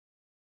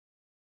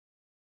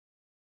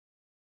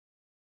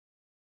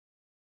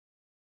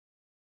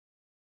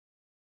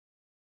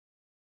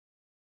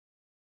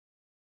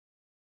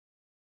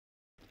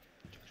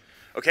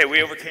Okay,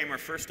 we overcame our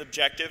first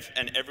objective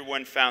and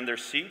everyone found their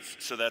seats,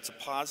 so that's a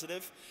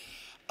positive.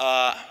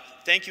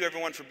 Thank you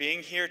everyone for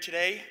being here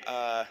today.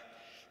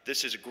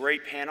 This is a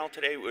great panel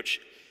today,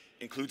 which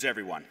includes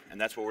everyone,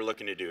 and that's what we're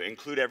looking to do,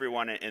 include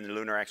everyone in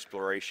lunar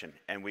exploration.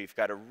 And we've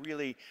got a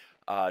really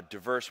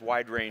diverse,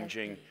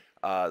 wide-ranging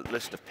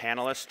list of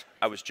panelists.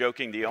 I was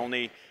joking, the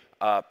only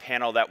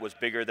panel that was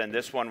bigger than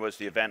this one was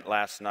the event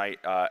last night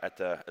at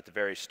the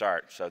very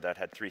start, so that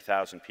had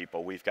 3,000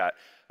 people. We've got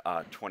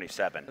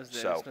 27,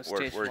 so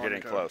we're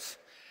getting close.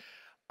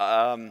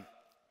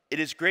 It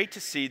is great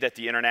to see that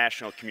the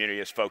international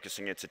community is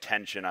focusing its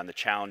attention on the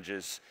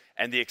challenges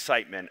and the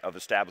excitement of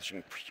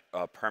establishing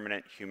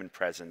permanent human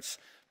presence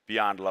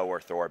beyond low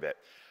Earth orbit.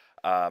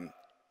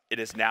 It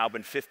has now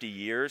been 50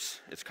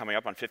 years, it's coming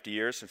up on 50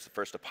 years since the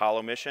first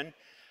Apollo mission,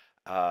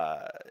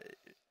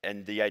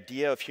 and the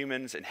idea of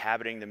humans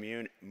inhabiting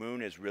the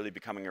moon is really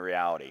becoming a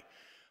reality.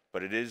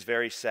 But it is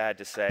very sad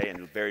to say,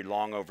 and very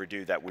long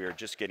overdue, that we are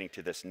just getting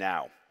to this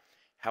now.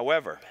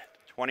 However,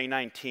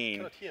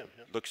 2019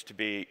 looks to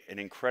be an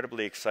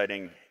incredibly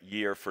exciting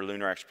year for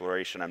lunar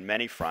exploration on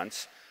many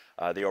fronts.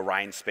 The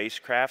Orion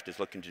spacecraft is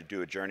looking to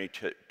do a journey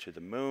to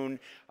the moon.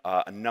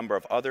 A number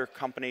of other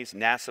companies,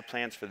 NASA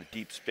plans for the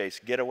deep space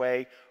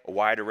getaway, a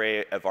wide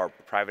array of our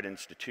private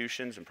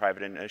institutions and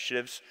private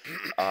initiatives.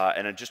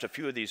 And just a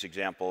few of these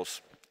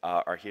examples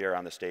are here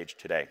on the stage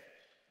today.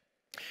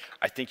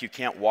 I think you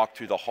can't walk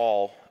through the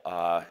hall,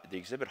 the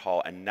exhibit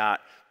hall, and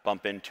not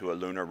bump into a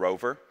lunar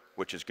rover,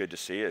 which is good to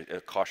see. A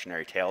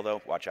cautionary tale,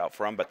 though, watch out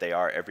for them, but they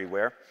are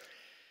everywhere.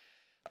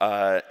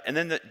 And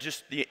then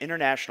just the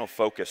international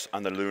focus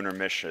on the lunar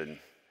mission,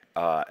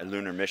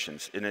 lunar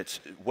missions, and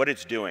what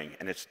it's doing,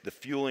 and it's the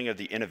fueling of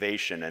the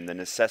innovation and the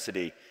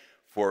necessity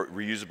for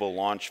reusable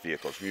launch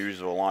vehicles,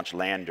 reusable launch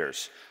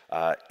landers,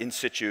 in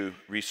situ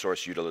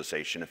resource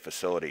utilization of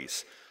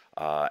facilities.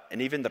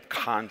 And even the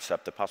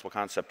possible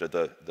concept of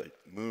the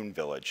moon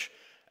village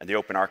and the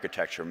open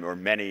architecture, where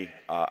many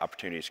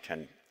opportunities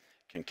can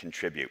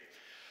contribute.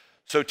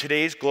 So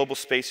today's global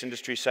space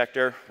industry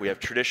sector, we have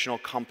traditional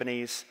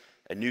companies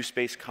and new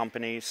space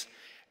companies,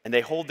 and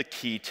they hold the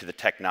key to the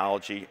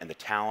technology and the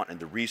talent and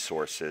the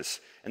resources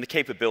and the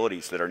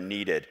capabilities that are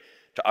needed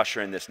to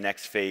usher in this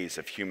next phase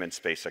of human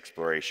space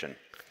exploration.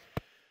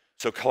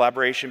 So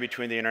collaboration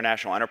between the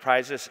international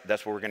enterprises,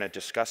 that's what we're going to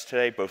discuss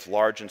today, both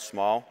large and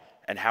small,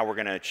 and how we're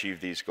going to achieve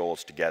these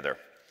goals together.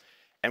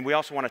 And we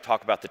also want to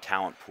talk about the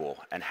talent pool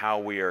and how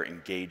we are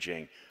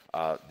engaging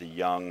the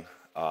young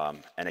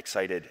and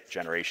excited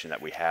generation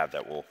that we have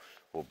that will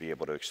be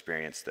able to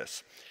experience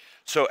this.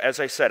 So as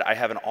I said, I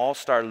have an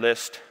all-star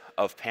list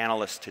of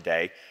panelists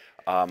today.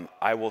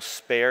 I will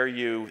spare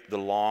you the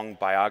long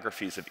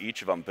biographies of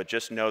each of them, but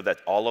just know that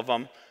all of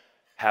them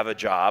have a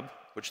job,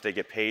 which they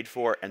get paid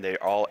for, and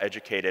they're all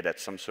educated at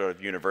some sort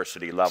of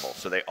university level.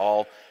 So they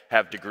all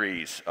have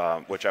degrees,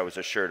 which I was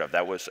assured of.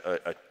 That was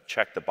a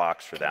check the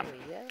box for them.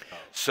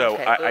 So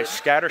okay, I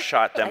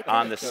scattershot them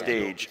on the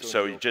stage.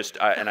 So just,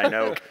 and I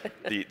know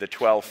the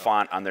 12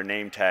 font on their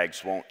name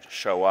tags won't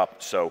show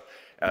up. So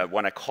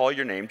when I call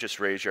your name, just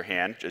raise your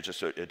hand.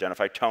 Just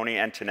identify Tony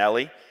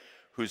Antonelli,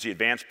 who's the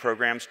Advanced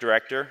Programs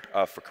Director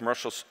for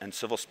Commercial and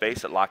Civil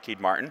Space at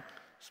Lockheed Martin,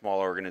 small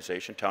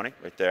organization. Tony,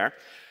 right there.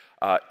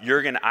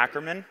 Jürgen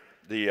Ackermann,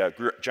 the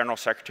General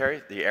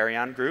Secretary, the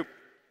Ariane Group.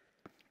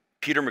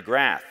 Peter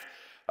McGrath,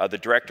 the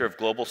Director of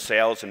Global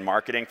Sales and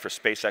Marketing for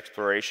Space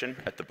Exploration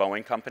at the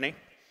Boeing Company.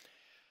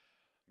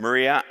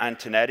 Maria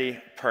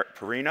Antonetti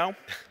Perino,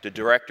 the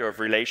Director of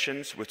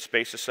Relations with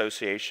Space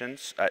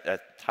Associations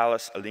at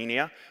Thales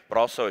Alenia, but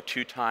also a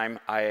two-time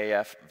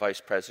IAF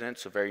Vice President,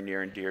 so very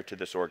near and dear to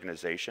this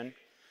organization.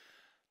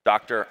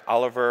 Dr.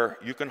 Oliver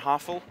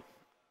Eukenhoffel,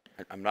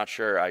 I'm not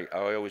sure, I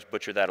always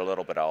butcher that a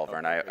little bit, Oliver,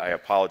 and I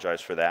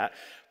apologize for that.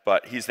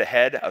 But he's the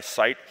head of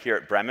site here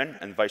at Bremen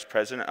and vice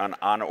president on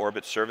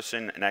on-orbit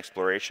servicing and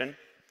exploration.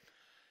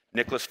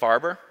 Nicholas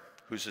Farber,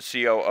 who's the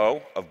COO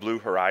of Blue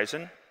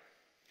Horizon.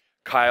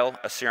 Kyle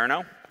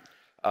Acerno,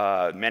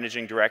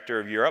 managing director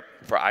of Europe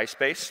for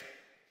iSpace.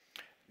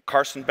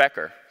 Carsten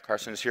Becker.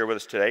 Carsten is here with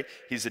us today.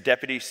 He's the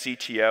deputy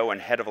CTO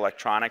and head of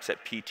electronics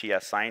at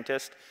PTS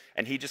Scientist,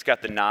 and he just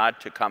got the nod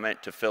to come in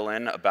to fill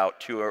in about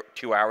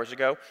two hours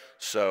ago.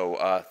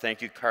 So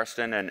thank you,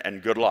 Carsten,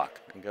 and good luck.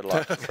 And good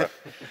luck.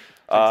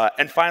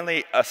 And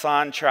finally,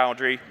 Ahsan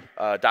Chowdhury,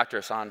 Dr.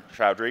 Ahsan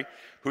Chowdhury,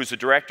 who's the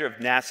director of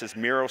NASA's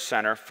Miro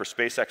Center for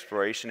Space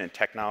Exploration and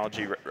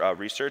Technology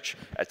Research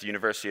at the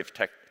University of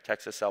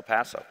Texas, El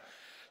Paso.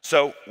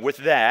 So with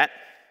that,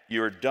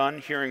 you're done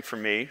hearing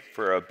from me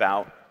for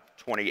about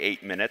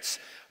 28 minutes.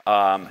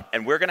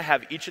 And we're going to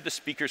have each of the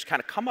speakers kind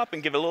of come up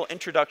and give a little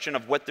introduction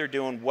of what they're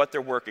doing, what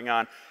they're working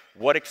on,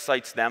 what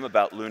excites them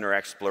about lunar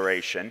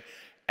exploration.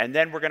 And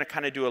then we're going to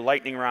kind of do a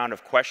lightning round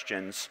of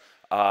questions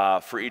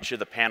for each of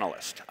the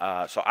panelists.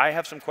 So I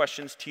have some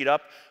questions teed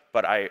up,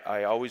 but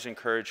I always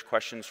encourage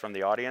questions from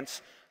the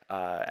audience,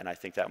 and I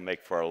think that will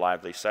make for a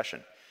lively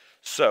session.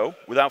 So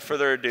without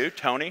further ado,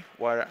 Tony,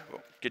 we'll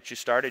get you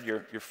started.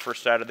 You're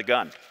first out of the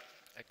gun.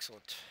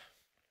 Excellent.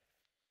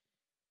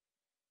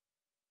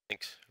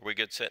 Thanks. Are we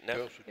good sitting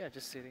down? Yeah,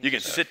 just sitting. You can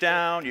sit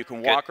down, you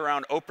can walk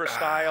around Oprah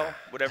style,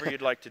 whatever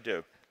you'd like to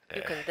do.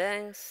 You can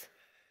dance.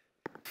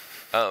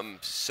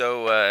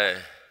 So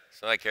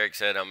like Eric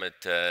said, I'm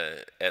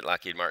at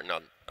Lockheed Martin.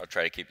 I'll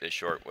try to keep this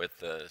short with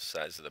the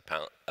size of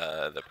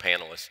the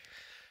panelists.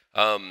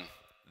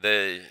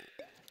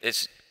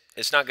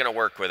 It's not going to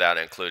work without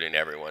including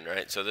everyone,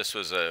 right? So this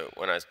was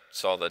when I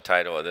saw the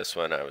title of this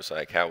one, I was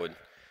like, how would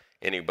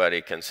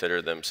anybody consider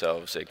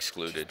themselves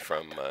excluded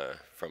from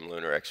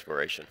lunar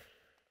exploration?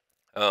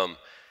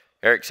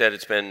 Eric said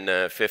it's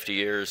been 50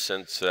 years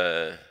since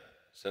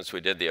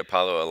we did the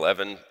Apollo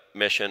 11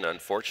 mission.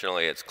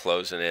 Unfortunately, it's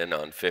closing in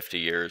on 50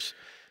 years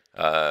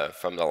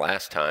from the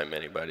last time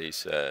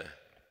anybody's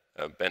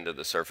been to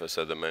the surface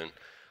of the moon.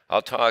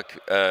 I'll talk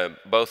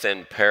both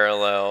in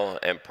parallel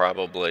and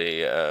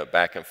probably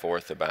back and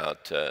forth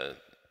about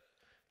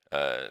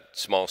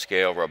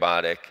small-scale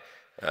robotic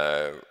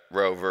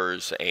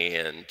rovers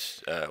and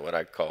what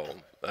I call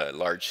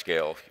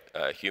large-scale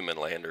human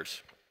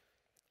landers.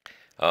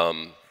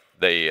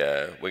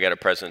 We got a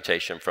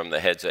presentation from the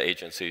heads of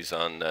agencies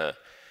on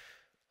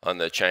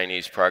the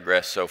Chinese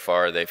progress so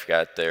far. They've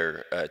got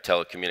their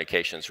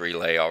telecommunications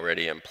relay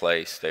already in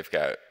place. They've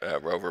got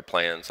rover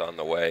plans on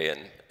the way,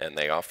 and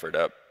they offered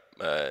up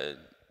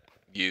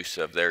use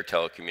of their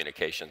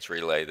telecommunications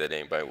relay that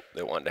anybody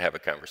that wanted to have a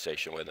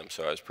conversation with them.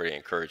 So I was pretty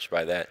encouraged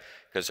by that,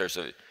 because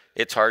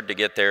it's hard to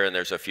get there, and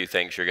there's a few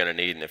things you're going to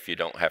need, and if you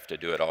don't have to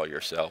do it all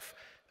yourself,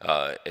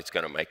 it's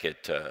going to make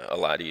it a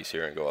lot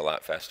easier and go a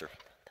lot faster.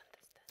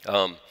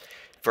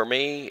 For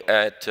me,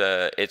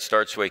 it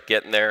starts with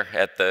getting there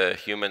at the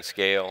human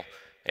scale,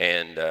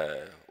 and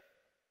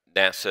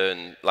NASA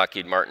and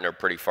Lockheed Martin are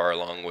pretty far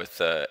along with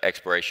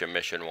Exploration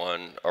Mission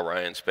 1,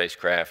 Orion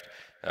spacecraft.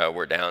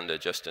 We're down to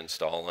just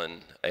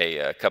installing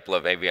a couple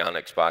of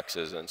avionics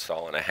boxes,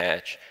 installing a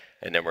hatch,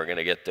 and then we're going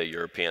to get the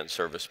European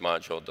service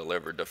module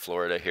delivered to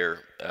Florida here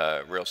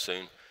real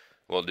soon.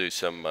 We'll do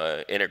some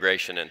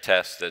integration and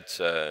tests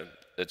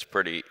that's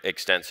pretty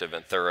extensive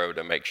and thorough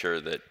to make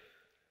sure that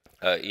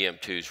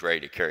EM2 is ready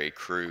to carry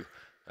crew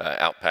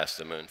out past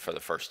the moon for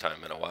the first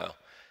time in a while.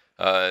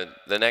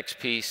 The next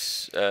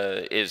piece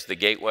is the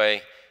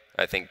gateway.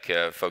 I think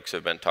folks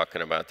have been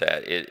talking about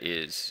that. It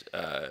is,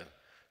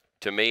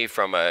 to me,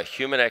 from a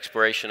human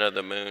exploration of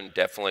the moon,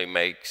 definitely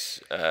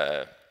makes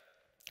the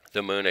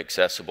moon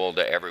accessible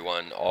to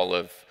everyone. All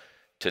of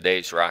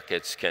today's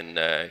rockets can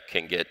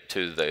get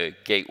to the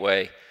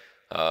gateway.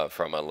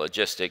 From a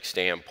logistics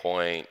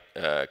standpoint,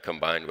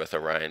 combined with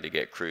Orion to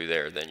get crew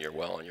there, then you're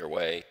well on your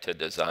way to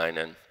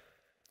designing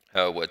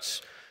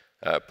what's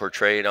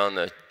portrayed on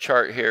the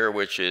chart here,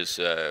 which is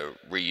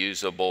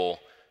reusable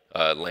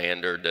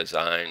lander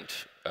designed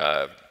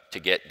to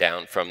get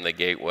down from the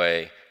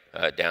gateway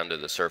down to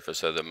the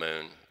surface of the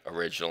moon.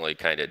 Originally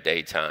kind of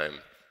daytime,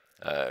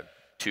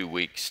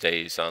 2-week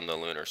stays on the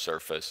lunar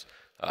surface,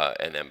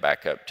 and then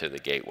back up to the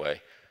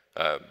gateway.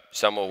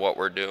 Some of what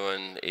we're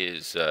doing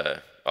is,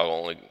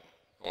 I'll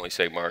only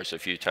say Mars a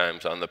few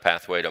times, on the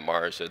pathway to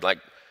Mars. I'd like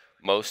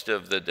most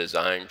of the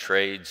design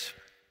trades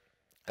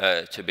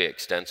to be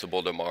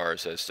extensible to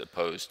Mars as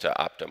opposed to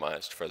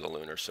optimized for the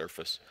lunar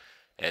surface.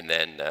 And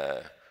then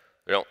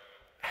we don't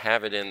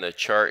have it in the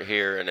chart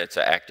here, and it's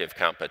an active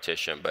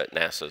competition, but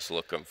NASA's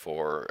looking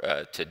for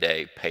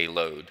today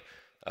payload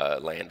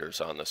landers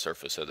on the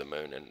surface of the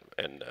moon,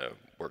 and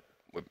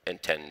we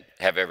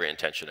have every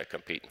intention of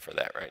competing for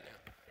that right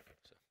now.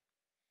 So.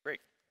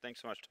 Great.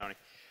 Thanks so much, Tony.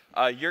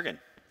 Jürgen,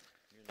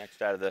 you're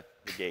next out of the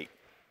gate.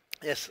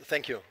 Yes,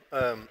 thank you.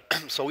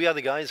 So we are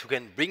the guys who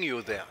can bring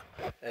you there,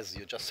 as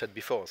you just said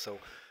before. So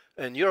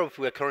in Europe,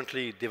 we are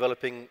currently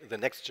developing the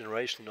next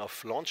generation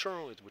of launcher,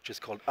 which is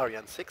called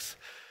Ariane 6.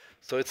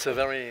 So it's a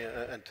very,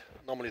 and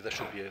normally there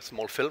should be a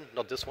small film,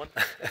 not this one.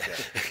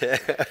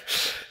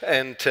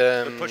 And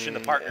we're pushing the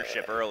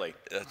partnership early.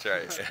 That's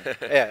right.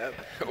 Yeah,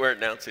 we're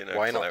announcing a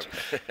collab.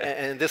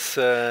 And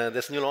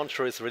this new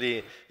launcher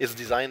is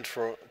designed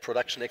for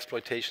production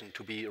exploitation,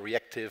 to be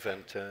reactive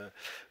and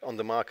on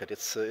the market.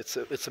 It's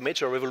a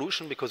major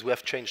revolution because we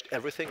have changed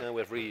everything, and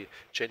we have really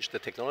changed the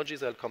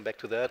technologies. I'll come back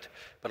to that,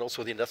 but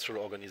also the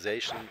industrial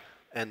organization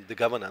and the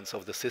governance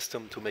of the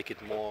system to make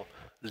it more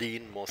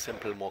lean, more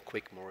simple, more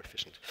quick, more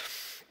efficient.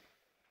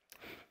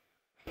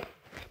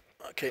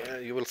 Okay,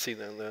 you will see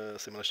then the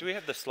simulation. Do we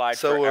have the slide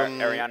for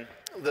Ariane?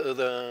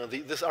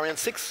 This Ariane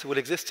 6 will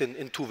exist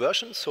in 2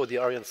 versions, so the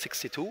Ariane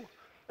 62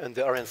 and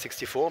the Ariane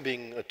 64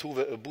 being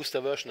a booster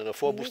version and a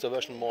 4-booster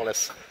version, more or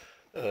less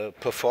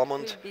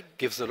performant,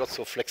 gives a lots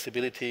of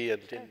flexibility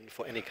and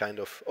for any kind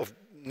of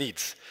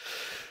needs.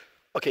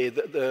 Okay,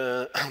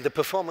 the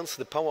performance,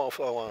 the power of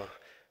our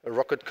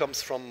rocket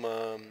comes from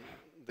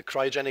the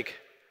cryogenic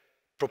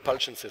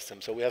propulsion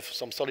system. So we have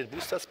some solid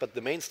boosters, but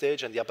the main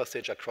stage and the upper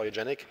stage are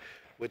cryogenic,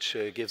 which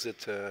gives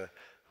it a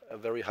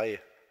very high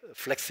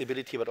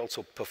flexibility, but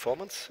also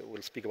performance.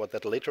 We'll speak about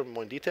that later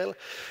more in detail.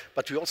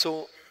 But we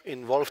also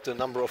involved a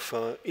number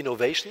of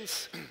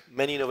innovations,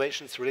 many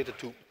innovations related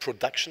to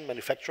production,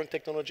 manufacturing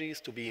technologies,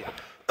 to be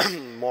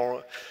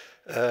more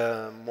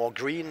more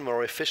green,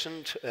 more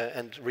efficient,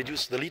 and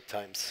reduce the lead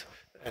times.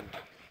 And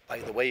by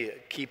the way,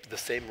 keep the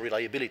same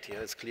reliability.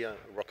 It's clear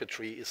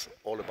rocketry is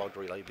all about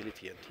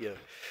reliability, and here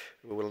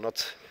we will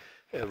not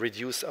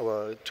reduce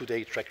our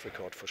today track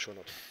record, for sure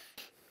not.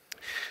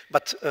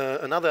 But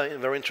another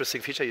very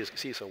interesting feature you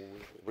see, so we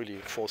really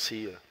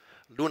foresee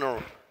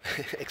lunar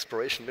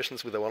exploration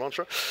missions with our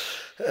launcher.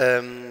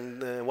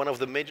 One of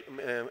the major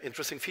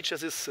interesting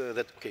features is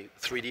that, okay,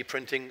 3D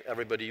printing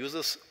everybody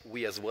uses,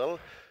 we as well,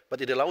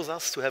 but it allows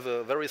us to have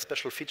a very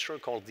special feature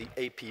called the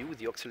APU,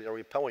 the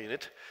Auxiliary Power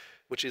Unit,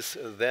 which is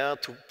there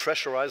to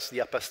pressurize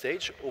the upper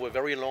stage over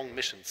very long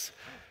missions,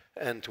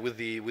 and with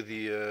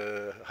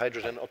the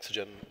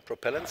hydrogen-oxygen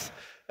propellants.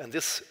 And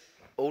this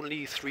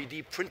only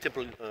 3D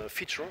printable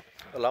feature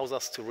allows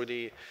us to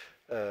really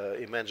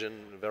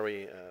imagine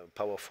very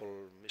powerful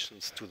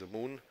missions to the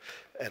moon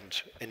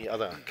and any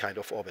other kind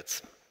of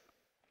orbits.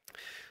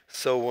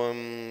 So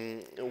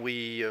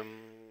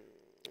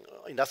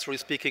industrially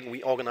speaking,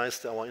 we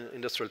organized our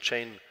industrial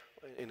chain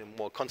in a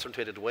more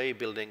concentrated way,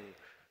 building,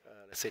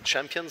 let's say,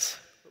 champions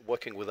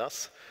working with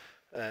us.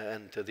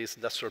 And these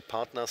industrial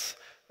partners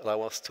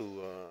allow us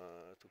to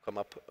come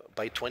up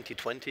by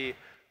 2020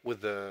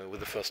 with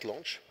the first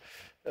launch.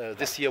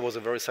 This year was a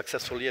very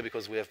successful year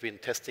because we have been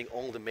testing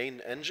all the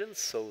main engines,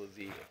 so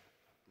the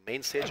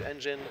main stage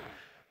engine,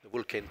 the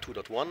Vulcan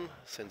 2.1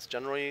 since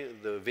January,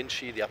 the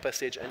Vinci, the upper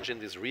stage engine,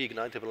 this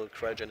reignitable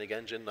cryogenic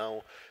engine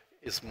now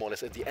is more or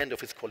less at the end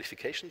of its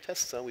qualification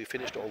tests. We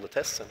finished all the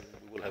tests and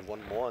we will have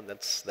one more, and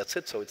that's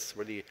it. So it's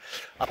really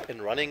up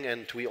and running.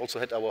 And we also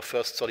had our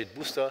first solid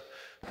booster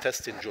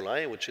test in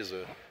July, which is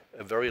a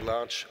very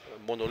large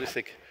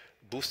monolithic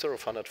booster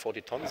of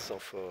 140 tons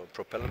of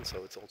propellant.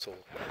 So it's also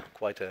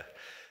quite a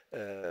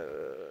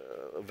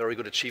very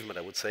good achievement,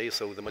 I would say.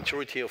 So the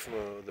maturity of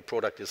the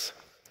product is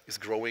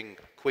growing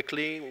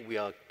quickly. We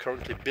are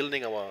currently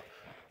building our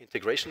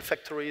integration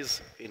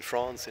factories in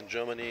France, in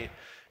Germany,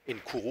 in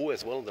Kourou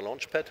as well, the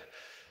launch pad.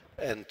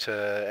 And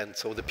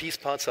so the piece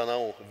parts are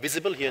now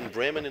visible here in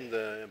Bremen. In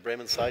the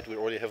Bremen site, we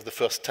already have the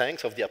first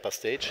tanks of the upper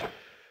stage.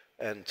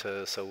 And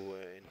so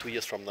in 2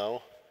 years from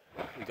now,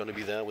 we're going to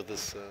be there with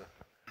this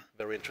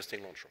very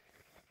interesting launcher.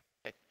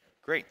 Okay.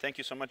 Great, thank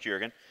you so much,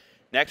 Jürgen.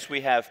 Next,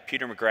 we have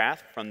Peter McGrath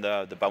from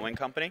the Boeing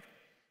Company.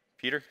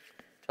 Peter,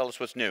 tell us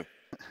what's new.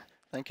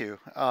 Thank you.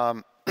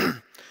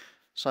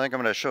 So I think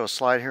I'm going to show a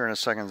slide here in a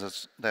second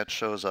that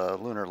shows a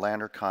lunar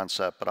lander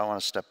concept, but I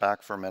want to step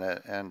back for a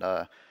minute and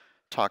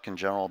talk in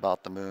general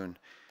about the moon.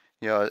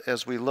 You know,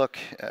 as we look,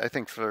 I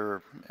think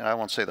and I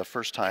won't say the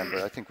first time,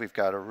 but I think we've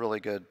got a really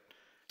good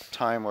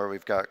time where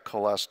we've got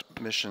coalesced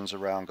missions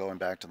around going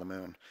back to the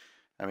moon.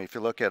 I mean, if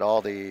you look at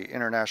all the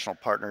international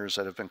partners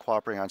that have been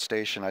cooperating on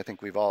station, I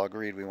think we've all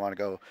agreed we want to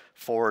go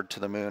forward to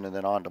the moon and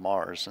then on to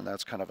Mars, and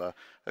that's kind of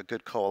a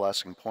good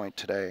coalescing point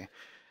today.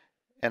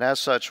 And as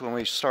such, when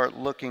we start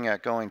looking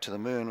at going to the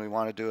moon, we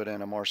want to do it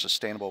in a more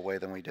sustainable way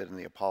than we did in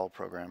the Apollo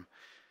program.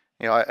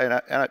 You know,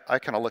 I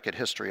kind of look at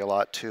history a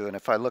lot too, and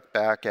if I look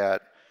back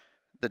at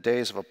the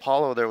days of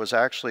Apollo, there was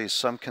actually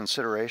some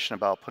consideration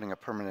about putting a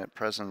permanent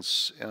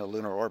presence in a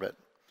lunar orbit.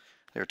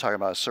 They were talking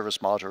about a service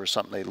module or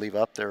something they'd leave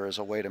up there as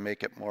a way to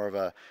make it more of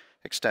a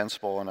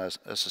extensible and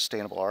a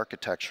sustainable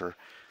architecture.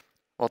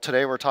 Well,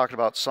 today we're talking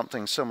about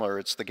something similar.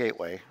 It's the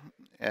gateway,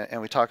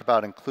 and we talk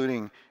about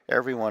including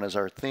everyone as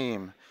our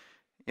theme.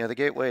 You know, the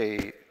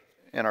gateway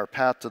in our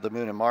path to the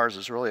moon and Mars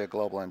is really a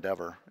global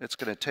endeavor. It's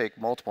going to take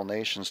multiple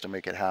nations to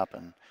make it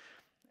happen.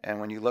 And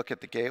when you look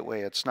at the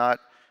gateway, it's not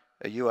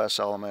a US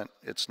element,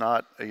 it's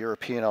not a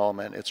European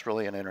element, it's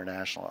really an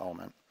international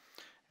element.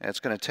 And it's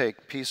going to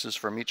take pieces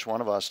from each one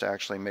of us to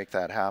actually make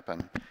that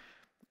happen.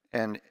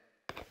 And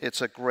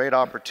it's a great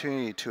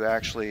opportunity to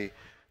actually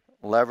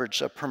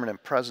leverage a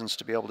permanent presence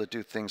to be able to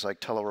do things like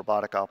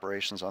telerobotic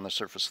operations on the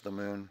surface of the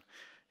moon.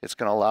 It's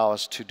going to allow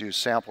us to do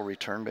sample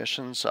return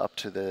missions up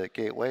to the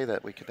gateway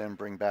that we could then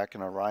bring back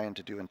in Orion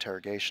to do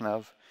interrogation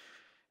of.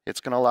 It's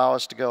going to allow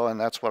us to go, and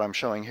that's what I'm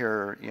showing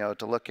here, you know,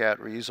 to look at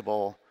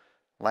reusable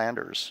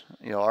landers.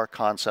 You know, our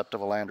concept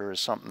of a lander is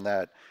something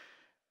that,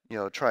 you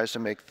know, tries to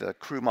make the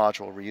crew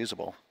module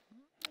reusable.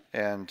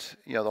 And,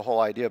 you know, the whole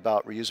idea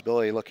about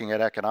reusability, looking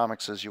at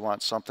economics, is you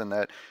want something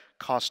that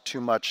costs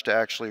too much to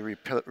actually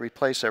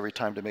replace every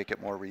time to make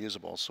it more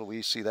reusable. So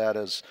we see that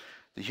as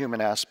the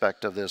human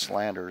aspect of this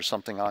lander,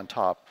 something on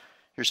top.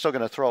 You're still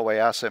going to throw away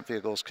ascent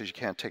vehicles because you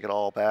can't take it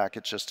all back.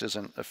 It just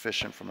isn't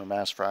efficient from a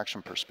mass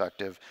fraction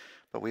perspective.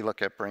 But we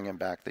look at bringing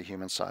back the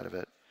human side of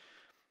it.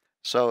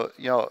 So,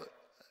 you know,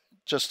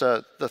 just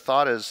the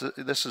thought is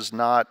this is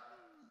not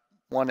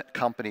one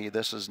company.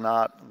 This is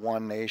not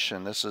one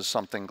nation. This is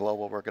something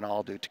global we're going to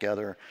all do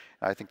together.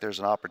 And I think there's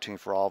an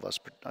opportunity for all of us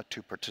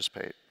to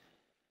participate.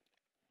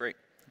 Great.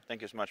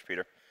 Thank you so much,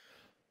 Peter.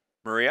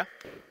 Maria?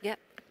 Yeah.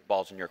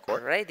 Ball's in your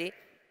court. Ready?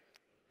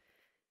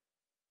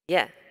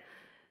 Yeah.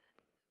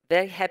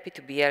 Very happy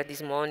to be here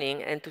this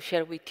morning and to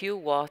share with you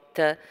what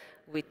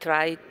we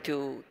try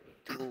to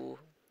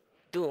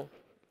do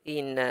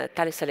in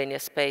Thales Alenia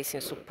Space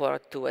in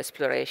support to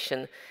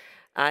exploration.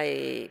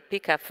 I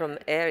pick up from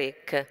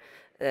Eric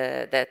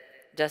that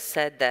just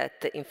said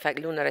that, in fact,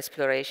 lunar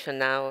exploration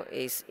now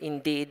is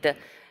indeed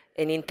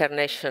an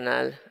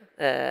international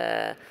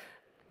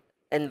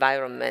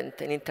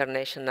environment, an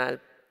international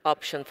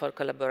option for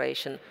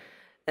collaboration.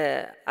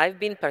 I've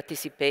been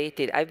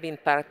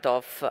part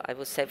of, I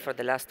would say for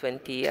the last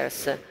 20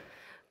 years,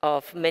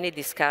 of many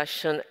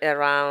discussions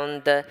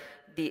around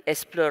the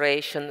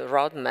exploration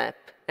roadmap.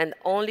 And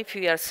only a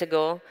few years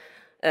ago,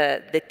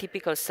 the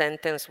typical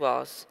sentence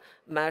was,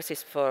 Mars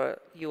is for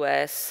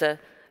US,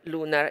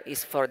 Lunar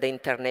is for the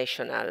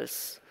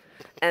internationals.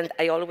 And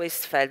I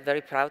always felt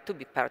very proud to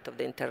be part of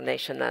the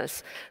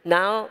internationals.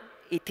 Now,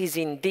 it is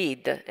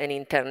indeed an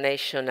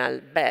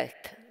international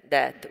bet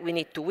that we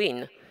need to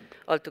win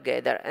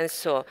altogether. And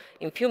so,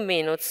 in a few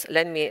minutes,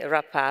 let me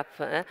wrap up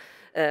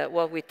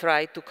what we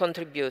try to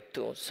contribute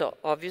to. So,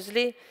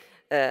 obviously,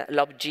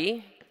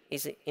 LobG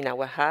is in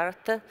our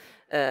heart.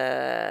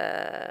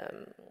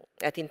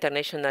 At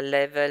international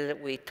level,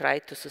 we try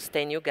to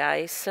sustain you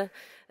guys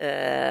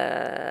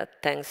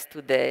thanks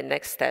to the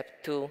Next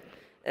Step 2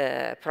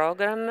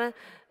 program.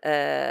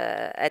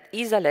 At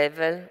ESA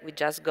level, we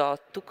just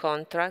got 2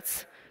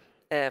 contracts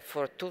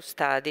for 2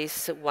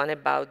 studies, one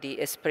about the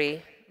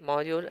ESPRIT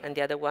module and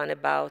the other one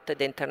about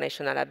the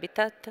international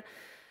habitat.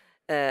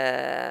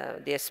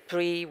 The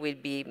ESPRIT will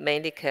be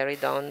mainly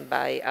carried on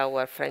by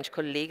our French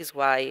colleagues,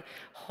 while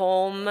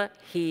home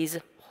is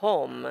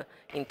home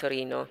in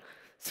Torino.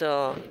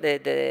 So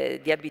the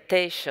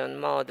habitation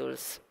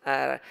modules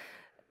are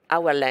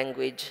our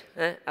language,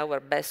 our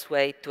best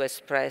way to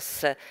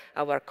express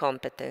our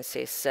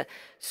competencies.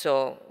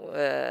 So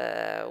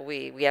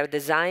we are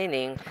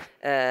designing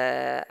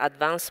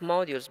advanced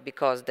modules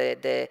because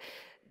the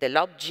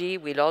LobG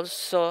will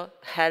also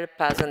help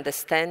us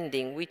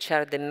understanding which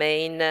are the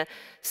main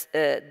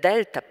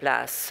delta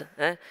plus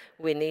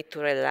we need to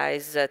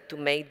realize to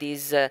make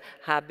this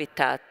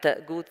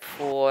habitat good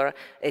for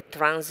a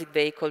transit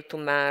vehicle to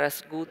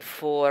Mars, good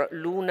for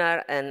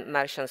lunar and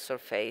Martian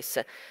surface.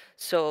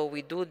 So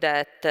we do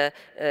that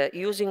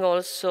using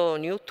also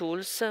new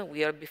tools.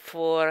 We are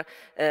before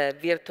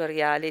virtual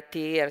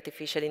reality,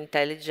 artificial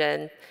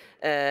intelligence,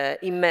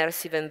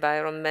 immersive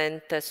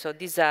environment. So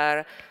these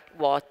are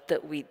what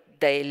we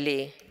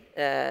daily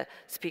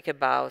speak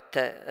about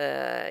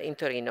in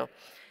Torino.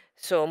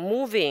 So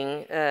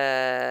moving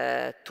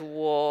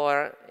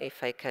toward,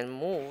 if I can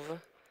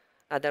move,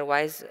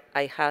 otherwise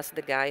I ask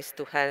the guys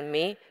to help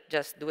me,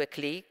 just do a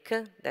click,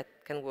 that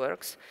can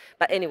work.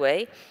 But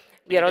anyway,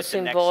 we are also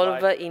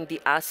involved in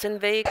the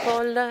ascent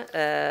vehicle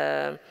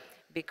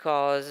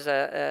because,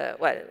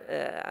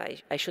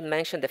 I should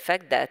mention the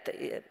fact that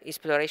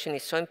exploration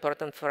is so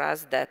important for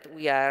us that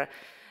we are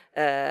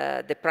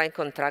the prime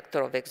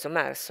contractor of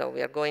ExoMars. So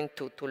we are going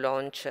to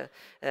launch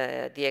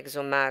the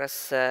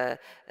ExoMars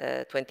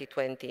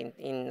 2020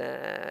 in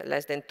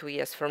less than 2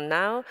 years from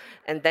now.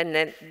 And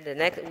then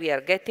we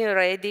are getting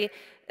ready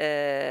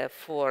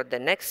for the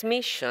next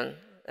mission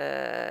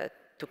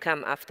to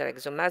come after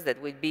ExoMars, that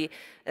will be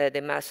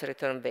the Mars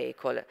return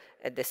vehicle.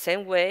 At the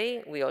same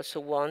way, we also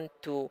want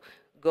to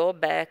go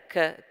back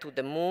to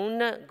the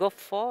moon, go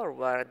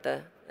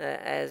forward,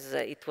 as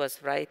it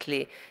was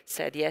rightly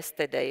said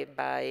yesterday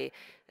by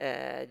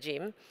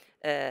Jim.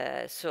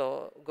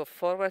 So go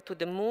forward to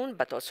the moon,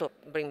 but also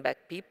bring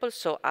back people,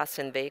 so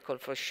ascent vehicle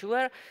for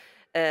sure.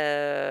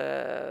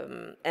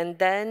 And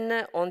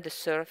then on the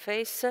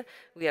surface,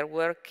 we are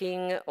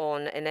working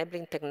on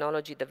enabling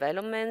technology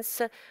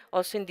developments,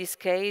 also in this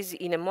case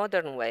in a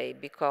modern way,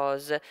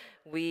 because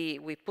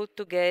we put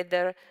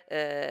together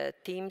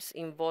teams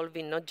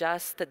involving not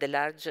just the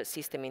large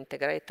system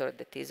integrator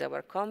that is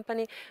our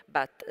company,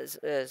 but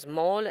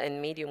small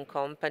and medium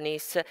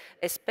companies,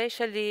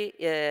 especially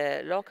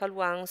local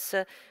ones.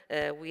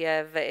 We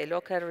have a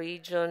local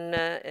region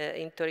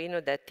in Torino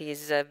that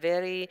is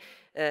very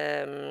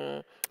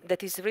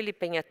that is really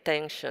paying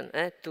attention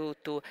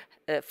to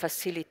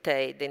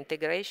facilitate the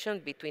integration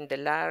between the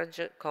large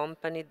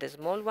company, the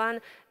small one,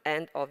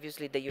 and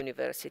obviously the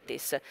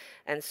universities.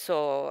 And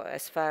so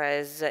as far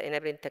as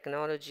enabling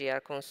technology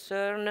are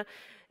concerned,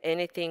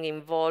 anything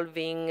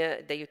involving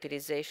the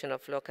utilization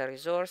of local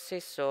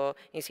resources, so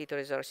in situ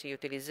resource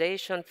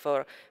utilization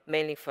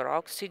mainly for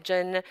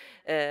oxygen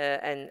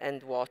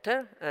and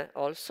water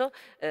also,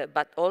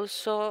 but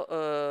also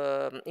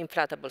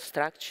inflatable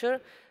structure,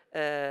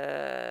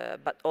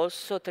 but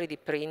also 3D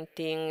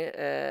printing,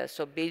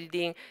 so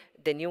building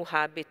the new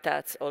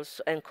habitats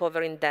also and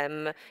covering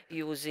them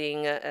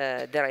using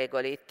the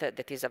regolith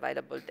that is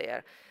available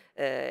there.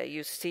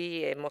 You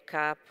see a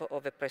mock-up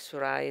of a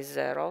pressurized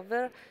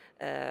rover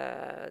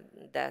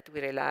that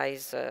we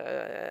realize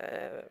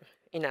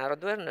in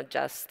hardware, not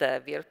just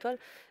virtual,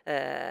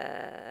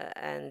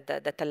 and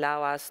that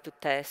allow us to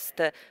test,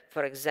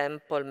 for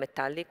example,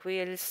 metallic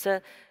wheels,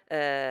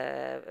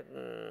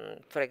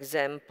 for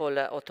example,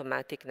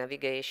 automatic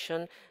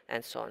navigation,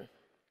 and so on.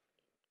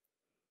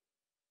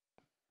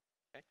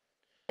 Okay.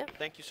 Yeah.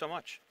 Thank you so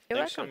much.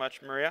 Thanks so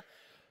much, Maria.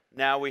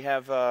 Now we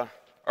have our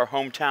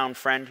hometown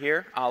friend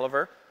here,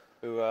 Oliver,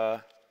 who,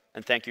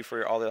 and thank you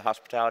for all the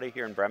hospitality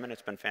here in Bremen.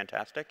 It's been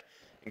fantastic.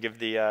 and give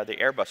the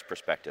Airbus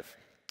perspective.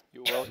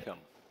 You're welcome.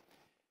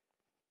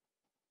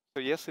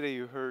 So yesterday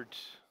you heard,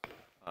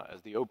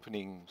 as the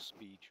opening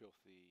speech of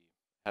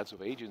the heads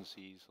of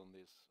agencies on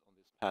this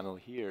panel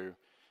here,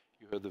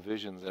 you heard the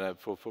visions, and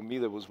for me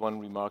there was one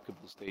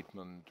remarkable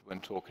statement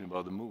when talking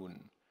about the moon.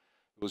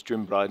 It was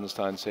Jim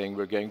Bridenstine saying,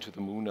 we're going to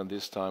the moon and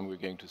this time we're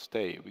going to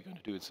stay. We're going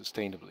to do it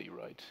sustainably,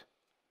 right?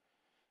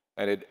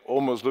 And it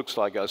almost looks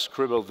like I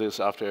scribbled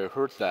this after I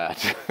heard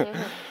that.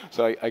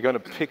 So I'm going to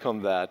pick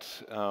on that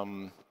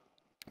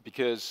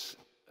because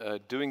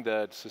doing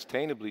that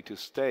sustainably to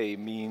stay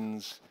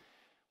means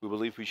we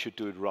believe we should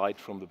do it right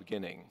from the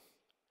beginning.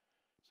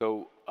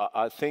 So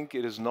I think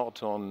it is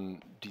not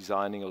on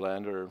designing a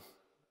lander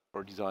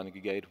or designing a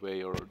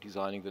gateway or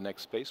designing the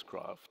next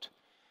spacecraft.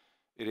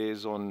 It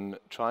is on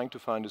trying to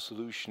find a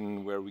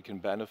solution where we can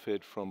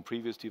benefit from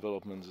previous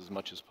developments as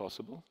much as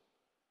possible,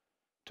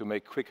 to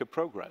make quicker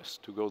progress,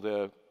 to go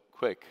there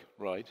quick,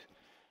 right?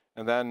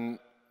 And then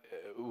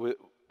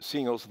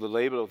seeing also the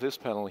label of this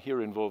panel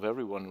here, involve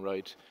everyone,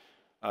 right?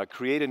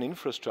 Create an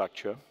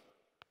infrastructure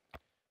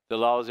that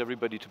allows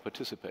everybody to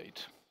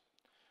participate.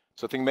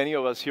 So I think many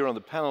of us here on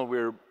the panel,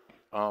 we're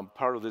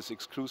part of this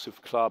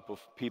exclusive club of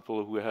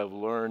people who have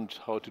learned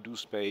how to do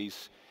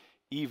space,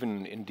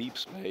 even in deep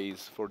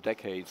space, for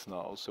decades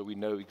now. So we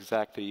know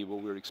exactly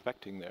what we're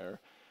expecting there.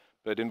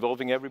 But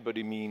involving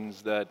everybody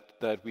means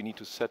that we need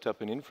to set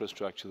up an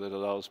infrastructure that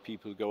allows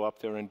people to go up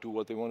there and do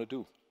what they want to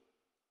do.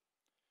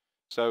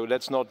 So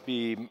let's not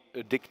be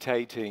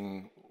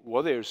dictating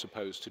what they're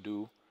supposed to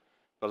do,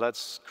 but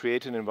let's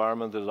create an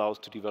environment that allows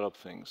to develop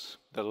things,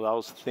 that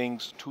allows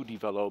things to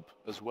develop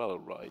as well,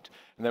 right?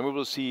 And then we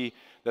will see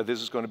that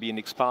this is going to be an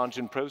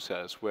expansion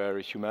process where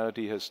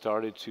humanity has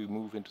started to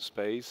move into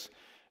space,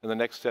 and the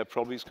next step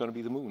probably is going to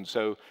be the moon.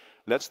 So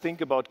let's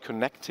think about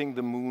connecting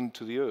the moon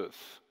to the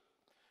Earth.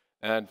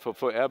 And for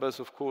Airbus,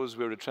 of course,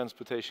 we're a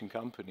transportation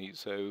company,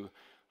 so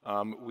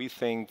we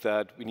think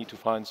that we need to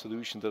find a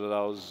solution that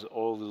allows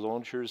all the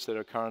launchers that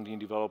are currently in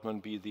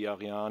development, be it the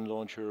Ariane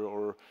launcher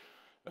or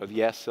the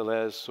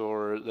SLS,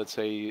 or let's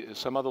say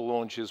some other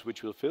launches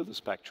which will fill the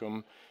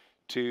spectrum,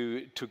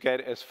 to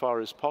get as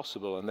far as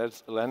possible, and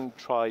then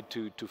try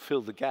to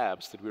fill the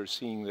gaps that we're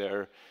seeing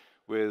there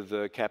with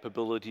the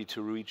capability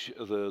to reach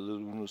the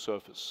lunar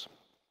surface.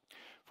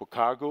 For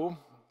cargo,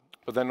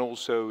 but then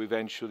also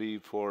eventually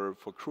for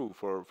crew,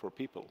 for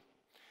people.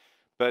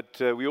 But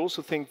we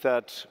also think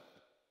that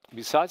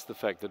besides the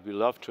fact that we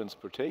love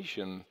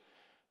transportation,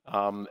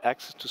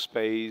 access to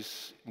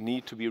space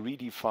need to be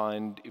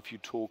redefined if you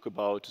talk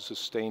about a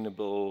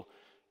sustainable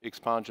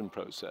expansion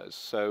process.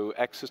 So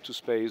access to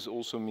space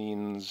also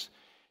means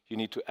you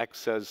need to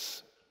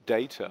access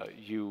data.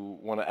 You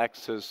want to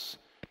access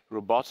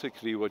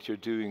robotically what you're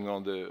doing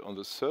on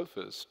the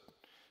surface.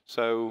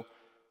 So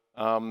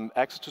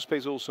access to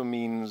space also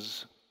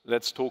means,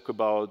 let's talk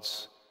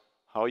about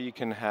how you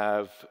can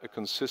have a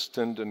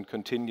consistent and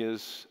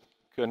continuous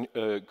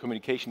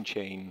communication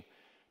chain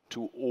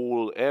to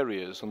all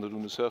areas on the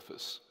lunar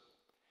surface.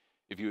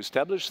 If you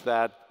establish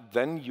that,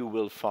 then you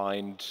will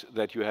find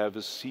that you have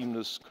a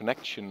seamless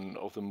connection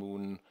of the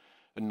moon,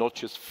 and not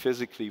just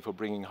physically for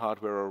bringing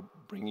hardware or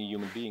bringing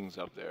human beings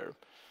up there.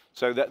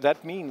 So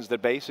that means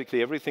that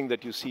basically everything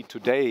that you see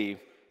today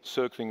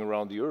circling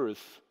around the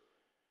Earth,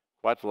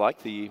 quite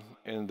likely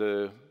in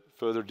the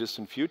further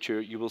distant future,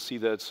 you will see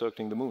that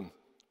circling the moon.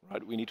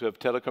 Right? We need to have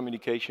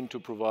telecommunication to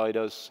provide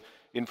us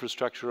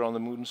infrastructure on the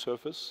moon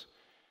surface.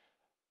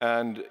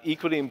 And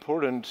equally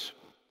important,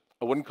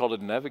 I wouldn't call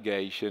it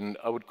navigation,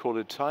 I would call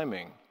it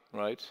timing,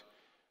 right?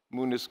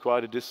 Moon is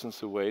quite a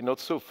distance away, not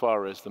so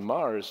far as the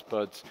Mars,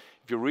 but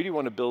if you really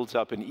want to build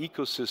up an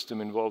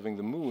ecosystem involving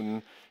the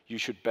moon, you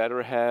should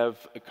better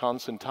have a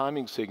constant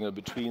timing signal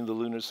between the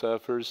lunar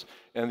surface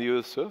and the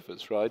Earth's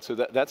surface, right? So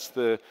that's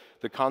the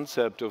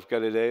concept of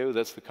Galileo,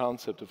 that's the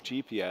concept of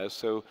GPS.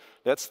 So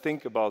let's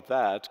think about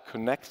that,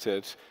 connect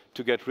it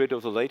to get rid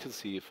of the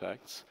latency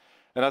effects.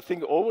 And I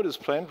think all what is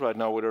planned right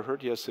now, what I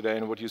heard yesterday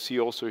and what you see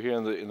also here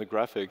in the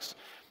graphics,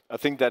 I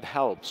think that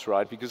helps,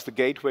 right? Because the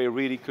gateway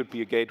really could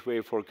be a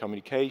gateway for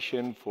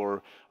communication,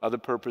 for other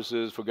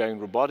purposes, for going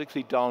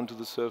robotically down to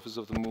the surface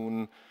of the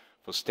moon,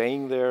 for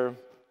staying there.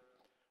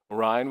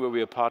 Orion, where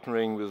we are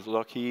partnering with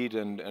Lockheed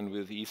and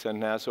with ESA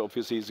and NASA,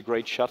 obviously is a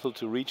great shuttle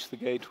to reach the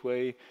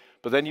gateway.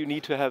 But then you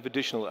need to have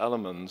additional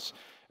elements,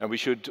 and we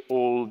should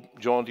all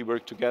jointly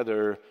work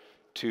together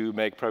to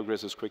make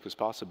progress as quick as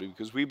possible.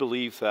 Because we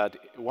believe that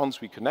once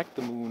we connect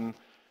the moon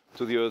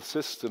to the Earth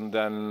system,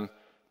 then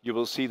you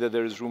will see that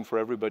there is room for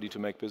everybody to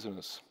make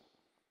business.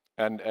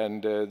 And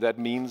that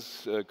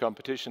means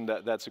competition,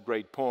 that's a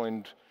great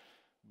point,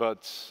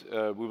 but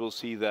we will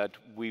see that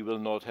we will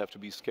not have to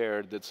be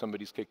scared that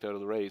somebody's kicked out of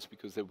the race,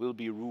 because there will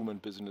be room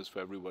and business for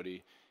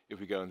everybody if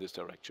we go in this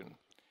direction.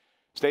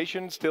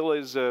 Station still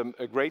is a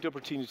great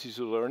opportunity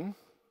to learn.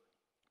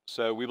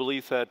 So we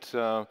believe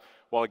that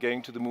while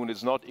going to the moon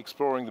is not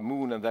exploring the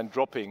moon and then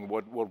dropping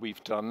what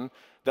we've done.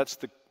 That's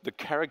the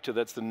character,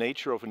 that's the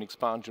nature of an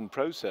expansion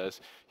process.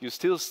 You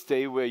still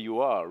stay where you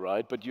are,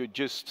 right? But you're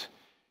just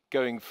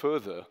going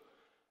further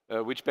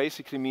which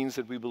basically means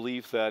that we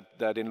believe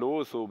that in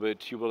low Earth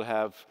orbit you will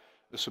have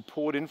a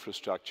support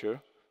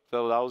infrastructure that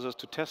allows us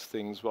to test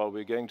things while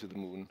we're going to the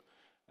moon.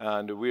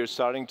 And we are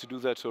starting to do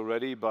that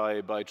already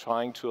by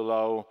trying to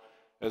allow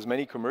as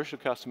many commercial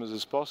customers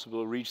as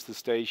possible reach the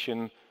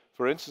station,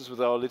 for instance,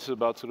 with our little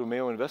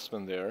Bartolomeo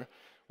investment there,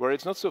 where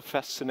it's not so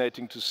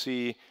fascinating to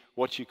see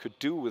what you could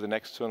do with an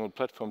external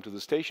platform to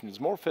the station. It's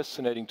more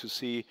fascinating to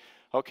see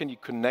how can you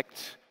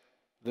connect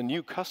the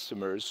new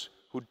customers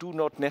who do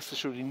not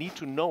necessarily need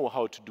to know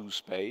how to do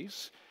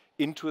space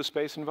into a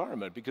space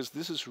environment, because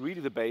this is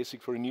really the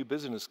basic for a new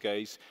business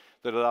case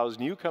that allows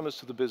newcomers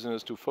to the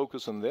business to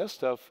focus on their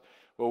stuff,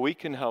 where we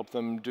can help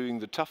them doing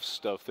the tough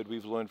stuff that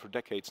we've learned for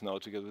decades now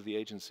together with the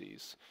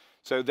agencies.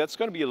 So that's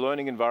going to be a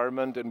learning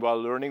environment, and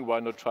while learning, why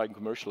not try and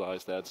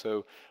commercialize that?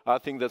 So I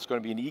think that's going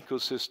to be an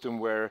ecosystem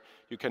where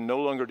you can no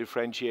longer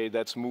differentiate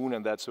that's moon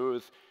and that's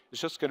Earth.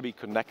 It's just going to be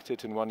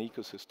connected in one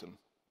ecosystem.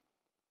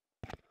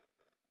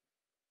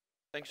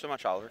 Thanks so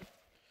much, Oliver.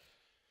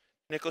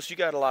 Nicholas, you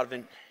got a lot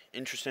of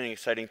interesting and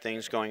exciting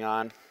things going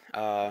on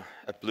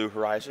at Blue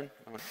Horizon.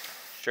 I want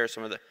to share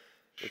some of the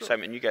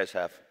excitement you guys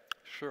have.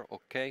 Sure,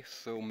 okay,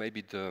 so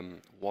maybe the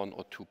 1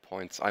 or 2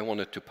 points I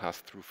wanted to pass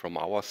through from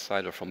our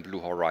side or from Blue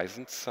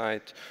Horizon's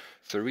side.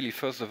 So really,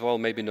 first of all,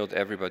 maybe not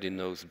everybody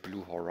knows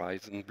Blue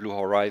Horizon. Blue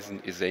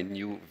Horizon is a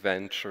new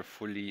venture,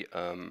 fully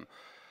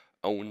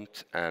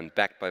owned and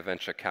backed by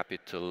venture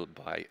capital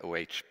by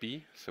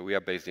OHB. So we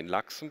are based in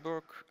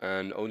Luxembourg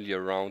and only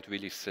around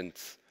really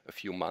since a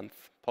few months,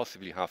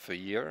 possibly half a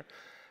year.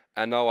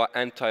 And our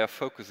entire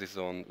focus is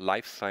on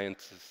life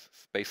sciences,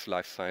 space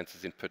life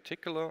sciences in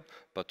particular,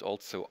 but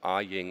also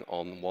eyeing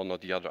on one or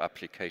the other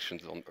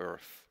applications on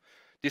Earth.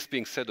 This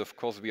being said, of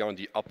course, we are on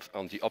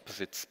the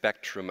opposite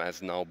spectrum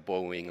as now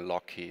Boeing,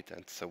 Lockheed,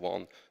 and so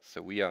on.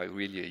 So we are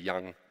really a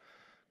young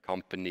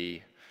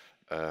company,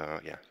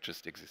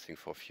 just existing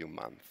for a few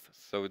months.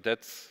 So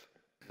that's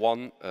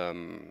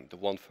the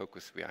one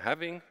focus we are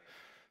having.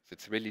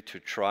 It's really to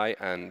try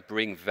and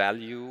bring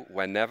value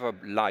whenever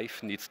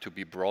life needs to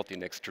be brought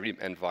in extreme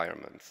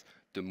environments,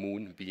 the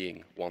moon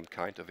being one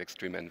kind of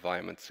extreme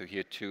environment. So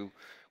here too,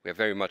 we are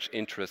very much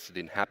interested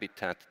in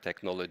habitat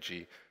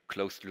technology,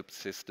 closed-loop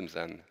systems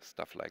and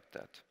stuff like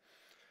that.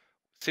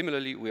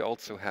 Similarly, we're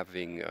also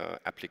having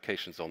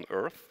applications on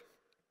Earth,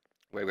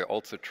 where we're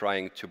also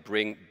trying to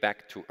bring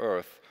back to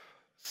Earth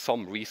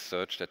some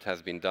research that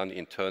has been done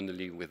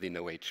internally within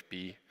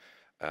OHB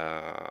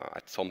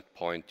at some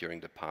point during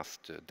the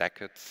past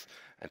decades,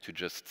 and to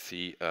just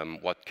see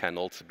what can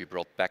also be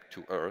brought back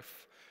to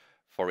Earth.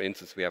 For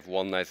instance, we have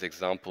one nice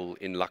example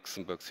in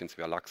Luxembourg, since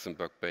we are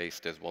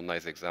Luxembourg-based, there's one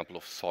nice example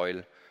of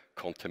soil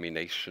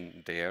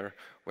contamination there,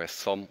 where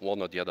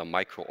one or the other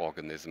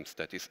microorganisms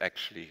that is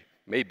actually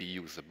maybe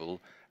usable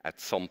at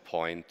some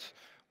point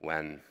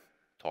when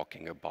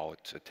talking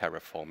about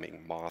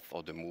terraforming Mars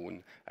or the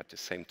moon. At the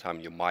same time,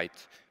 you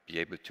might be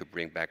able to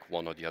bring back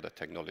one or the other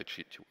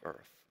technology to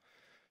Earth.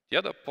 The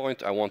other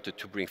point I wanted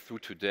to bring through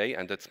today,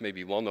 and that's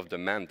maybe one of the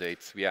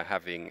mandates we are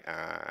having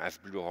as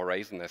Blue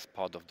Horizon, as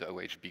part of the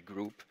OHB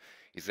group,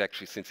 is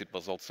actually, since it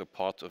was also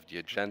part of the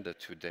agenda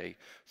today,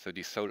 so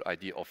this whole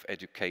idea of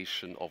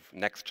education of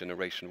next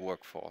generation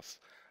workforce.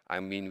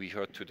 I mean, we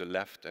heard to the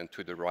left and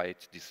to the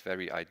right this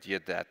very idea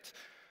that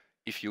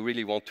if you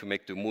really want to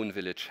make the moon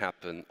village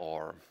happen,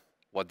 or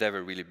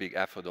whatever really big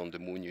effort on the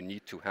moon, you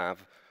need to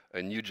have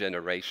a new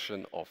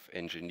generation of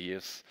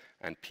engineers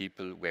and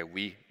people where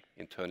we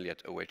internally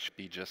at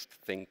OHB just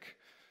think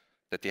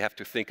that they have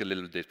to think a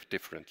little bit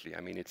differently. I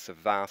mean, it's a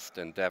vast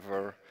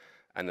endeavor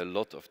and a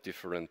lot of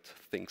different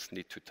things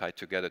need to tie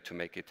together to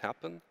make it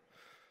happen.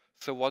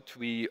 So what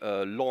we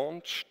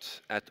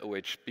launched at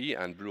OHB,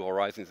 and Blue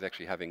Horizon is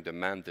actually having the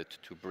mandate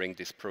to bring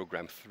this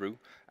program through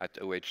at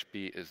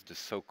OHB, is the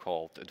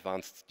so-called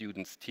Advanced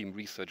Students Team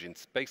Research in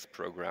Space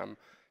program,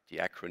 the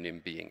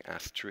acronym being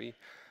ASTRI.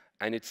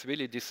 And it's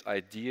really this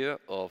idea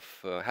of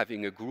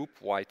having a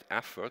group-wide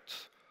effort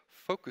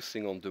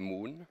focusing on the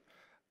moon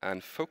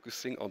and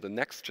focusing on the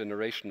next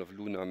generation of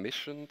lunar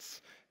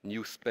missions,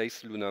 new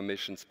space lunar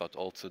missions, but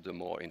also the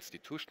more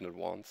institutional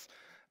ones,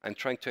 and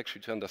trying to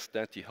actually to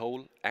understand the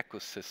whole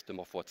ecosystem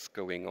of what's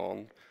going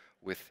on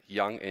with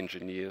young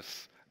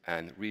engineers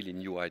and really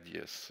new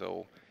ideas.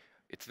 So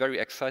it's very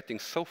exciting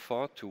so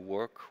far to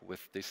work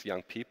with these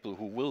young people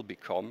who will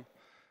become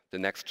the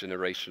next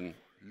generation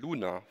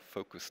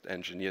lunar-focused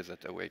engineers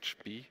at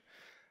OHB,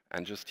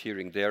 and just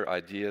hearing their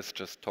ideas,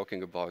 just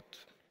talking about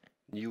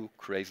new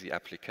crazy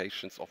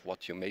applications of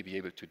what you may be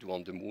able to do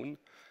on the moon,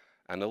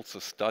 and also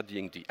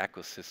studying the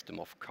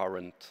ecosystem of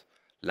current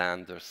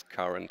landers,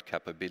 current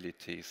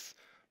capabilities,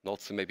 and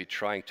also maybe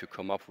trying to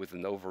come up with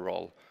an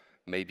overall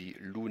maybe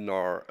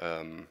lunar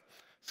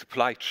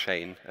supply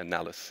chain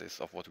analysis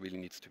of what really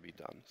needs to be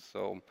done.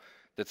 So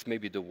that's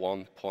maybe the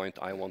one point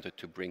I wanted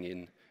to bring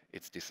in.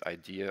 It's this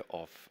idea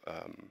of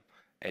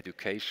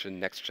education,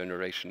 next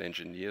generation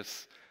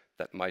engineers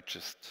that might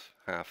just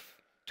have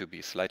to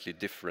be slightly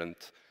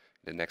different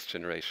the next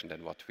generation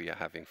than what we are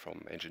having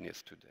from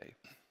engineers today.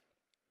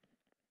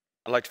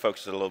 I'd like to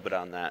focus a little bit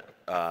on that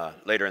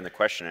later in the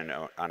question and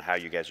on how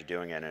you guys are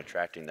doing it and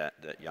attracting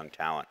that young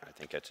talent. I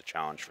think that's a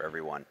challenge for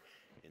everyone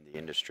in the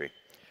industry.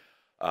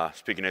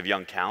 Speaking of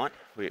young talent,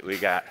 we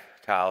got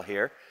Kyle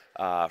here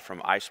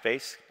from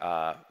iSpace,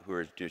 who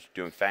are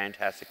doing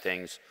fantastic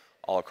things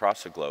all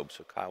across the globe.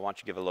 So Kyle, why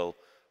don't you give a little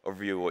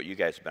overview of what you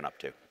guys have been up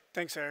to?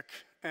 Thanks, Eric.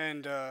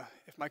 And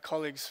if my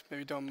colleagues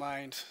maybe don't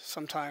mind,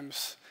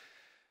 sometimes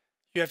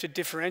you have to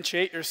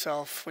differentiate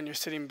yourself when you're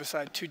sitting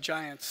beside two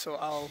giants. So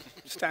I'll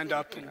stand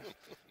up and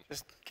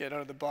just get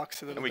out of the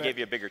box a little bit. And we gave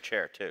you a bigger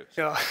chair too.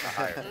 So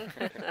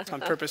it's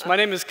on purpose. My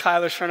name is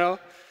Kyle Cherno.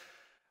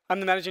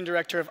 I'm the managing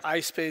director of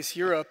iSpace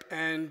Europe.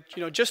 And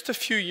just a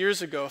few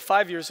years ago,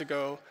 5 years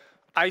ago,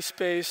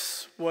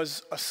 iSpace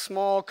was a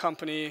small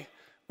company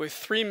with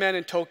 3 men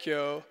in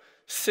Tokyo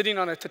sitting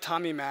on a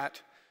tatami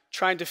mat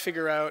trying to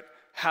figure out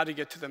how to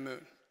get to the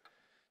moon.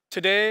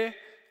 Today,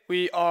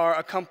 we are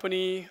a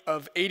company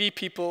of 80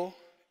 people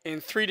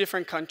in 3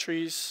 different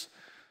countries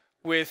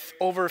with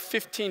over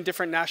 15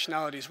 different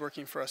nationalities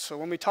working for us. So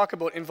when we talk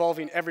about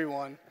involving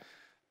everyone,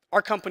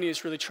 our company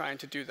is really trying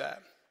to do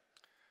that.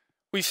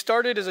 We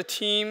started as a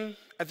team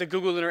at the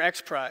Google Lunar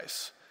X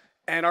Prize,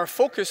 and our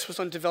focus was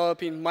on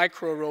developing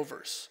micro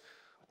rovers.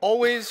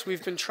 Always,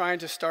 we've been trying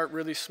to start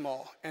really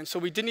small, and so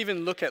we didn't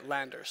even look at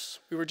landers.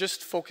 We were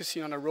just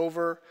focusing on a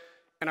rover,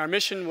 and our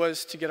mission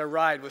was to get a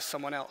ride with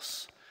someone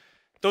else.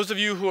 Those of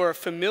you who are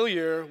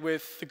familiar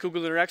with the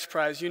Google Lunar X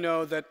Prize, you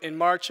know that in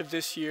March of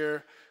this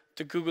year,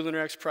 the Google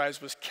Lunar X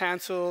Prize was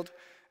canceled.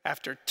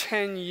 After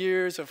 10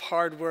 years of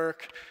hard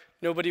work,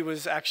 nobody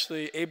was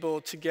actually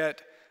able to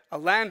get a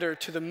lander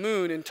to the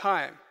moon in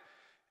time.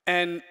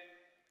 And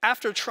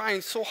after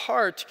trying so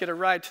hard to get a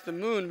ride to the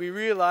moon, we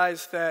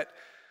realized that,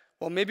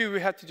 well, maybe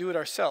we had to do it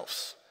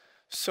ourselves.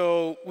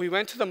 So we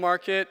went to the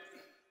market,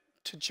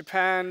 to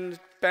Japan,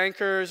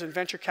 bankers and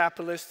venture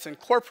capitalists and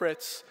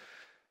corporates,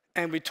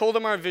 and we told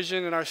them our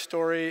vision and our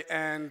story,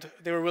 and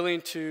they were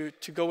willing to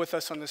go with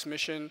us on this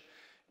mission.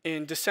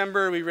 In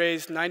December, we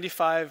raised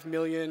 $95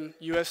 million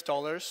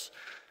US,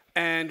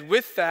 and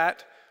with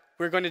that,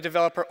 we're going to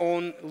develop our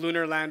own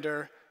lunar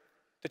lander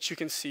that you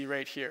can see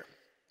right here.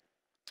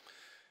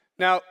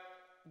 Now,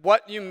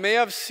 what you may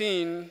have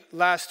seen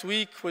last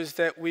week was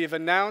that we have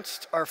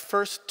announced our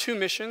first 2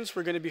 missions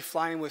we're going to be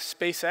flying with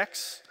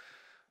SpaceX.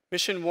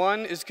 Mission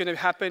 1 is going to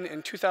happen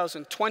in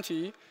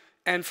 2020,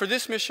 and for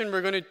this mission,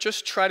 we're going to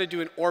just try to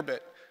do an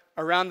orbit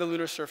around the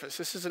lunar surface.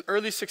 This is an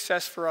early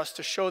success for us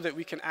to show that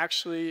we can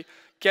actually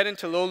get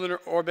into low lunar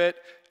orbit,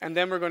 and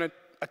then we're going to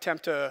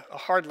attempt a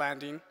hard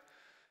landing.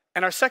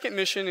 And our second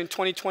mission in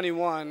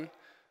 2021,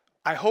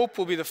 I hope,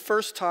 will be the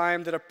first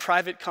time that a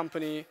private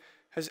company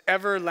has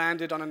ever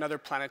landed on another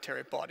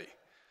planetary body.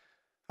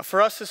 For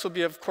us, this will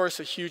be, of course,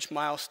 a huge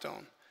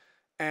milestone.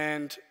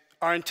 And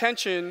our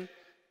intention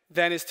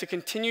then is to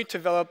continue to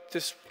develop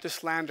this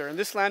lander. And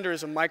this lander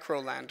is a micro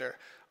lander.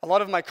 A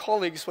lot of my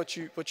colleagues, what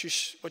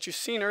you've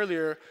seen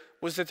earlier,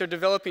 was that they're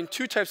developing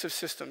 2 types of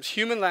systems,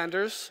 human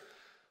landers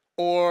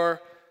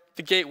or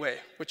the gateway,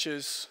 which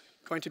is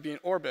going to be in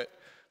orbit.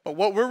 But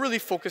what we're really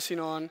focusing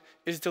on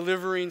is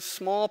delivering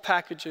small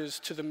packages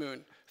to the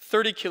moon,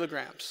 30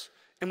 kilograms.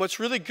 And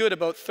what's really good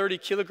about 30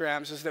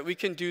 kilograms is that we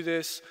can do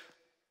this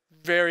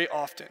very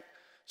often.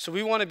 So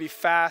we want to be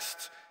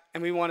fast,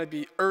 and we want to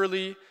be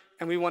early,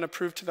 and we want to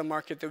prove to the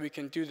market that we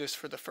can do this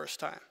for the first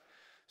time.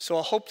 So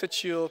I hope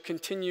that you'll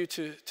continue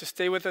to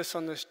stay with us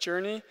on this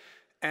journey,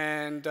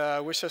 and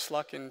wish us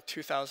luck in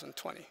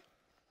 2020.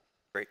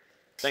 Great.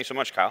 Thanks so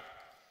much, Kyle.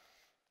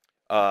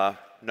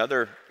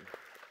 Another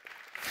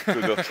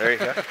Google. There you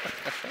go.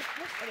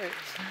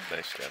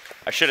 Nice job.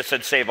 I should have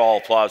said save all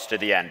applause to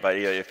the end, but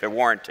if it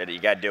warranted, you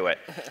got to do it.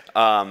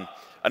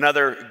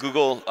 Another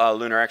Google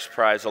Lunar X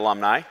Prize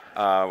alumni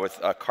with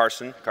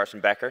Carson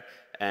Becker,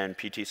 and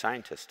PT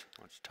Scientist.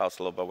 Why don't you tell us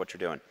a little about what you're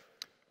doing?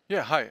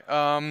 Yeah, hi.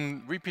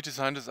 We PT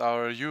Scientists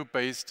are a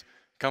EU-based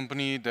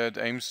company that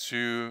aims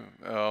to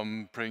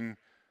bring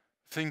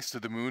things to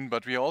the moon,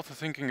 but we are also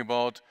thinking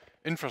about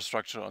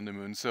infrastructure on the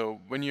moon. So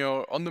when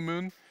you're on the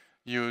moon,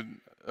 you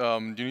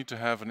need to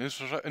have an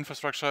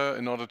infrastructure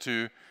in order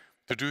to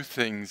do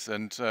things.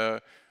 And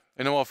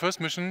in our first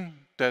mission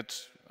that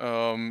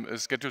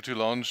is scheduled to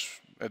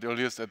launch at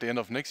earliest at the end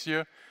of next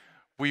year,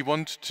 we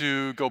want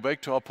to go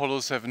back to Apollo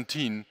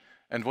 17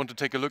 and want to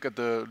take a look at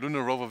the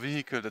lunar rover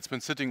vehicle that's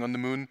been sitting on the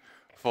moon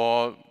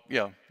for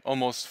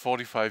almost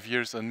 45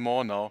 years and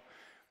more now.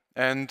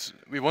 And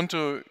we want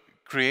to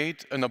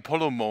create an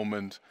Apollo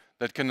moment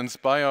that can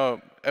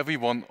inspire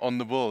everyone on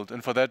the world.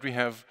 And for that we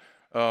have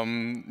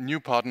new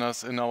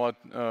partners in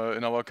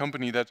our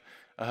company that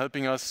are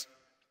helping us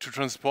to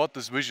transport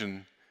this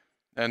vision.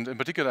 And in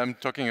particular, I'm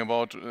talking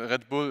about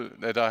Red Bull,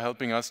 that are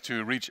helping us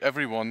to reach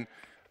everyone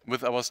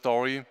with our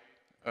story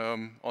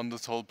on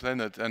this whole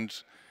planet. And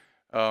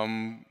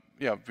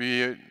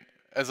we,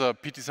 as a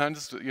PT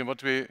Scientist,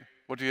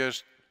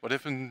 what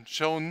have been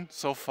shown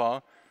so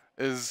far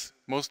is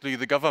mostly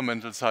the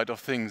governmental side of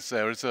things.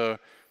 There is the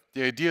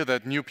idea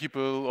that new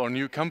people or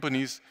new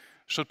companies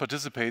should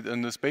participate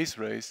in the space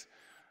race,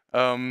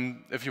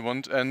 if you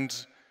want.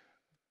 And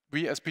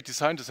we as PT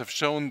scientists have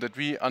shown that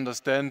we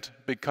understand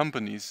big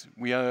companies.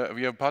 We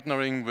are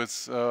partnering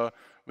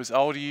with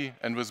Audi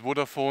and with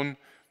Vodafone,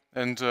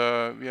 and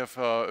we have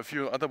a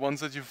few other ones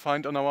that you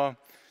find on our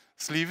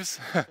sleeves.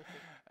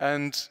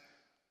 And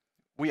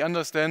we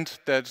understand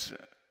that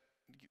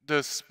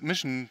this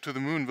mission to the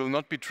moon will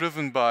not be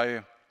driven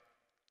by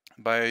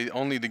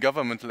only the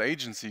governmental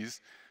agencies,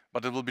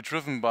 but it will be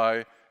driven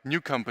by new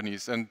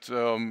companies, and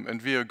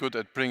we are good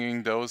at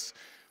bringing those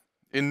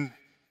into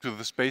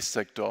the space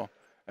sector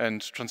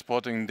and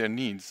transporting their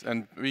needs.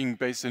 And being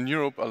based in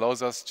Europe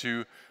allows us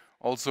to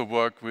also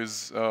work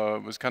with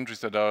countries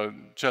that are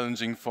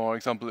challenging. For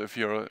example, if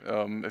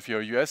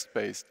you're US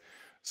based.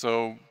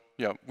 So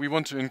yeah, we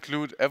want to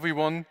include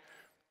everyone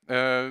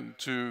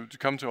to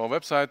come to our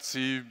website,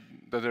 see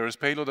that there is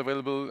payload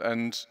available,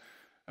 and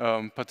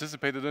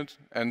participate in it.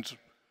 And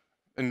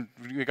in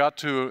regard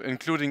to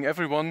including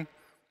everyone,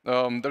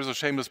 there's a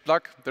shameless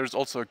plug. There's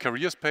also a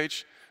careers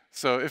page.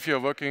 So if you're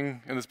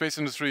working in the space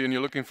industry and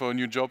you're looking for a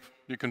new job,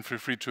 you can feel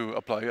free to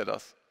apply at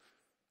us.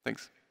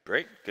 Thanks.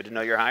 Great. Good to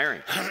know you're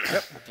hiring.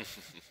 Yep.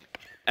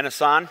 And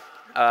Hassan,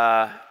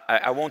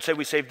 I won't say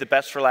we saved the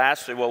best for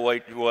last. We'll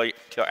wait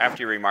till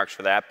after your remarks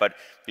for that. But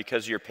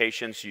because of your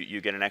patience, you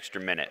get an extra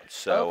minute.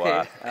 So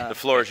okay. The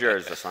floor is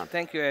yours, Hassan.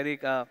 Thank you,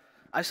 Eric.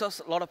 I saw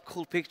a lot of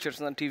cool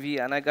pictures on TV,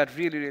 and I got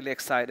really, really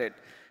excited.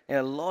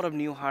 A lot of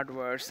new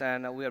hardwares,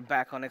 and we are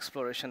back on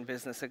exploration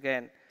business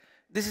again.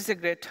 This is a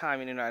great time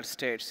in the United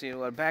States.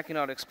 You are back in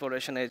our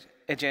exploration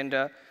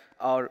agenda.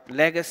 Our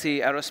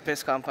legacy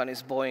aerospace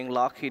companies, Boeing,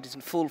 Lockheed, is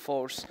in full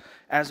force,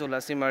 as well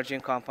as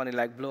emerging companies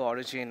like Blue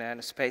Origin and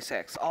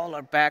SpaceX. All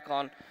are back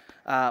on.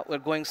 We're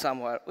going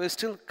somewhere. We're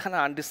still kind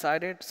of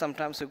undecided.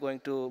 Sometimes we're going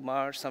to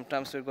Mars,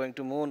 sometimes we're going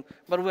to Moon,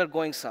 but we're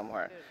going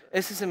somewhere.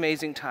 This is an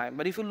amazing time.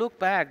 But if you look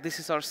back,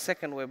 this is our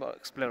second wave of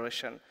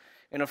exploration.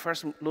 In our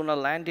first lunar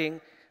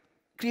landing,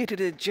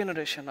 created a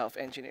generation of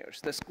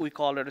engineers. We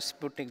call it a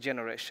Sputnik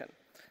generation.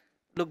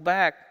 Look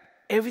back,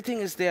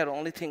 everything is there.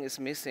 Only thing is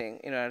missing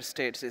in the United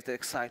States is the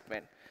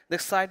excitement. The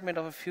excitement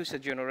of a future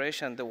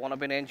generation that want to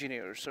be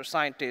engineers or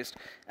scientists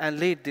and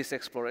lead this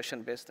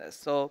exploration business.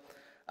 So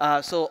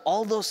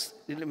all those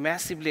really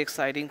massively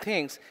exciting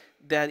things,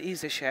 there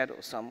is a shadow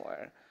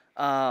somewhere.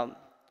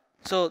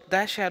 So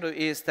that shadow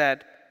is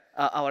that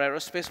our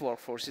aerospace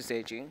workforce is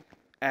aging,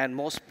 and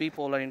most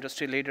people and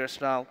industry leaders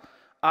now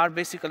are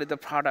basically the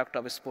product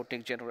of a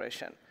Sputnik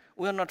generation.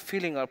 We are not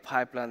filling our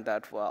pipeline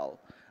that well.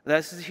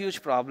 That's a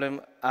huge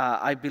problem,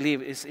 I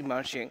believe, is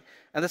emerging.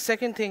 And the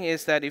second thing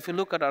is that if you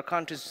look at our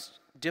country's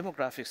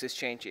demographics is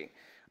changing.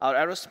 Our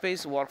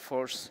aerospace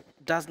workforce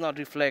does not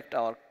reflect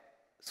our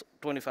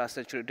 21st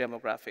century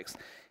demographics.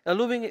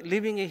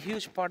 Leaving a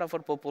huge part of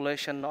our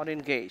population not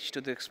engaged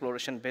to the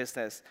exploration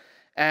business,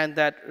 and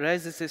that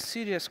raises a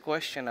serious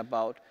question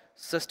about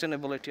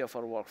sustainability of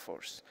our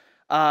workforce.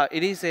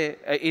 It is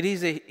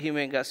a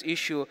humongous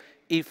issue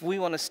if we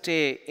want to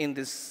stay in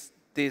this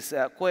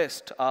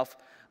quest of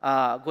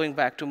going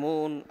back to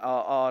Moon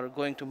or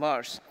going to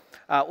Mars.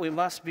 We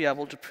must be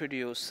able to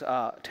produce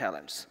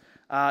talents.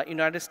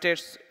 United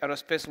States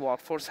aerospace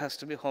workforce has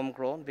to be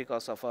homegrown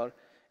because of our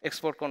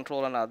export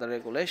control and other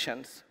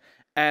regulations,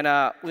 and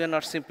we are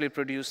not simply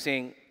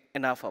producing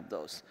enough of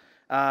those.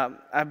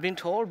 I've been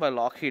told by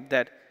Lockheed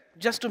that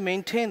just to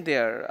maintain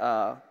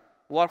their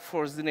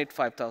workforce, they need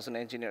 5,000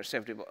 engineers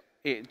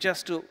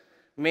just to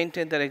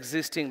maintain their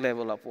existing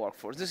level of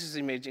workforce. This is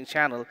an emerging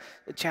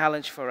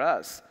challenge for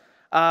us.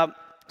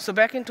 So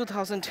back in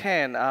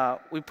 2010,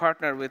 we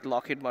partnered with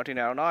Lockheed Martin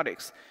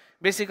Aeronautics.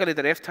 Basically,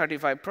 the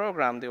F-35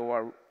 program, they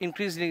were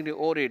increasingly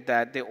worried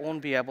that they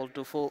won't be able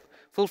to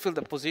fulfill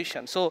the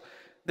position. So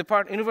the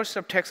University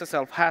of Texas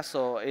El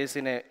Paso is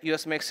in a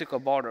US-Mexico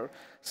border,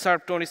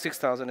 served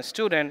 26,000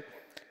 students,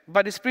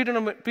 but it's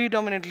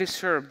predominantly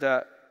served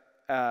the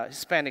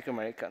Hispanic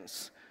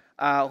Americans,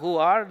 who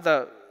are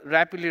the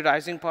rapidly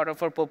rising part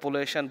of our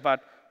population,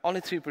 but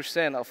only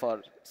 3% of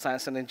our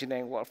science and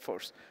engineering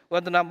workforce. We're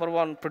the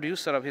 #1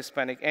 producer of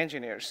Hispanic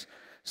engineers.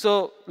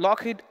 So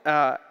Lockheed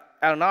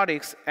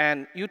Aeronautics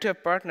and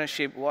UTEP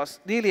partnership was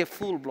really a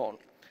full-blown.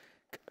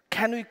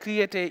 Can we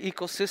create an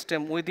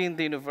ecosystem within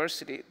the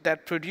university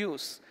that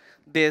produce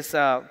this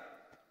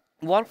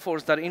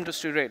workforce that are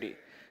industry-ready?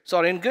 So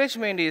our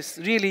engagement is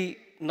really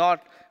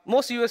not,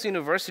 most US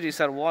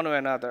universities are one or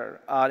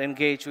another are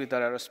engaged with the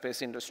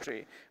aerospace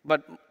industry,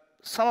 but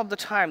some of the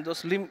time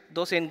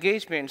those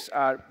engagements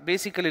are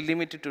basically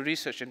limited to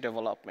research and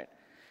development.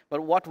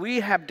 But what we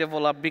have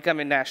developed, become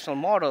a national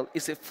model,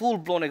 is a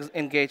full-blown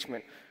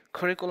engagement.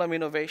 Curriculum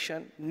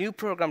innovation, new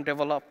program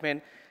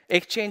development,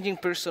 exchanging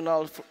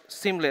personnel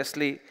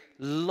seamlessly,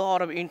 a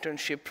lot of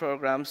internship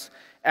programs,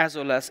 as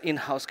well as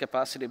in-house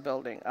capacity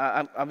building.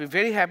 I'm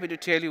very happy to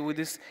tell you with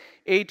this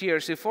 8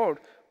 years effort,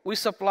 we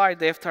supplied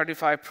the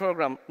F-35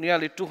 program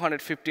nearly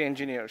 250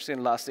 engineers in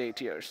the last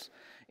 8 years.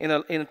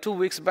 In 2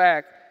 weeks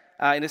back,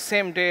 in the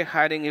same day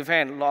hiring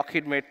event,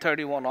 Lockheed made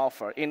 31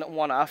 offers in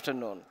one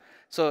afternoon.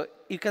 So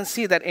you can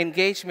see that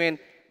engagement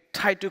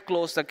tried to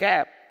close the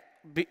gap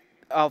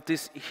of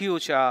this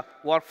huge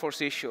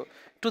workforce issue.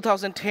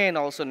 2010,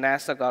 also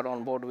NASA got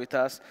on board with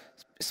us,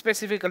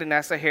 specifically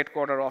NASA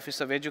Headquarters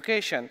Office of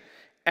Education,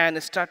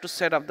 and start to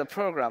set up the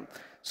program.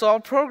 So our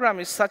program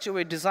is such a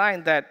way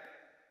designed that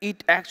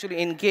it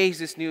actually engages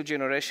this new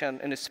generation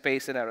in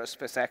space and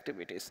aerospace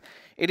activities.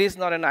 It is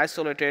not an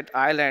isolated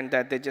island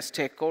that they just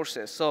take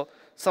courses. So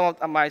some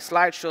of my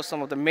slides show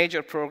some of the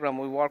major programs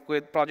we work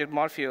with. Project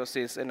Morpheus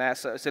is a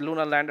NASA, it's a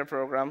lunar lander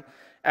program,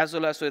 as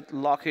well as with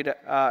Lockheed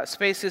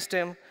Space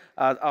System,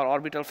 our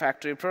orbital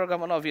factory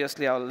program, and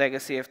obviously our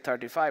legacy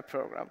F-35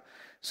 program.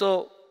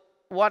 So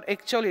what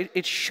actually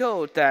it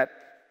showed that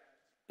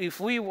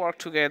if we work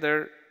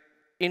together,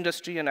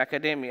 industry and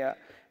academia,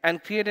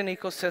 and create an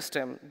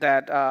ecosystem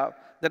that,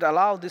 that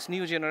allow this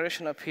new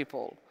generation of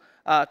people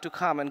to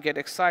come and get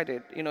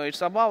excited. You know,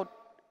 it's about,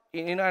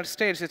 in the United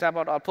States, it's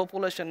about our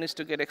population needs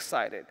to get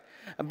excited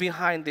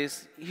behind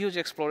this huge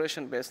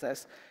exploration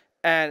business.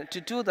 And to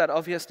do that,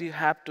 obviously, you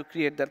have to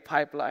create that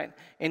pipeline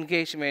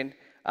engagement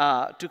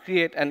to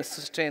create and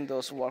sustain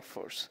those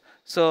workforce.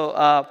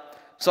 So,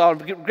 so our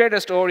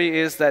greatest story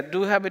is that do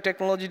we have a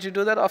technology to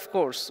do that? Of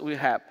course, we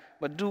have.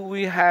 But do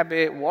we have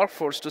a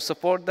workforce to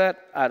support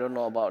that? I don't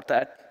know about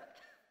that.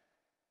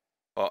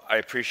 Well, I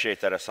appreciate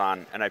that,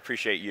 Hassan, and I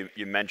appreciate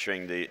you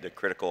mentioning the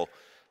critical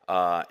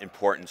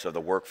importance of the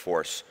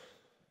workforce.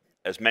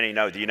 As many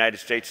know, the United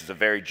States is a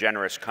very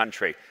generous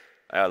country.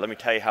 Let me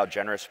tell you how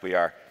generous we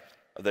are.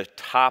 The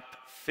top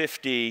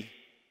 50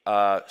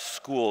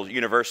 schools,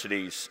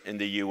 universities in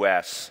the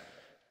US,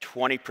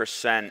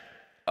 20%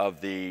 of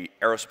the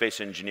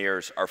aerospace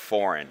engineers are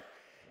foreign.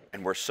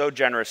 And we're so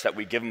generous that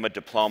we give them a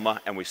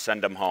diploma and we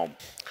send them home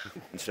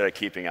instead of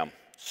keeping them.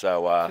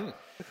 So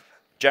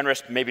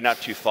generous, maybe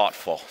not too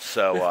thoughtful.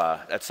 So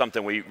that's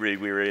something we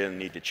really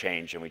need to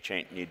change, and we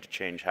need to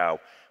change how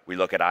we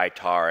look at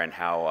ITAR and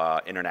how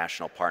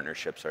international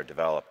partnerships are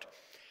developed.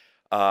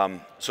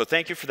 So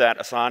thank you for that,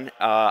 Hassan.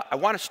 I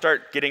want to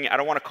start getting, I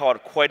don't want to call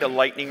it quite a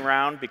lightning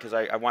round because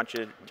I want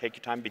you to take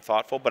your time, be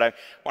thoughtful, but I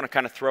want to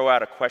kind of throw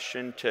out a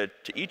question to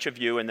each of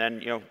you, and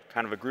then, you know,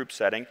 kind of a group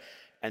setting.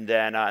 And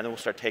then we'll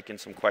start taking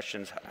some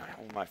questions.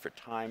 How am I for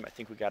time? I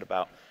think we got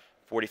about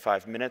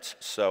 45 minutes,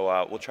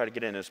 so we'll try to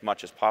get in as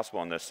much as possible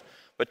on this.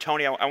 But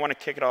Tony, I want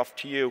to kick it off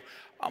to you.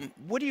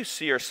 What do you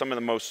see are some of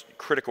the most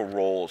critical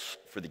roles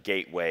for the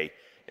Gateway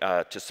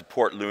to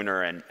support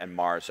lunar and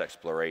Mars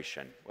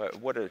exploration?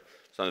 What are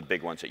some of the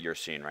big ones that you're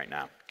seeing right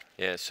now?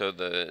 Yeah, so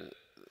the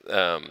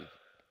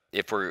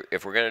if we're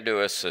going to do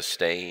a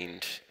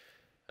sustained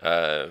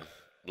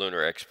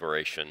lunar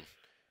exploration,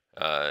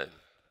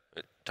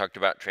 talked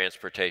about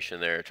transportation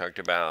there, talked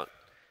about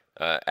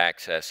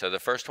access. So the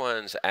first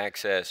one's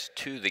access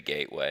to the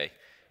Gateway.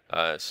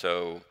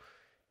 So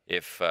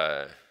if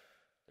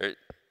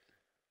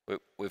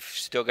we've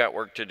still got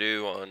work to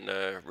do on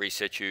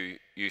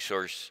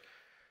resource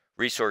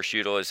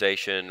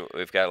utilization.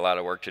 We've got a lot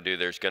of work to do.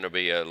 There's going to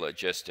be a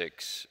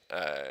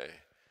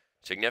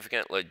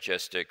significant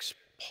logistics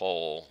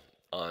pull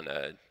on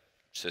a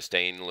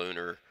sustained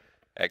lunar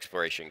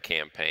exploration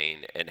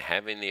campaign, and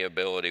having the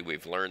ability,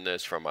 we've learned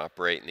this from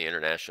operating the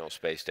International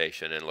Space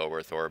Station in low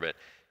Earth orbit,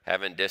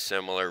 having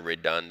dissimilar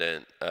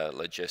redundant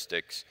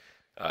logistics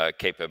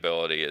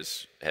capability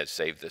has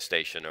saved the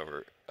station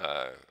over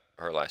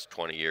our last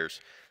 20 years.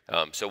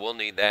 So we'll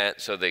need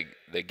that. So the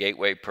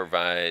Gateway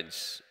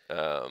provides,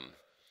 I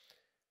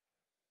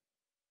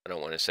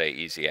don't want to say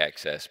easy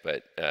access,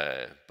 but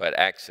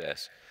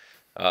access.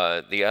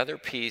 The other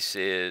piece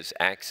is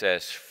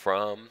access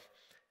from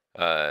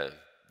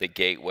the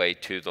Gateway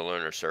to the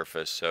lunar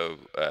surface. So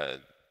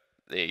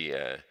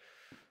the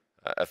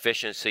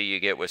efficiency you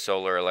get with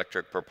solar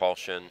electric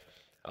propulsion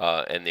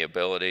and the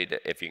ability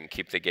to, if you can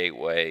keep the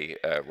Gateway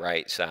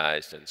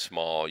right-sized and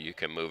small, you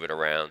can move it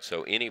around.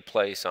 So any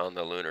place on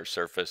the lunar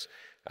surface,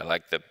 I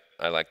like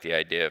the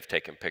idea of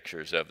taking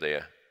pictures of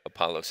the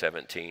Apollo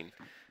 17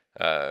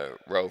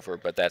 rover,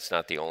 but that's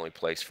not the only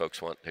place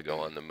folks want to go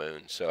on the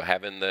moon. So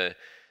having the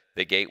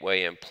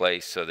Gateway in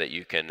place so that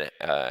you can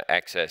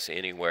access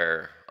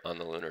anywhere on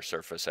the lunar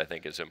surface, I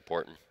think, is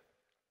important.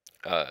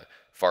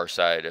 Far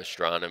side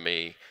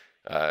astronomy,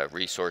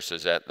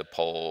 resources at the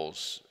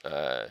poles,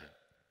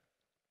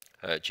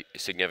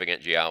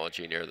 significant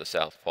geology near the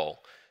South Pole.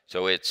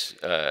 So it's,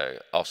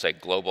 I'll say,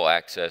 global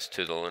access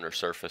to the lunar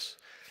surface.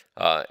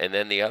 And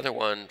then the other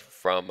one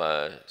from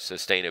a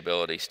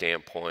sustainability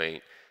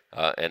standpoint,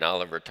 and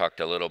Oliver talked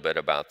a little bit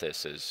about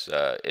this, is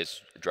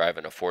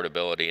driving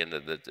affordability into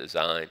the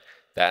design.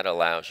 That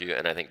allows you,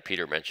 and I think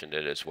Peter mentioned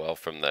it as well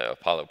from the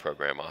Apollo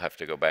program. I'll have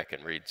to go back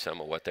and read some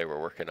of what they were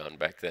working on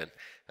back then,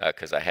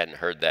 because I hadn't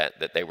heard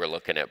that they were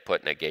looking at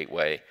putting a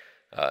Gateway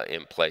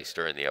in place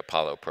during the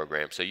Apollo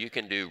program. So you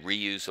can do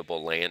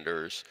reusable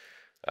landers.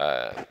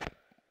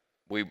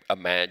 We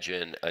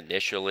imagine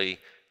initially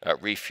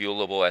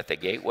refuelable at the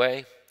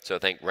Gateway. So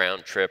think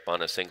round trip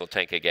on a single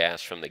tank of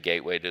gas from the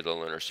Gateway to the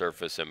lunar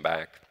surface and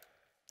back.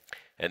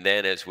 And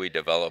then as we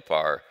develop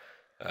our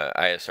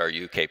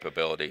ISRU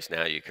capabilities,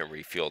 now you can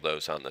refuel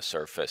those on the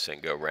surface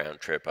and go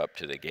round trip up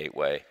to the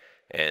Gateway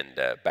and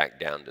back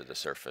down to the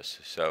surface.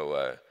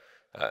 So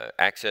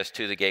access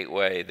to the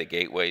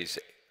gateway's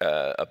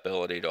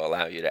ability to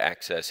allow you to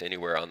access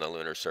anywhere on the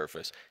lunar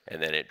surface,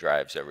 and then it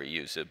drives a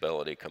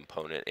reusability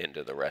component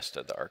into the rest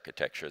of the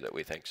architecture that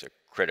we think is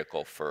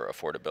critical for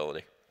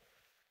affordability.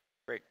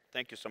 Great,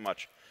 thank you so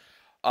much.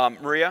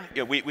 Maria,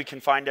 we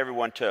confined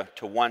everyone to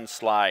one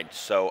slide,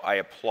 so I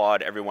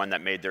applaud everyone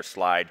that made their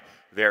slide.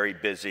 Very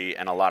busy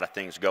and a lot of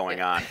things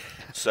going on.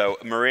 So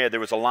Maria, there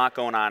was a lot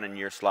going on in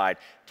your slide.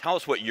 Tell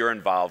us what you're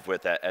involved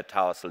with at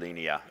Thales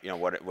Alenia,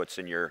 what's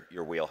in your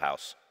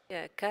wheelhouse.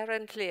 Yeah,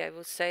 currently I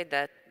would say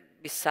that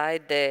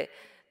beside the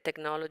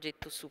technology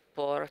to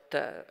support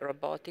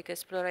robotic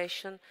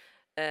exploration,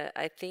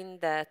 I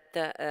think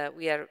that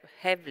we are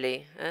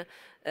heavily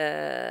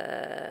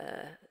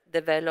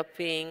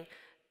developing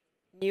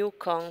new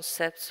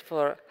concepts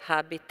for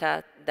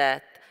habitat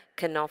that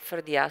can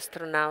offer the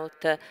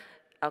astronaut,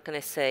 how can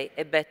I say,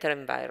 a better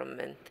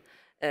environment.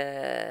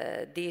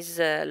 This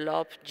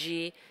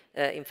LOP-G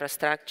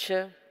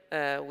infrastructure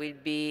will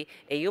be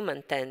a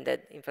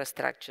human-tended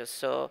infrastructure,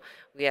 so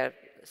we are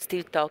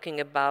still talking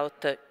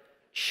about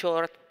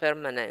short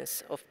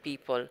permanence of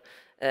people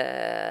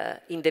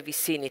in the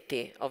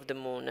vicinity of the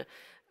moon,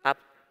 up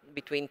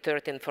between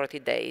 30 and 40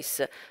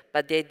 days.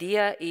 But the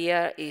idea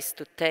here is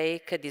to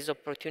take this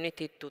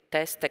opportunity to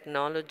test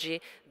technology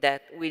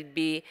that will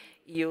be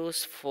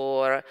used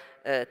for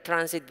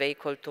transit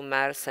vehicle to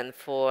Mars and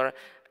for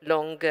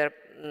longer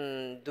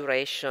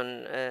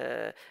duration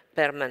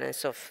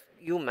permanence of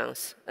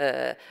humans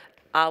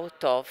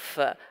out of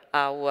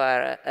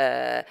our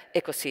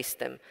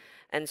ecosystem.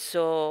 And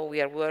so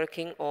we are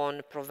working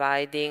on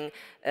providing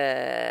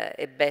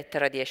a better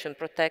radiation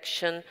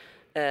protection,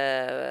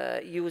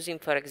 using,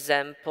 for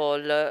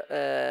example,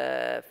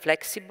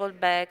 flexible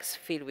bags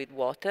filled with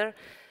water.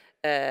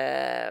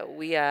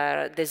 We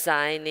are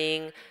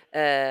designing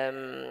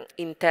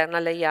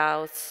internal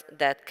layouts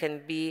that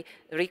can be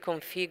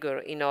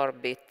reconfigured in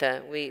orbit.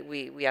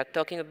 We are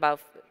talking about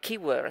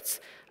keywords,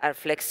 our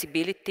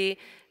flexibility,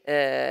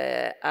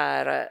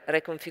 our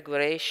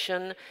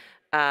reconfiguration,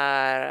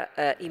 our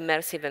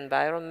immersive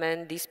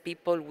environment. These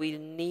people will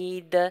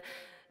need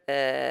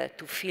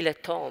to feel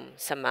at home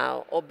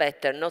somehow, or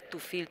better, not to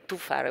feel too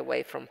far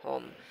away from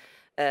home.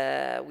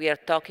 We are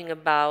talking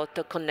about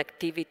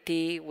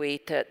connectivity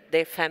with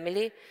their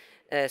family,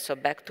 so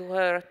back to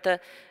Earth.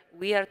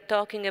 We are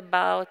talking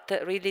about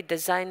really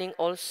designing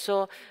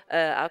also,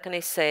 how can I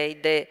say,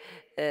 the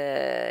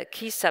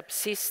key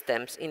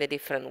subsystems in a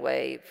different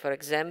way. For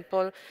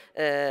example,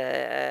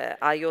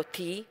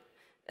 IoT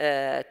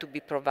to be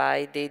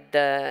provided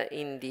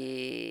in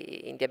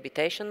the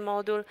habitation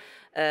module,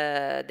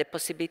 the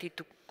possibility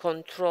to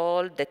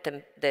control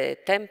the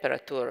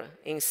temperature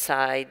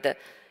inside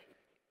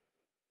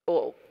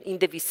or in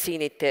the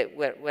vicinity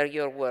where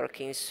you're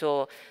working.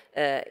 So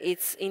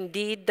it's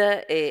indeed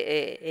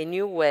a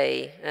new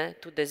way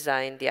to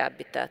design the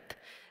habitat.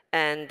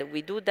 And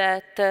we do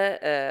that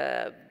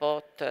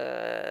both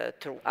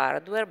through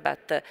hardware,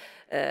 but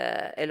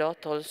a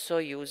lot also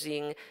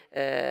using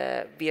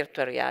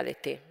virtual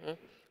reality.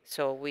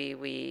 So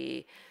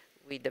we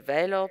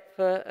develop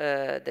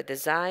the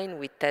design,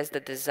 we test the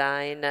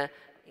design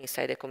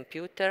inside a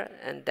computer,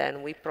 and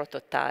then we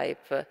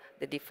prototype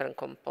the different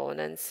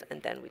components,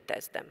 and then we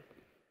test them.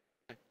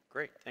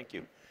 Great, thank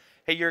you.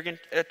 Hey, Jürgen,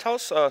 tell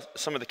us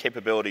some of the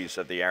capabilities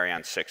of the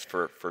Ariane 6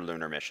 for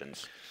lunar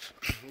missions.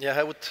 Yeah,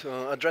 I would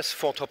address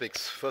 4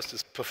 topics. First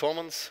is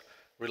performance,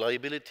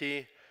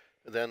 reliability,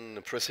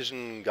 then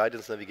precision,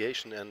 guidance,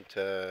 navigation, and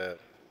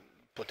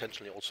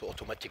potentially also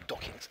automatic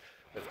dockings.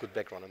 We have good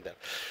background on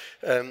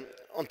that.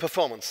 On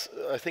performance,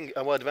 I think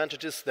our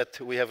advantage is that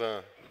we have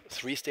a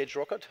 3-stage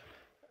rocket,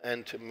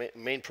 and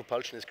main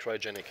propulsion is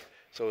cryogenic.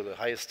 So the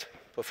highest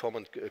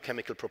performant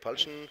chemical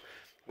propulsion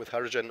with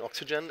hydrogen and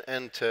oxygen,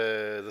 and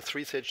the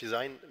 3-stage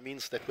design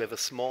means that we have a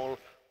small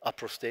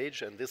upper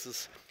stage, and this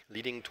is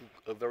leading to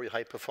a very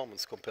high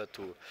performance compared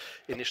to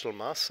initial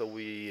mass. So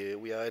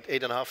we are at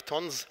 8.5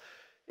 tons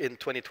in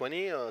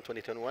 2020,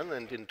 2021,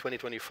 and in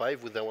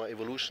 2025 with our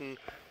evolution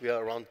we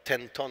are around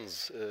 10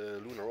 tons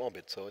lunar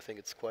orbit. So I think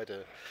it's quite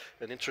an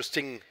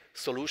interesting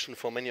solution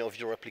for many of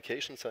your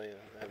applications.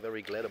 I'm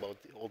very glad about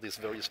all these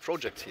various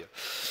projects here.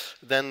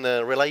 Then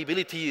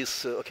reliability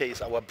is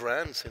is our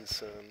brand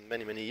since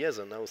many years,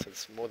 and now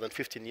since more than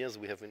 15 years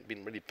we have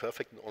been really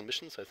perfect on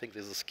missions. I think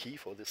this is key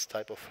for this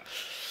type of,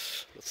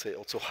 let's say,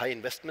 also high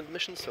investment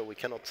missions, so we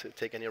cannot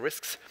take any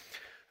risks.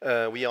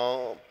 We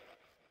are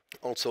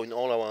also in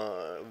all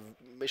our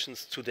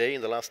missions today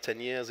in the last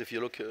 10 years, if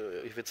you look,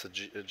 if it's a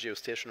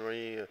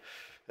geostationary,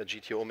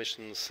 GTO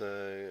missions,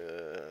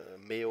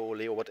 MEO,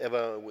 LEO,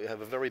 whatever, we have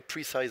a very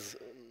precise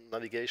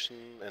navigation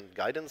and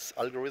guidance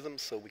algorithms,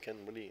 so we can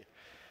really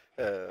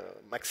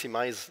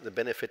maximize the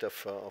benefit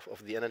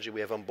of the energy we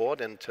have on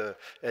board. And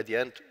at the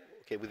end,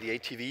 okay, with the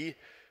ATV,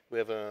 we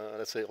have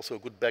let's say also a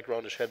good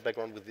background, a shared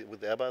background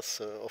with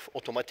Airbus of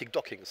automatic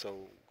docking.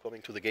 So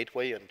coming to the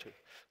gateway and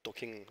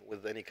docking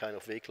with any kind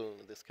of vehicle,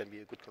 this can be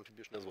a good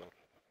contribution as well.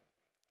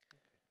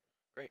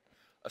 Great.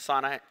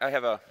 Hassan, I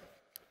have a...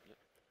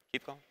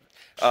 Keep going.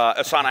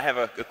 Asan, I have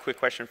a quick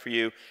question for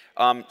you.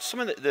 Some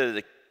of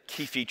the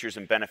key features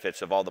and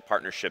benefits of all the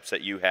partnerships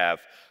that you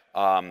have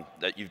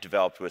that you've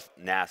developed with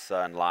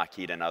NASA and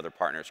Lockheed and other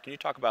partners. Can you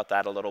talk about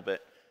that a little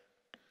bit?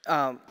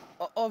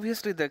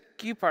 Obviously, the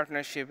key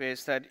partnership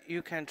is that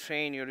you can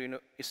train your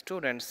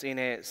students in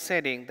a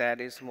setting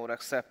that is more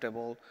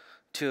acceptable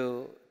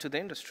to the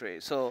industry.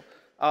 So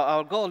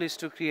our goal is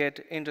to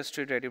create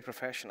industry-ready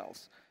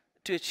professionals.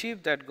 To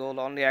achieve that goal,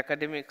 only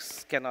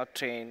academics cannot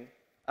train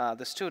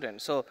the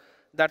students. So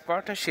that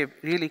partnership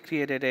really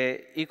created an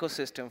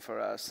ecosystem for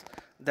us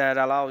that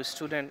allows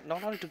students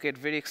not only to get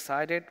very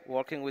excited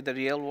working with the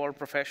real-world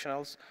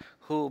professionals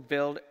who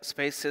build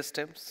space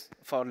systems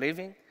for a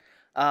living,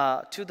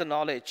 to the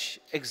knowledge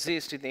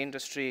exists in the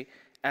industry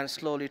and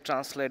slowly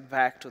translate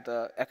back to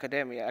the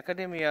academia.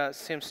 Academia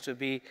seems to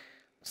be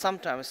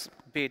sometimes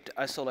a bit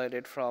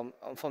isolated from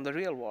the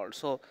real world.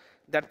 So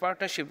that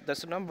partnership,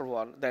 that's the number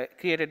one, that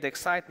created the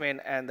excitement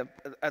and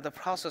the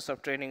process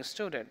of training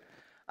student.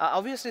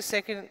 Obviously,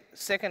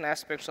 second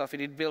aspects of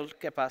it, it built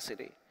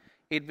capacity.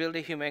 It built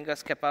a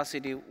humongous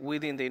capacity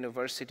within the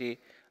university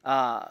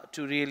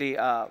to really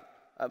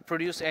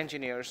produce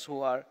engineers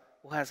who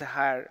has a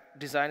higher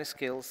design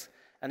skills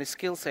and a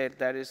skill set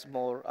that is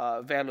more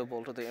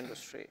valuable to the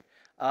industry.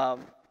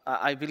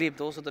 I believe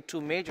those are the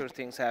two major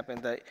things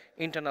happen, the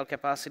internal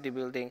capacity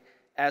building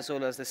as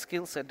well as the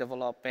skill set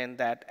development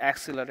that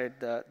accelerate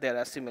their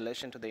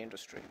assimilation to the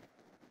industry.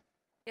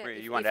 Yeah,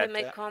 If I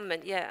may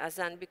comment, yeah,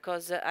 Azan,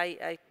 because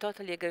I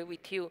totally agree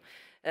with you.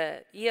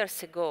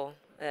 Years ago,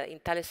 in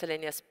Thales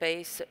Alenia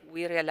Space,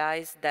 we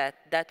realized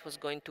that that was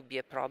going to be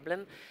a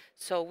problem.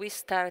 So we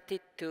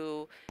started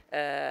to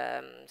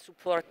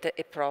support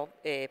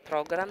a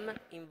program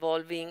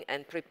involving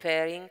and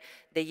preparing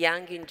the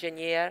young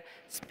engineer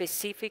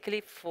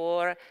specifically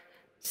for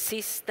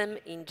system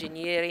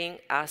engineering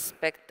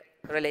aspect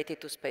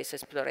related to space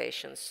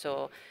exploration.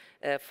 So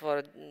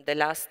for the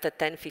last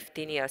 10,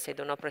 15 years, I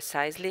don't know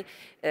precisely,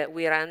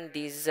 we ran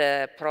this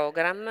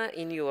program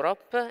in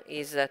Europe,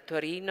 is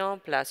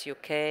Torino plus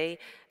UK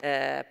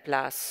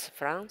plus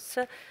France.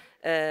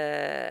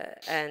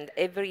 And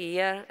every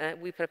year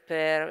we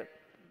prepare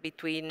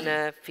between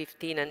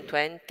 15 and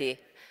 20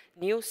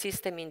 new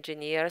system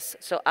engineers.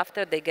 So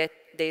after they get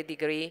their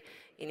degree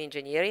in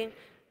engineering,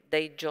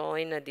 they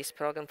join this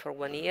program for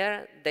 1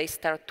 year, they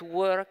start to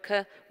work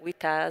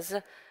with us,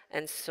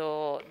 and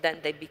so then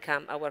they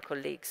become our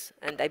colleagues.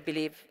 And I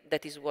believe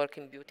that is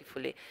working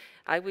beautifully.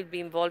 I will be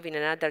involved in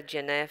another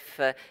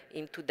GNF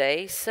in 2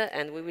 days,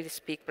 and we will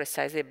speak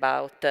precisely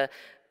about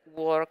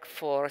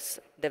workforce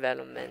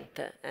development.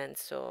 And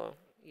so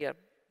you're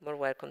more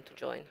welcome to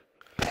join.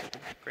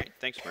 Great,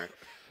 thanks, Maria.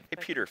 Hey,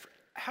 Peter,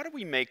 how do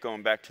we make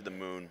going back to the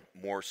moon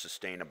more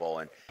sustainable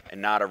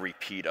and not a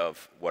repeat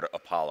of what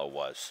Apollo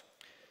was?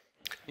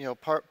 You know,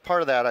 part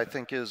of that, I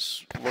think,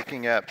 is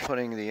looking at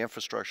putting the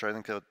infrastructure. I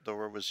think the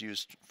word was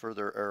used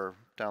further or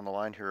down the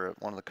line here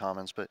at one of the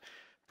comments, but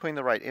putting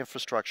the right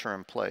infrastructure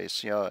in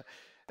place. You know,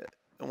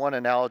 one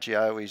analogy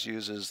I always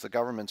use is the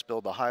governments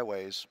build the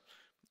highways,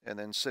 and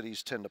then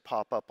cities tend to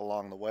pop up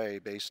along the way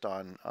based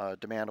on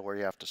demand where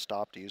you have to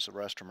stop to use the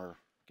restroom or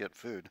get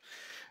food.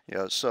 You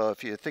know, so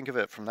if you think of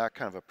it from that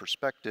kind of a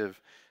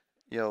perspective,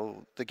 you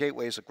know, the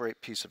gateway is a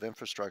great piece of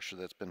infrastructure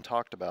that's been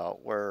talked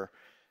about, where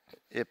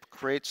it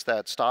creates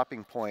that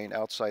stopping point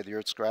outside the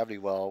Earth's gravity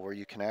well where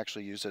you can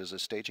actually use it as a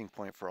staging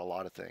point for a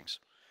lot of things,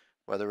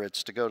 whether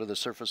it's to go to the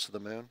surface of the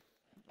moon,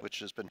 which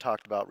has been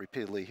talked about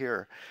repeatedly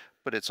here,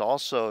 but it's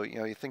also, you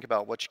know, you think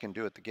about what you can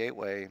do at the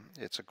gateway,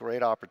 it's a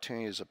great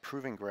opportunity as a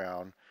proving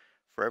ground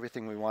for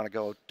everything we want to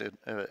go to,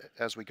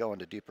 as we go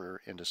into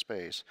deeper into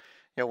space.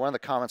 You know, one of the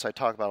comments I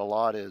talk about a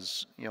lot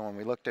is, you know, when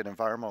we looked at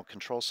environmental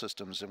control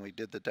systems and we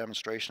did the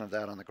demonstration of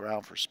that on the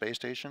ground for space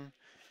station,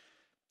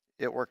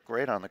 it worked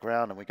great on the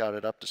ground, and we got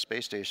it up to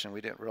space station. We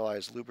didn't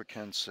realize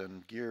lubricants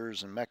and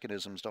gears and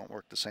mechanisms don't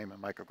work the same in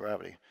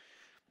microgravity.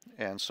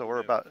 And so we're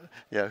about,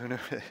 yeah, who knew?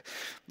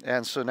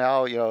 And so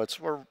now, you know,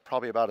 we're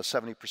probably about a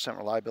 70%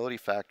 reliability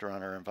factor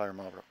on our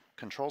environmental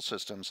control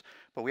systems,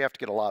 but we have to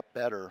get a lot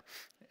better.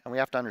 And we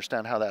have to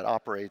understand how that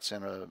operates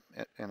in an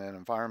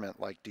environment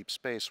like deep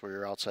space where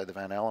you're outside the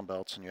Van Allen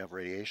belts and you have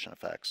radiation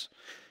effects.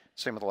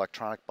 Same with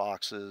electronic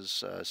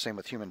boxes, same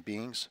with human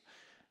beings.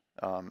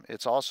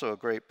 It's also a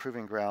great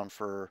proving ground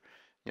for,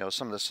 you know,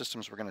 some of the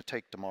systems we're going to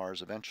take to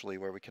Mars eventually,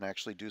 where we can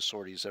actually do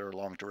sorties that are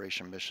long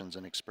duration missions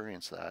and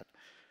experience that.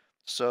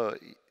 So,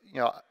 you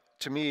know,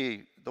 to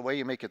me, the way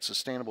you make it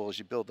sustainable is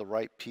you build the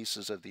right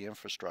pieces of the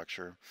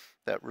infrastructure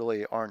that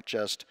really aren't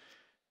just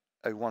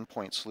a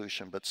one-point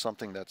solution, but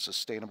something that's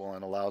sustainable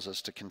and allows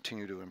us to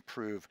continue to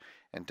improve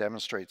and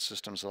demonstrate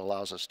systems that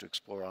allows us to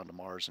explore onto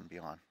Mars and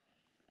beyond.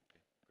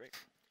 Great.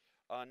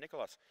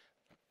 Nicholas,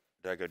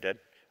 did I go dead?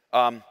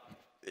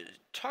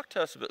 Talk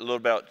to us a little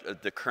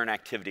about the current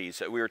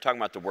activities. We were talking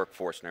about the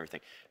workforce and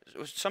everything.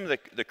 Some of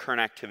the current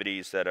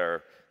activities that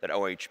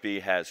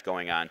OHB has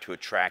going on to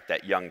attract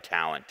that young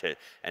talent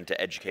and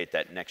to educate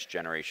that next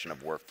generation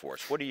of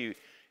workforce. What do you?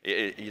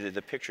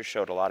 The picture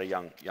showed a lot of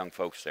young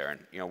folks there,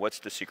 and you know, what's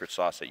the secret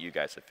sauce that you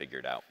guys have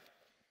figured out?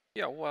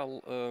 Yeah,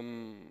 well,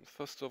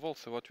 first of all,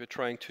 so what we're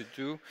trying to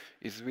do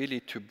is really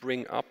to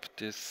bring up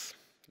this,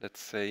 let's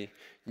say,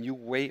 new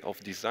way of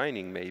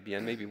designing maybe,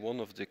 and maybe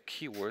one of the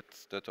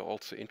keywords that are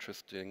also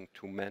interesting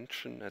to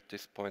mention at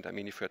this point. I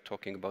mean, if we're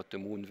talking about the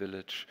Moon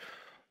Village,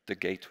 the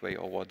gateway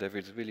or whatever,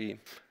 it's really,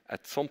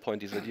 at some point,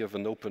 this idea of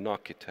an open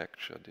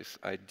architecture, this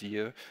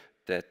idea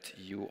that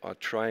you are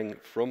trying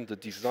from the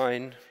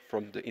design,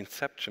 from the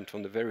inception,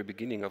 from the very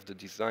beginning of the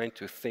design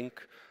to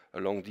think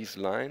along these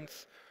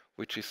lines,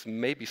 which is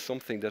maybe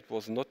something that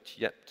was not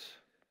yet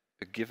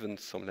a given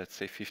some, let's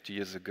say, 50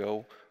 years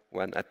ago,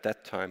 when at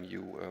that time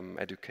you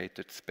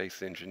educated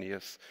space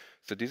engineers.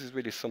 So this is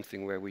really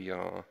something where we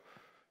are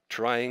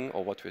trying,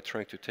 or what we're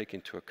trying to take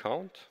into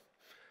account.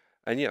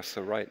 And yes,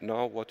 so right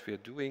now what we're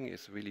doing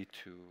is really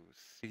to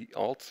see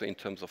also in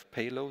terms of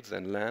payloads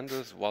and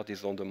landers, what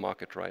is on the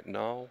market right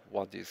now,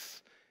 what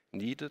is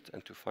needed,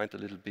 and to find a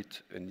little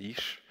bit a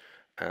niche.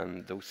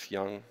 And those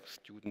young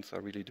students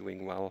are really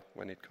doing well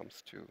when it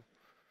comes to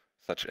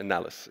such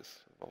analysis,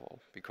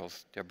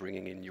 because they're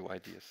bringing in new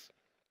ideas.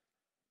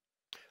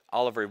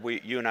 Oliver,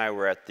 you and I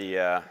were at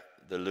the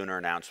Lunar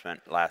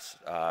announcement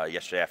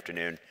yesterday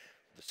afternoon,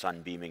 the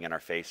sun beaming in our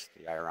face,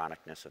 the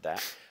ironicness of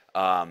that.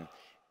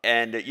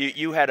 And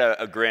you had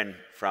a grin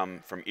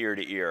from ear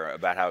to ear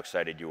about how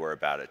excited you were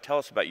about it. Tell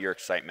us about your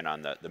excitement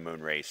on the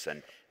moon race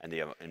and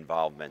the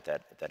involvement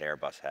that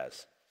Airbus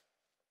has.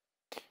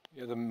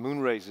 Yeah, the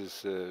moon race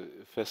is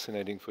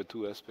fascinating for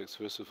two aspects.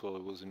 First of all,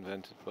 it was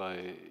invented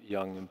by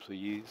young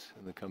employees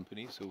in the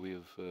company. So we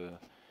have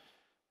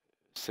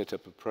set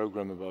up a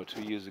program about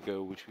 2 years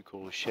ago, which we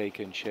call Shake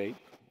and Shape,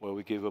 where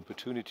we give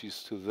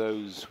opportunities to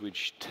those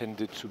which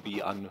tended to be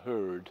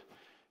unheard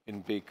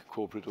in big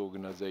corporate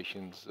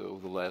organizations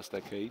over the last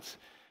decades.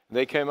 And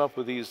they came up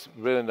with these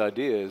brilliant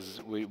ideas,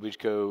 which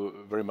go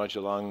very much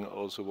along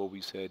also what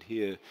we said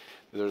here.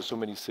 There are so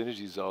many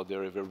synergies out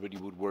there. If everybody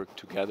would work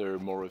together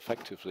more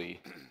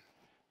effectively,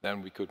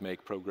 then we could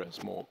make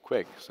progress more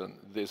quick. So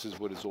this is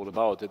what it's all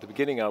about. At the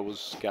beginning, I was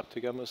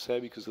skeptic, I must say,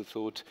 because I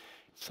thought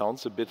it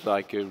sounds a bit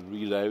like a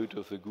reload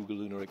of the Google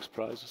Lunar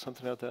Express or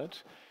something like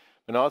that.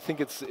 But now I think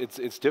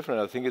it's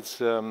different. I think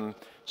it's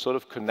sort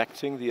of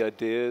connecting the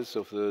ideas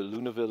of the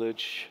Lunar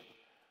Village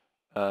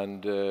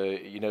and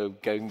you know,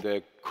 going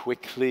there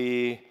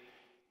quickly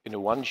in a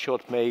one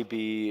shot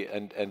maybe,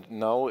 and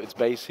now it's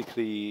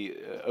basically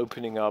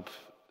opening up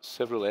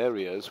several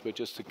areas where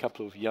just a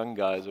couple of young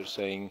guys are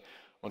saying,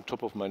 on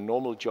top of my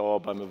normal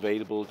job, I'm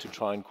available to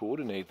try and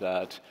coordinate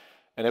that,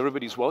 and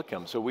everybody's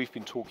welcome. So we've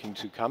been talking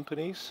to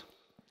companies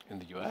in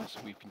the US,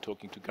 we've been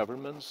talking to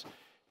governments,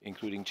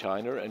 including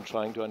China, and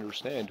trying to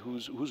understand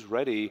who's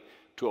ready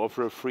to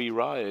offer a free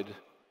ride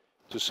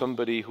to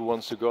somebody who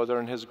wants to go there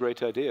and has a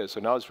great idea. So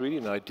now it's really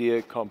an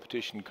idea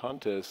competition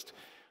contest,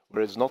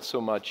 where it's not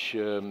so much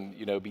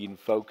you know, being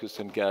focused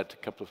and get a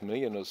couple of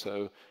million or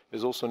so.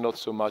 It's also not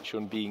so much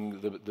on being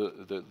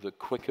the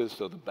quickest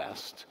or the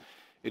best.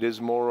 It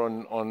is more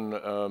on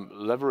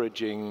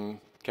leveraging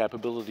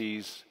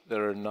capabilities that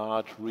are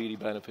not really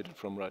benefited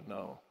from right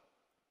now.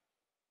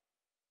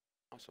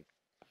 Awesome.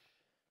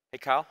 Hey,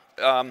 Kyle,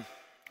 I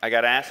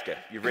got to ask you,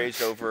 you've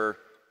raised over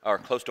or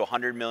close to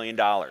 $100 million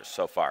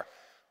so far.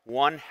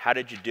 One, how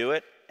did you do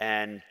it?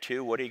 And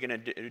two, what are you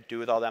going to do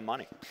with all that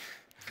money?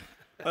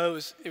 Well,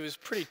 it was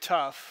pretty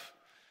tough.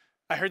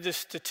 I heard this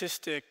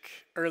statistic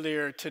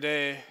earlier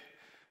today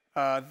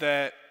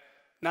that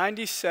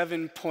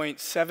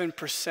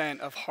 97.7%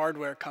 of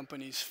hardware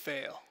companies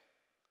fail.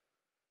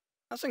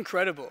 That's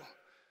incredible.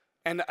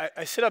 And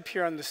I sit up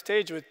here on the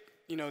stage with,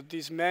 you know,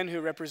 these men who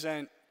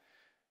represent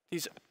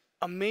these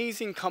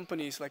amazing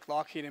companies like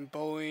Lockheed and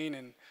Boeing,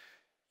 and,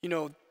 you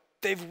know,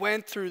 they've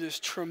went through this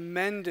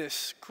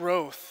tremendous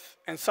growth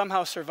and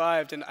somehow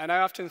survived. And I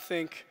often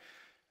think,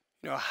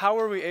 you know, how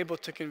are we able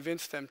to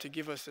convince them to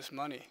give us this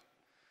money?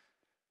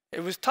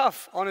 It was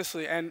tough,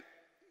 honestly. And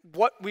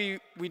what we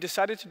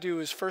decided to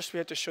do is, first we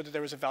had to show that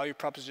there was a value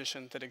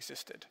proposition that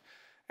existed.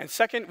 And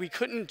second, we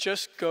couldn't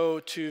just go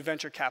to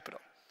venture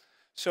capital.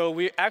 So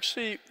we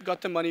actually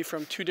got the money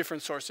from two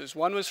different sources.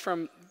 One was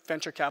from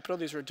venture capital.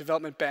 These were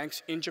development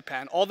banks in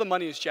Japan. All the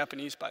money is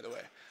Japanese, by the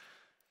way.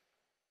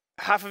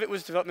 Half of it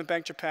was Development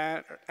Bank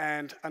Japan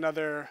and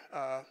another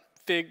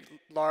big,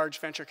 large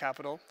venture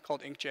capital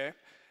called INCJ.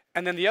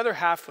 And then the other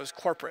half was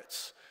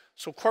corporates.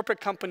 So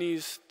corporate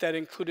companies that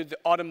included the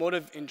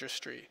automotive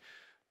industry,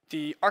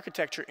 the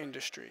architecture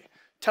industry,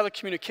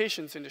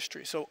 telecommunications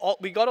industry. So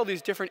we got all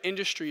these different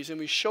industries, and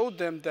we showed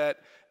them that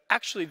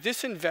actually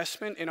this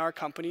investment in our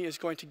company is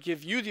going to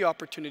give you the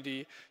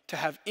opportunity to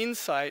have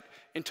insight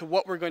into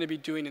what we're going to be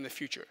doing in the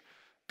future.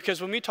 Because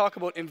when we talk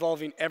about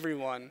involving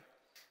everyone,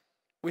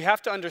 we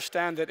have to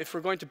understand that if we're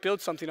going to build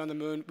something on the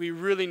moon, we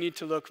really need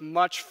to look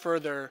much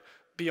further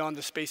beyond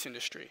the space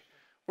industry.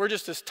 We're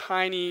just this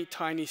tiny,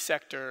 tiny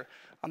sector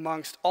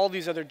amongst all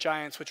these other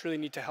giants which really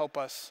need to help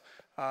us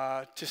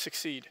to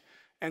succeed.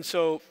 And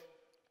so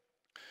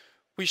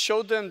we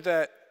showed them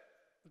that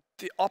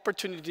the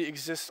opportunity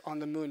exists on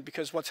the moon,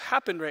 because what's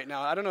happened right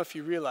now, I don't know if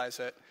you realize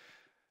it,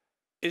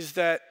 is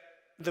that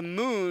the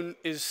moon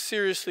is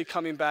seriously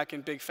coming back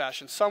in big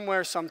fashion.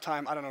 Somewhere,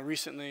 sometime, I don't know,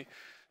 recently,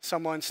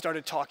 someone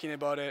started talking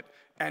about it,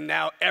 and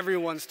now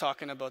everyone's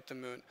talking about the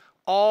moon.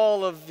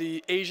 All of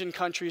the Asian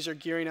countries are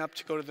gearing up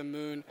to go to the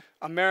moon.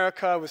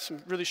 America, with some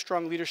really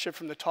strong leadership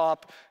from the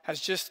top, has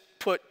just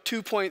put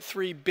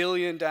 2.3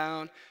 billion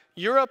down.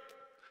 Europe,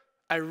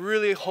 I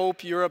really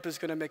hope Europe is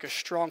going to make a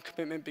strong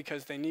commitment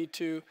because they need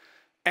to.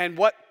 And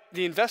what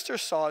the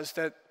investors saw is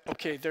that,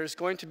 okay, there's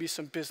going to be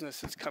some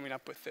business that's coming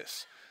up with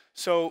this.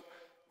 So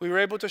we were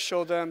able to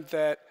show them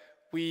that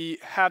we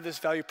have this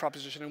value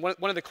proposition. And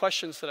one of the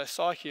questions that I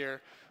saw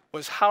here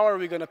was, how are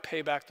we going to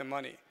pay back the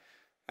money?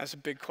 That's a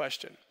big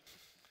question.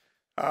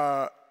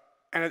 And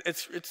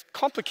it's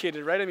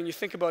complicated, right? I mean, you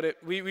think about it,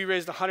 we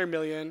raised 100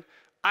 million.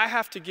 I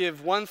have to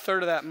give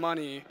 1/3 of that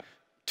money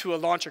to a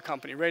launcher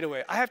company right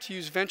away. I have to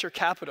use venture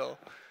capital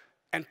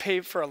and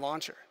pay for a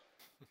launcher.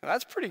 Now,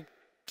 that's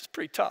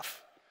pretty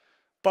tough.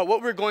 But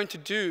what we're going to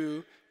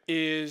do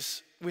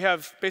is we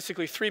have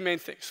basically 3 main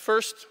things.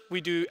 First,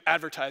 we do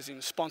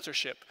advertising,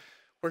 sponsorship.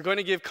 We're going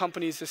to give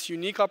companies this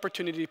unique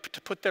opportunity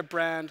to put their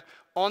brand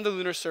on the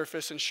lunar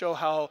surface and show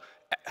how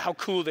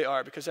cool they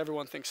are, because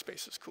everyone thinks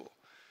space is cool.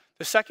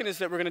 The second is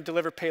that we're going to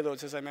deliver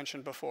payloads, as I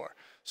mentioned before.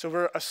 So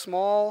we're a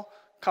small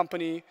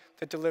company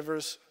that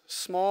delivers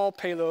small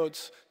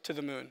payloads to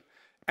the moon.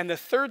 And the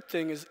third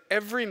thing is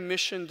every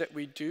mission that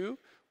we do,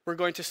 we're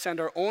going to send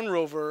our own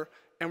rover,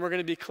 and we're going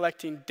to be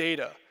collecting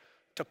data,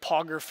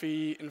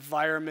 topography,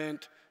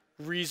 environment,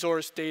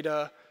 resource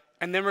data,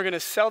 and then we're going to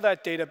sell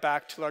that data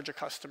back to larger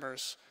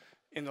customers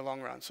in the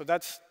long run. So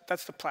that's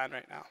the plan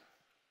right now.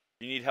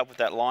 You need help with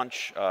that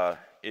launch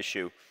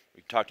issue,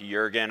 we can talk to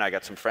Jürgen. I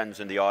got some friends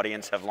in the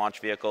audience have launch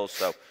vehicles,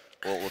 so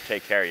we'll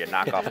take care of you.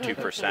 Knock off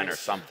 2% or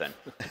something.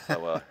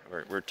 So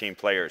we're team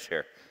players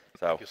here.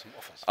 So,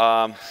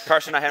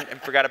 Carson, I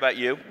haven't forgot about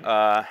you.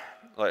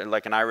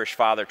 Like an Irish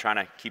father trying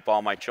to keep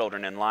all my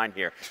children in line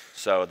here.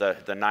 So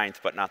the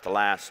ninth, but not the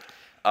last.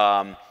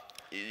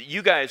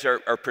 You guys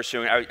are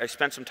pursuing, I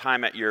spent some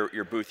time at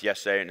your booth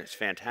yesterday, and it's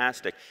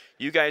fantastic.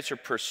 You guys are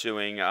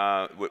pursuing,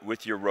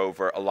 with your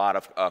rover, a lot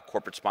of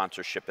corporate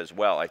sponsorship as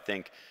well. I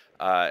think,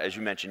 as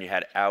you mentioned, you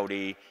had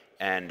Audi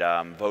and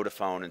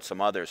Vodafone and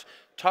some others.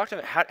 Talk to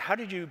me, how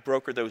did you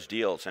broker those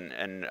deals?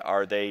 And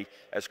are they,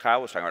 as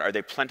Kyle was talking about, are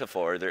they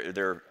plentiful? Are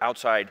there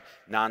outside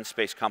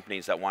non-space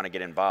companies that want to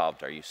get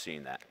involved? Are you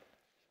seeing that?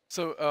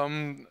 So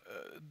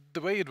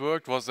the way it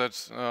worked was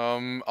that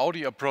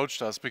Audi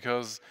approached us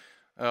because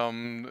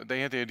they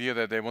had the idea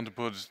that they want to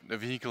put a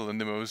vehicle in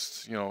the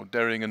most,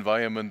 daring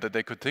environment that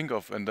they could think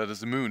of, and that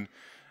is the moon.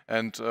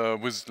 And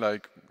with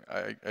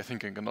I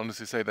think I can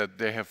honestly say that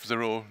they have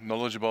zero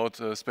knowledge about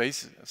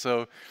space.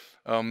 So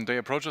they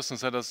approached us and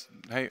said us,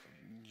 hey,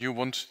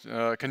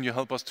 can you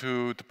help us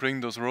to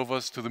bring those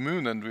rovers to the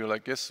moon? And we were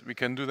like, yes, we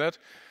can do that.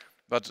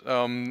 But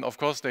of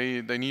course,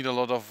 they need a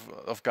lot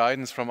of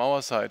guidance from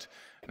our side.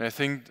 And I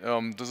think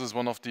this is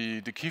one of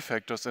the key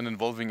factors in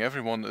involving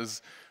everyone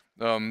is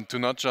to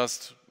not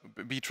just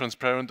be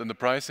transparent in the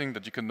pricing,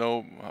 that you can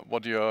know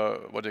what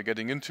you're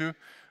getting into,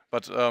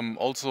 but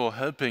also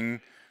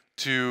helping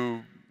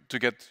to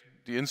get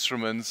the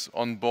instruments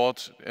on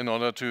board in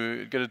order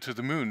to get it to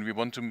the moon. We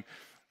want to.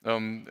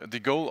 The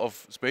goal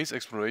of space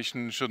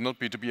exploration should not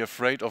be to be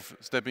afraid of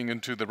stepping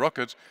into the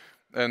rocket,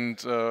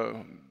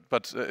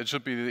 but it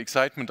should be the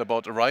excitement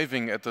about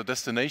arriving at the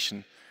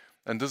destination.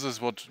 And this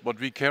is what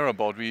we care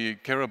about. We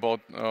care about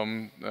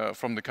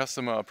from the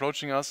customer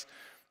approaching us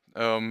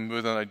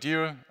with an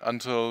idea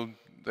until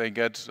they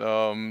get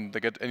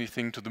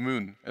anything to the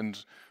moon,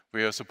 and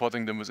we are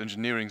supporting them with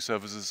engineering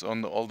services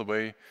all the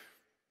way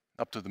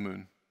up to the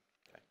moon.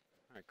 Okay.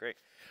 All right, great.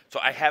 So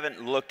I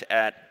haven't looked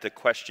at the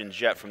questions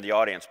yet from the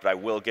audience, but I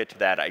will get to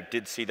that. I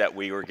did see that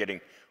we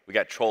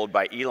got trolled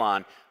by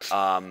Elon.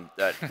 How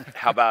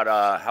about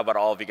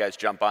all of you guys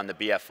jump on the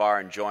BFR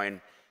and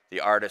join the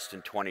Artist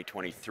in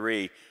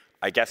 2023?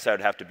 I guess that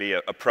would have to be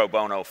a pro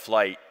bono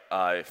flight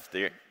if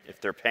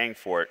they're paying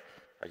for it.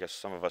 I guess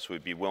some of us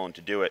would be willing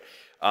to do it.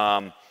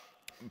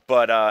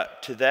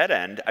 But to that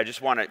end, I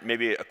just want to,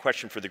 maybe a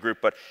question for the group,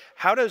 but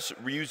how does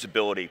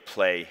reusability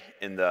play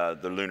in the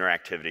lunar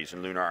activities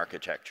and lunar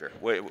architecture?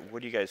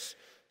 What do you guys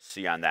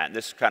see on that? And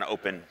this is kind of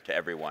open to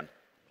everyone.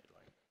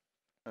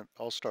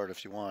 I'll start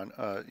if you want.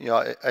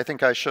 I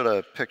think I showed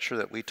a picture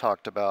that we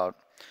talked about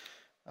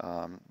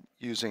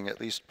using at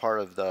least part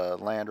of the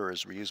lander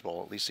as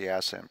reusable, at least the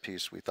ascent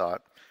piece we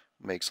thought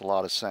makes a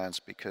lot of sense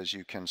because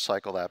you can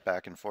cycle that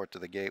back and forth to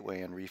the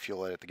gateway and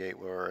refuel it at the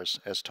gateway, or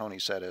as Tony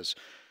said, as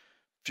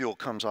fuel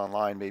comes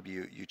online, maybe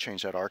you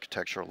change that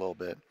architecture a little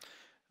bit.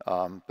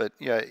 But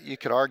yeah, you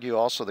could argue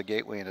also the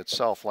gateway in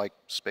itself, like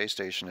space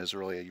station, is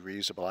really a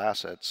reusable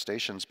asset.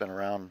 Station's been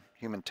around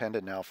human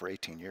tended now for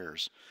 18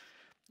 years.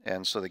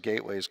 And so the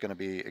gateway is going to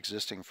be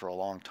existing for a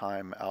long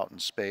time out in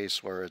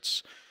space where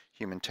it's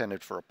human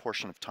tended for a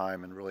portion of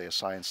time and really a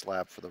science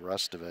lab for the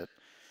rest of it.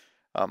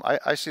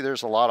 I see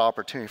there's a lot of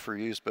opportunity for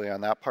reusability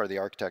on that part of the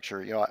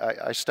architecture.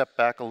 I step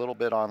back a little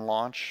bit on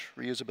launch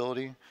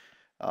reusability.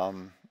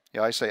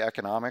 I say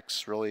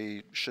economics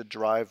really should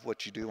drive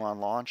what you do on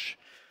launch.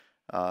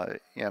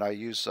 And I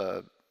use,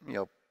 you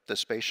know, the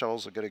space shuttle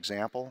is a good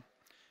example.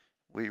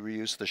 We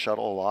reuse the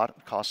shuttle a lot.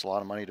 It costs a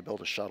lot of money to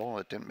build a shuttle.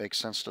 It didn't make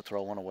sense to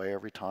throw one away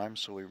every time,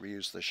 so we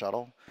reused the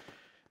shuttle.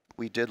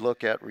 We did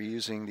look at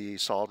reusing the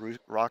solid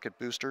rocket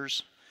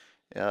boosters.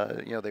 You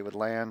know, they would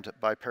land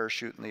by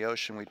parachute in the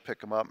ocean. We'd pick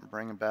them up and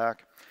bring them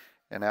back.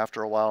 And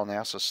after a while,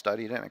 NASA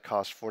studied it, and it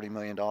cost $40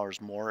 million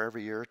more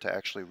every year to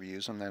actually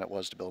reuse them than it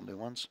was to build new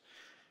ones,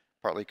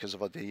 partly because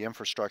of the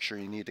infrastructure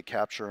you need to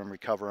capture them,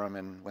 recover them,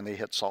 and when they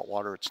hit salt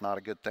water, it's not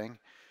a good thing.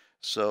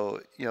 So,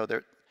 you know,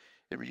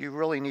 you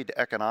really need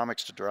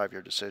economics to drive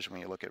your decision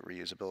when you look at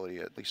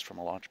reusability, at least from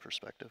a launch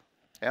perspective.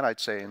 And I'd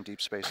say in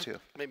deep space, too.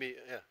 Maybe,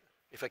 yeah.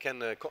 If I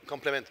can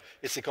complement,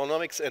 it's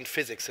economics and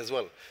physics as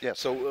well. Yes.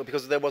 So,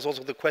 because there was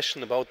also the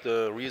question about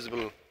the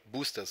reusable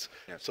boosters.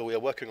 Yes. So we are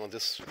working on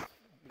this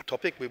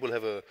topic. We will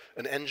have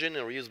an engine, a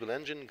reusable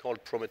engine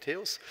called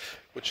Prometheus,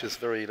 which is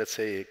very, let's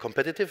say,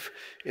 competitive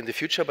in the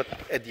future. But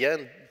at the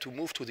end, to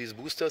move to these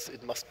boosters,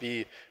 it must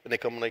be an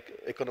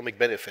economic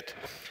benefit.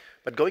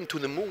 But going to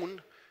the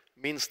moon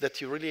means that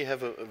you really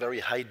have a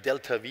very high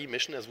delta V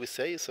mission, as we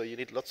say, so you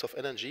need lots of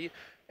energy.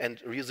 And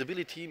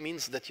reusability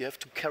means that you have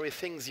to carry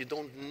things you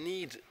don't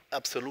need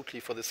absolutely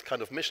for this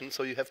kind of mission,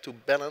 so you have to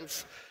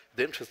balance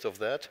the interest of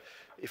that.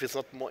 If it's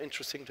not more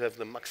interesting to have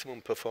the maximum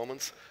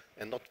performance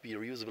and not be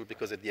reusable,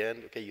 because at the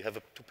end, okay, you have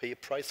to pay a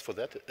price for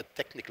that, a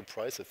technical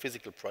price, a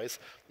physical price,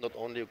 not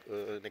only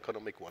an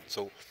economic one.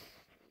 So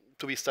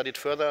to be studied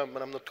further,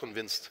 but I'm not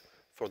convinced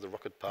for the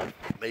rocket part,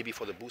 maybe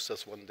for the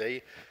boosters one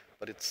day,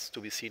 but it's to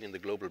be seen in the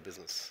global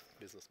business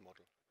model.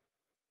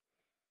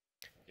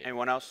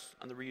 Anyone else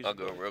on the reusability? I'll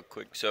go real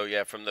quick. So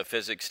yeah, from the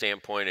physics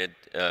standpoint,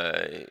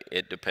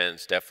 it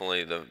depends.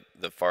 Definitely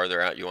the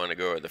farther out you want to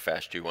go or the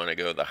faster you want to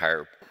go, the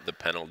higher the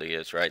penalty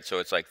is, right? So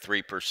it's like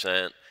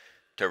 3%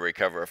 to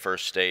recover a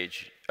first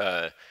stage.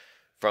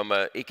 From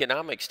an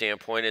economic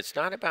standpoint, it's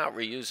not about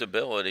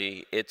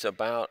reusability, it's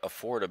about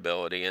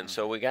affordability. And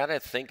so we got to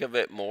think of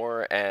it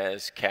more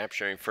as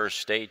capturing first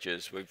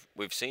stages. We've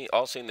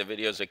all seen the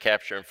videos of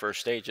capturing first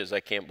stages.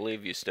 I can't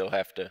believe you still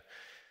have to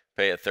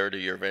pay a third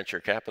of your venture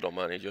capital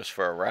money just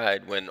for a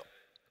ride, when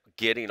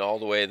getting all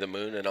the way to the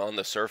moon and on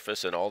the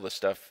surface and all the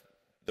stuff,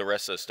 the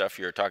rest of the stuff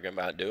you're talking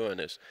about doing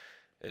is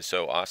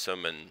so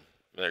awesome. And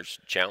there's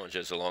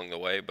challenges along the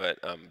way, but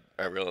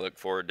I really look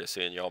forward to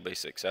seeing you all be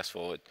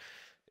successful.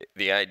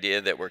 The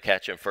idea that we're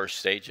catching first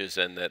stages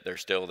and that they're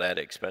still that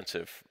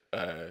expensive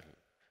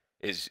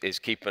is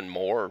keeping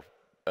more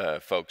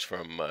folks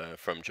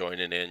from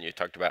joining in. You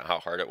talked about how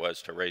hard it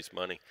was to raise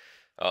money.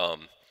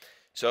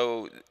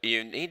 So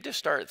you need to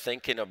start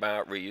thinking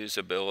about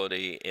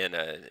reusability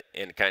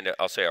in kind of,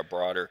 I'll say, a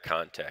broader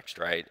context,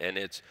 right? And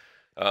it's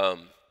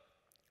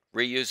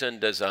reusing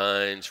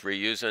designs,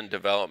 reusing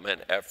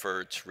development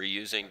efforts,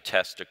 reusing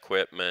test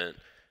equipment,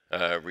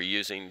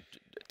 reusing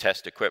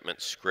test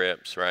equipment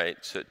scripts, right?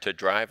 So to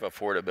drive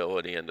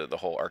affordability into the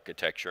whole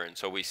architecture. And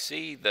so we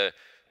see the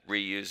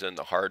reusing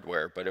the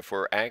hardware, but if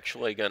we're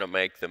actually going to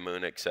make the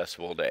moon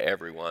accessible to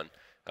everyone,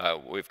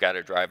 we've got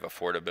to drive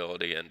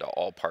affordability into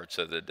all parts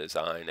of the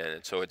design.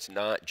 And so it's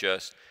not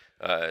just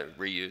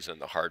reusing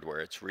the hardware,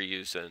 it's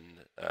reusing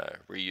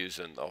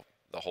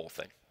the whole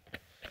thing.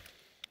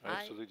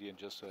 Absolutely, and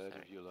just to add,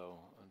 if you allow,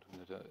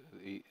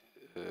 the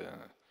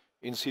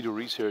in-situ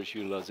research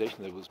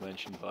utilization that was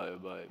mentioned by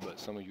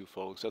some of you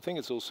folks, I think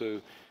it's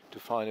also to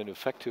find an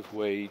effective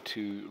way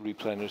to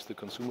replenish the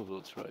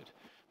consumables, right?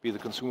 Be the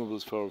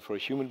consumables for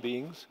human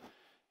beings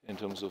in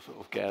terms of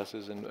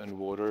gases and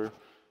water,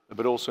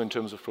 but also in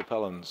terms of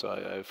propellants.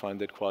 I find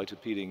that quite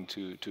appealing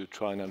to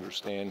try and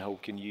understand how we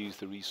can use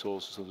the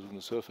resources on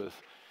the surface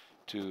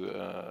to,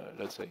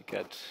 let's say,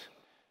 get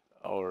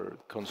our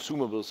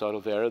consumables out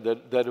of there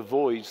that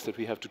avoids that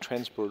we have to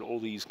transport all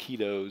these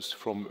kilos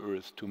from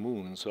Earth to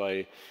Moon. So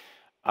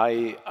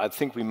I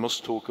think we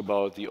must talk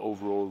about the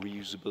overall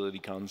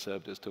reusability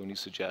concept, as Tony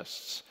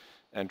suggests,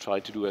 and try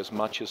to do as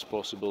much as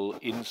possible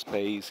in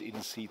space,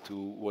 in situ,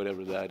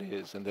 whatever that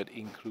is, and that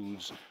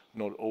includes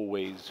not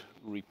always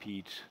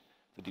repeat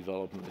the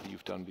development that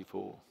you've done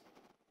before.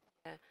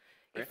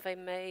 If I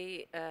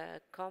may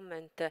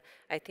comment,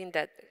 I think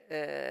that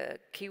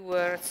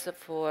keywords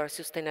for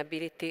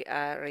sustainability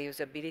are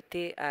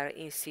reusability, are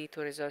in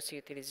situ resource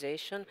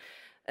utilization.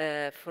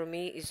 For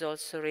me, is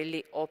also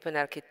really open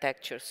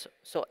architectures,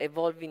 so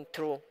evolving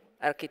through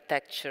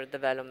architecture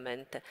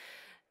development.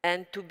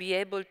 And to be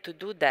able to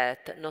do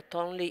that, not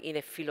only in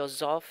a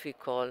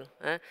philosophical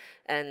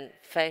and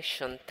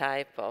fashion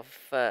type of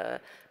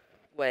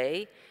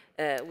way,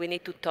 we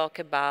need to talk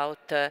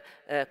about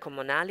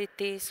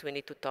commonalities, we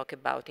need to talk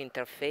about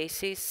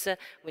interfaces,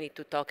 we need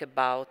to talk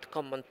about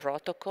common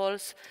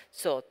protocols.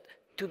 So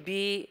to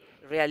be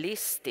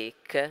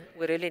realistic,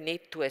 we really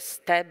need to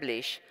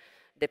establish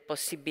the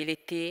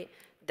possibility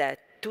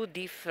that two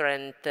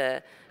different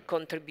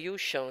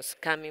contributions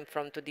coming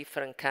from two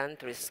different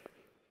countries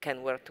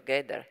can work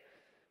together.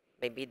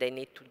 Maybe they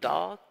need to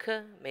dock,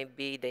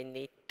 maybe they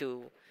need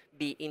to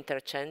be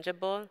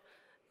interchangeable.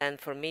 And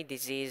for me,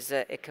 this is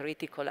a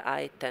critical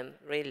item,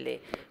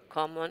 really.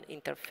 Common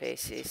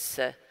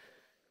interfaces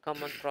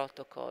common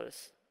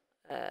protocols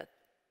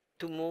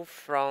to move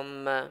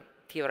from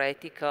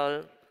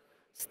theoretical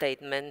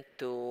statement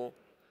to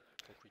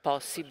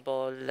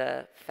possible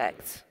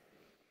facts.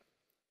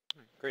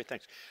 Great,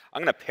 thanks.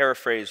 I'm going to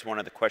paraphrase one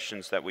of the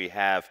questions that we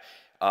have.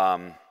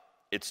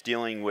 It's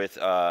dealing with,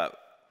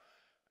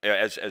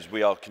 as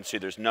we all can see,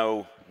 there's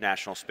no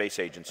national space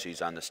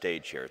agencies on the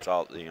stage here. It's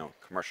all, you know,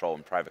 commercial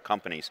and private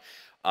companies.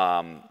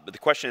 But the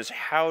question is,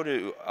 how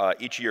do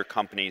each of your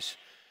companies,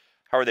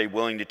 how are they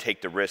willing to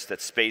take the risk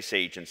that space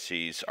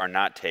agencies are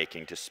not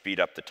taking to speed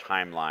up the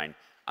timeline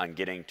on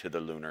getting to the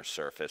lunar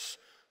surface?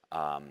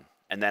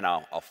 And then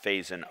I'll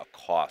phase in a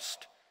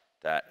cost.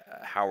 That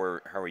how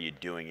are you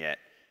doing it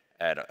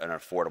at an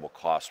affordable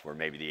cost where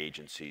maybe the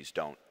agencies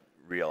don't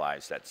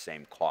realize that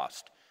same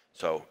cost?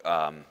 So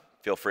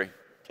feel free,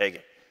 take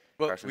it.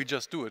 Well, Carson? we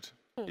just do it.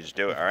 You just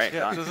do it, all right. Yeah,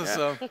 done. this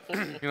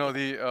is, you know,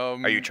 the...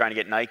 Are you trying to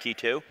get Nike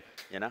too,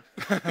 you know?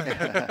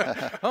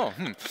 Oh,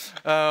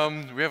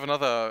 we have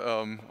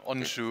another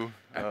on-shoe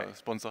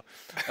sponsor.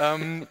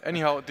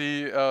 Anyhow,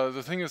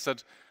 the thing is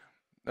that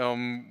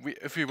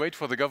if we wait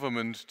for the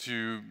government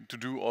to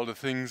do all the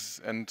things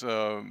and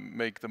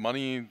make the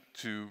money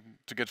to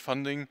get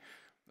funding,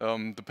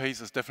 the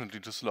pace is definitely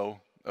too slow.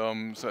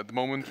 So at the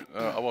moment,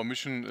 our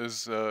mission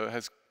is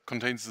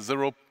contains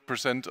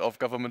 0% of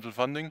governmental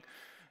funding,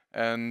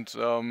 and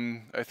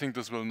I think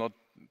this will not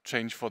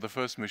change for the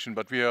first mission.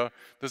 But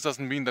this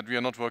doesn't mean that we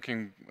are not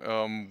working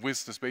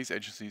with the space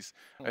agencies.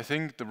 I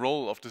think the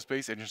role of the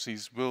space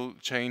agencies will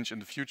change in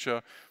the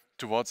future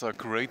towards a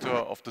curator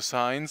of the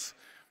science,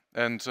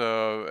 and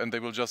they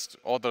will just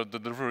order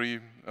delivery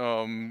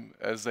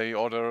as they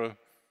order,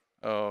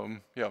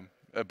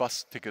 a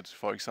bus ticket,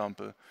 for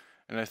example.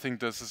 And I think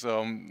this is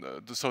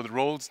so the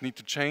roles need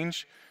to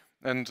change,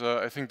 and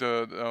I think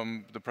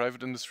the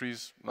private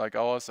industries like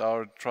ours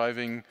are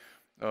driving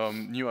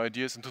new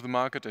ideas into the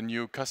market and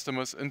new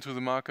customers into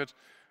the market,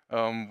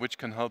 which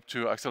can help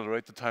to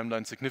accelerate the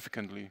timeline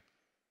significantly.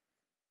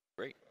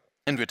 Great.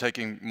 And we're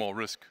taking more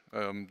risk.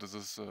 This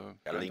is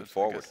gotta lean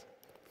forward.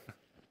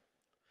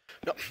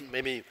 No,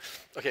 maybe,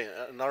 okay,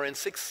 in Ariane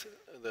 6,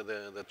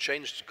 the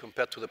change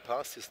compared to the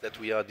past is that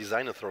we are a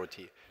design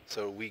authority.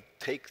 So we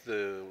take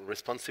the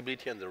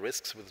responsibility and the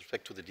risks with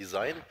respect to the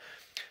design,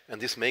 and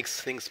this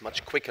makes things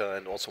much quicker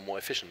and also more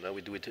efficient.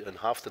 We do it in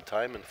half the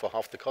time and for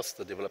half the cost,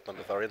 the development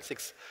of Ariane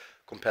 6,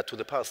 compared to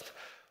the past.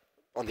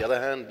 On the other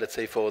hand, let's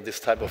say for this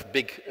type of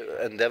big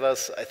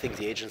endeavors, I think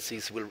the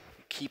agencies will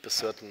keep a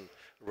certain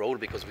role,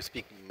 because we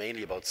speak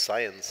mainly about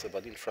science,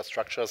 about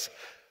infrastructures,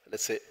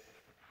 let's say,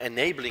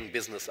 enabling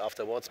business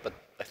afterwards, but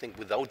I think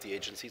without the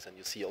agencies, and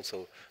you see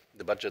also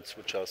the budgets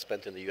which are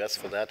spent in the US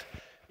for that,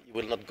 you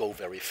will not go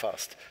very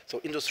fast. So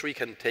industry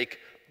can take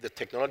the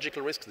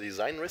technological risks, the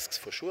design risks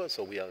for sure,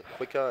 so we are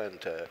quicker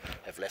and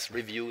have less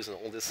reviews and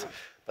all this.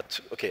 But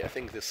okay, I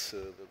think this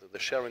the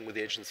sharing with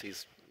the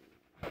agencies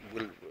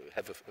will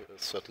have a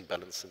certain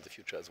balance in the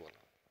future as well.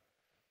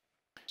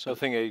 So I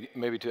think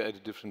maybe to add a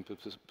different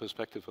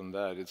perspective on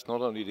that, it's not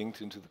only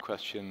linked into the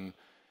question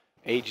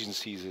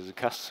agencies as a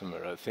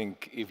customer. I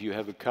think if you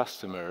have a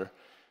customer,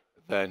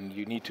 then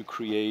you need to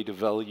create a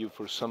value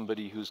for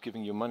somebody who's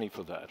giving you money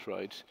for that,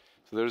 right?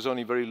 So there's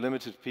only very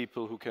limited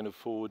people who can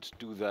afford to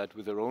do that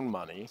with their own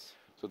money,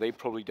 so they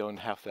probably don't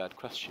have that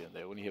question.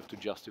 They only have to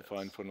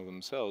justify in front of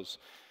themselves.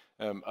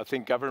 I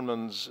think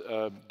governments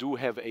do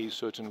have a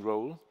certain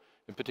role,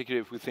 in particular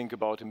if we think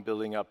about in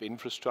building up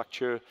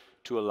infrastructure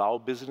to allow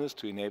business,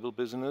 to enable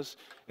business.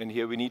 And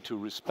here we need to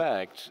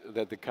respect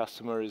that the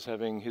customer is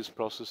having his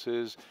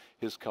processes,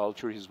 his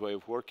culture, his way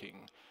of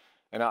working.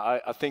 And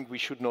I think we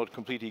should not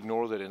completely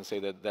ignore that and say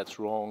that that's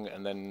wrong,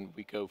 and then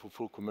we go for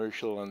full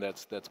commercial and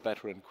that's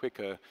better and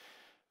quicker.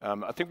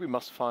 I think we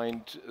must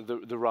find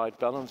the right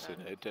balance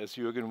in it, as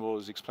Jürgen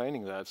was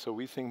explaining that. So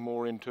we think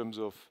more in terms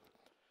of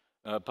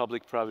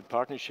public-private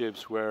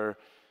partnerships where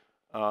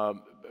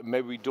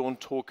maybe we don't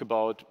talk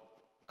about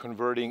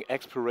converting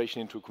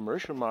exploration into a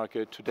commercial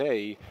market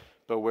today,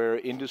 but where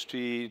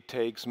industry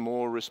takes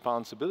more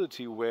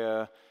responsibility,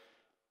 where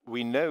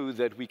we know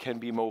that we can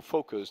be more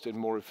focused and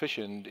more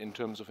efficient in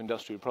terms of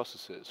industrial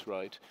processes,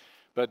 right?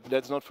 But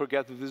let's not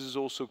forget that this is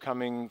also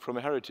coming from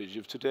a heritage.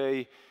 If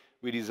today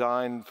we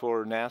design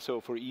for NASA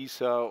or for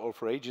ESA or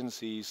for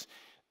agencies,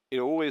 it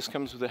always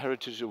comes with the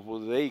heritage of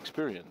what they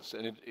experience,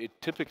 and it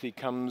typically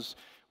comes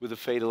with a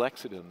fatal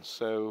accident.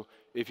 So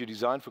if you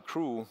design for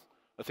crew,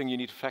 I think you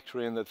need to factor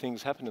in that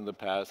things happened in the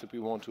past that we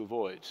want to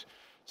avoid.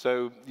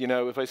 So, you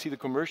know, if I see the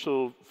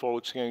commercial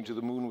folks going to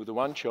the moon with a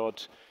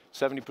one-shot,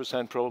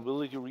 70%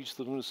 probability to reach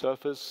the lunar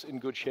surface in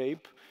good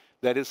shape,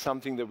 that is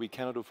something that we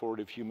cannot afford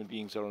if human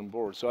beings are on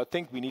board. So I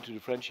think we need to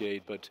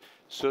differentiate, but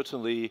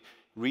certainly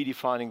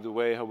redefining the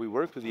way how we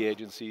work with the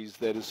agencies,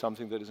 that is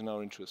something that is in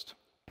our interest.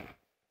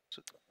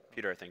 So,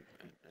 Peter, I think.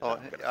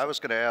 I was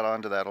going to add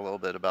on to that a little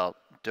bit about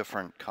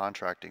different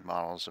contracting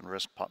models and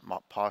risk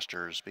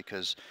postures,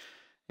 because,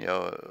 you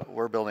know,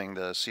 we're building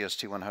the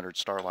CST-100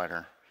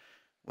 Starliner,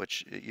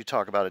 which you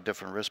talk about a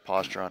different risk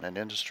posture on an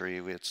industry.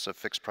 It's a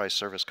fixed price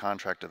service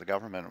contract to the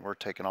government, and we're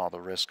taking all the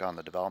risk on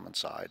the development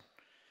side.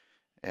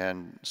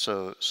 And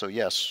so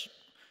yes,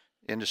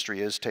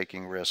 industry is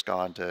taking risk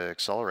on to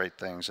accelerate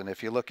things. And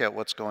if you look at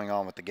what's going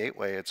on with the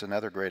gateway, it's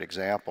another great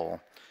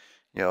example.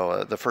 You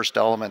know, the first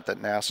element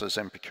that NASA's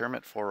in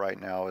procurement for right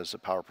now is the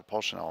power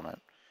propulsion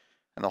element.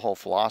 And the whole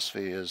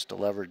philosophy is to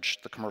leverage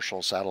the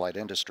commercial satellite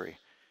industry.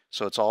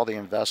 So it's all the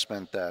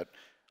investment that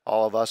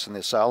all of us in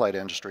the satellite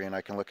industry, and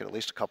I can look at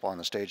least a couple on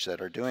the stage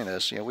that are doing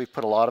this, you know, we've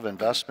put a lot of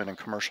investment in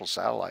commercial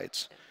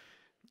satellites.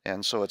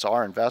 And so it's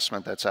our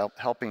investment that's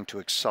helping to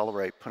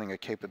accelerate putting a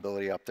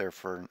capability up there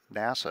for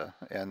NASA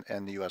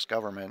and the US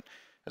government,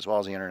 as well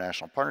as the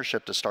international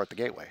partnership to start the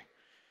gateway.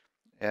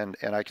 And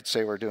I could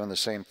say we're doing the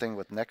same thing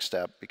with Next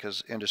Step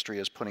because industry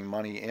is putting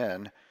money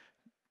in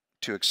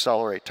to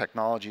accelerate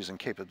technologies and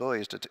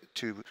capabilities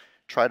to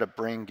try to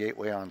bring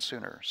gateway on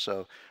sooner.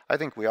 So I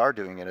think we are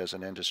doing it as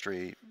an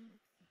industry.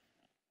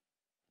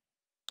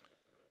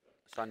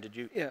 Son, did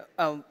you? Yeah.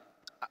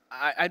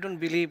 I don't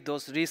believe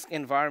those risk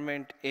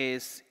environment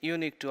is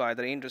unique to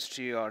either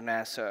industry or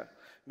NASA,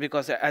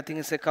 because I think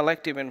it's a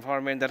collective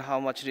environment that how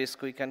much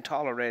risk we can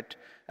tolerate.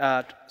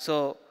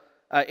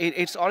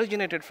 It's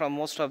originated from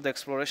most of the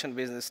exploration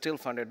business still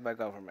funded by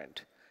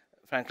government.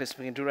 Frankly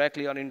speaking,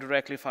 directly or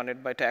indirectly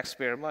funded by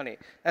taxpayer money.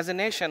 As a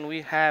nation,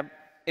 we have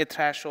a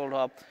threshold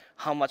of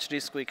how much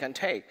risk we can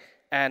take,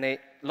 and a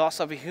loss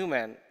of a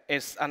human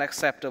is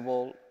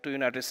unacceptable to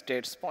United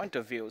States point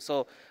of view.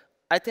 So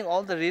I think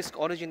all the risk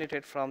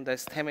originated from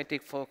this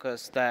thematic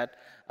focus that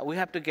we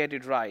have to get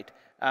it right.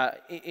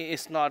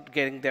 It's not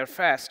getting there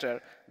faster,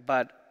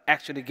 but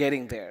actually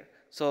getting there.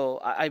 So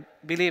I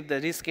believe the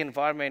risk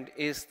environment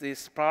is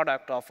this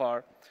product of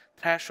our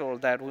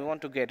threshold that we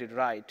want to get it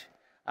right,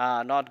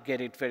 not get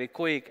it very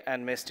quick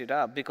and messed it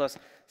up, because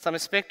some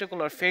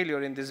spectacular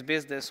failure in this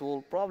business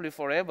will probably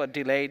forever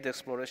delay the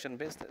exploration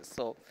business.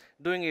 So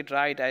doing it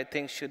right, I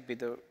think, should be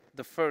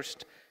the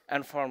first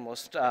and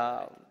foremost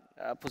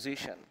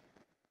position.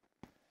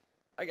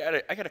 I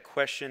got a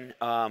question.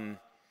 From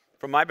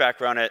my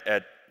background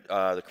at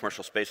the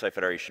Commercial Spaceflight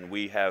Federation,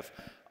 we have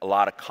a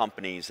lot of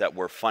companies that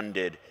were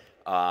funded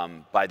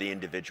by the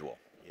individual.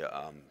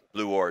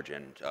 Blue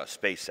Origin,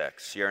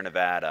 SpaceX, Sierra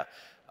Nevada,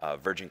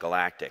 Virgin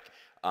Galactic.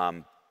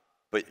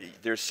 But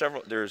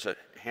there's a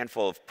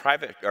handful of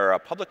private or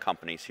public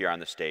companies here on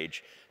the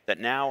stage that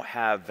now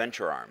have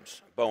venture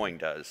arms. Boeing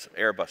does,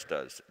 Airbus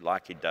does,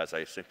 Lockheed does, I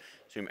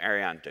assume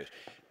Ariane does.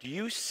 Do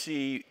you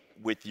see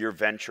with your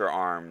venture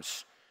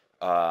arms,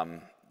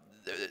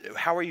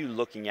 how are you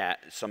looking at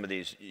some of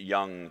these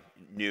young,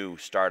 new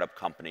startup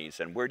companies,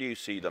 and where do you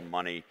see the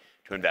money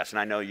to invest? And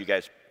I know you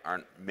guys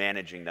aren't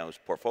managing those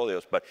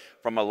portfolios, but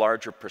from a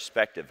larger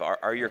perspective,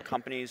 are your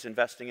companies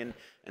investing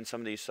in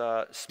some of these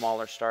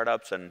smaller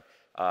startups? And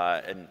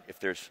if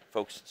there's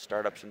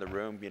startups in the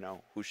room, you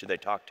know, who should they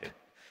talk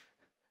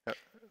to?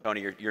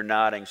 Tony, you're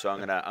nodding, so I'm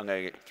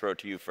gonna throw it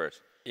to you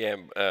first. Yeah,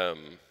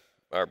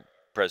 our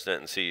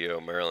president and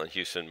CEO, Marilyn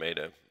Houston, made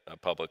a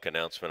public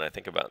announcement, I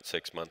think about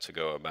 6 months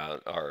ago,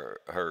 about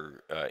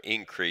her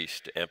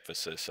increased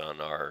emphasis on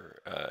our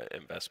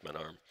investment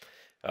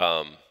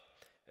arm.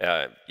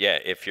 Yeah,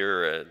 if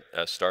you're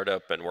a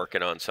startup and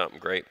working on something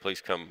great, please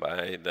come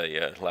by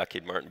the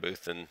Lockheed Martin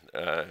booth and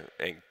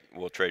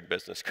we'll trade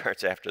business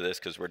cards after this,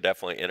 because we're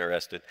definitely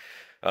interested.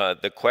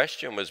 The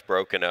question was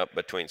broken up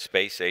between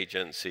space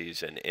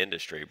agencies and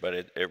industry, but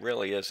it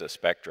really is a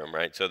spectrum,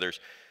 right? So there's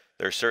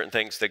certain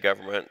things the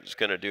government is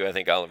going to do. I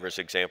think Oliver's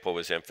example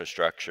was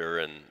infrastructure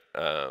and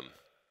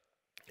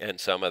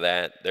some of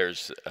that.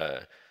 There's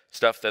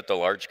stuff that the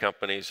large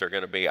companies are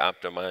going to be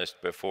optimized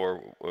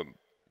before.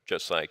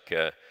 Just like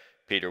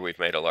Peter, we've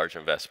made a large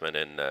investment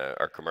in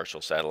our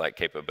commercial satellite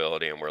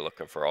capability, and we're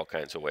looking for all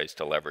kinds of ways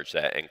to leverage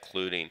that,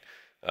 including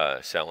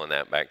selling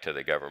that back to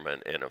the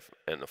government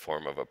in the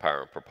form of a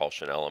power and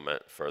propulsion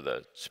element for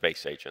the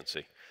space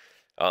agency.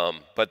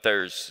 But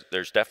there's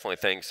definitely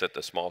things that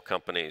the small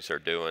companies are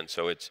doing.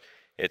 So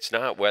it's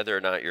not whether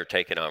or not you're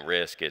taking on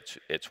risk.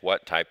 It's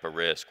what type of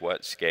risk,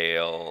 what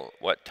scale,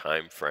 what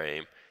time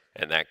frame,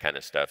 and that kind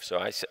of stuff. So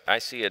I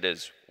see it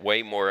as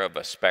way more of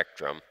a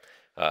spectrum,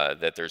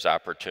 that there's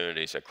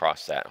opportunities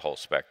across that whole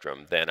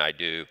spectrum than I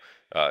do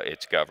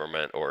it's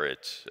government or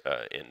it's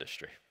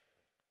industry.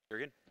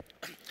 Very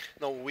good.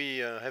 No, we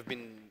have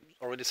been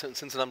already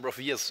since a number of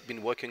years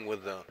been working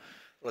with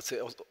let's say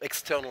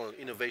external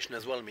innovation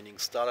as well, meaning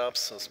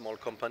startups, small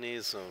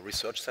companies,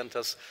 research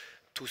centers,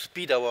 to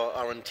speed our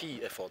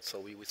R&D efforts.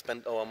 So we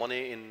spend our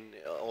money in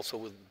also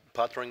with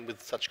partnering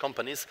with such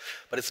companies,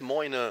 but it's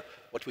more in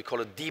what we call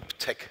a deep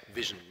tech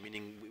vision,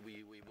 meaning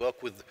we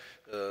work with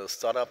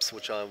startups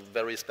which are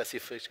very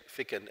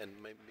specific and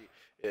maybe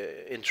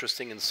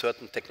interesting in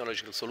certain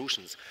technological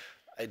solutions.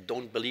 I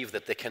don't believe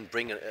that they can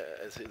bring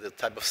the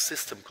type of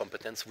system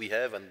competence we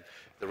have and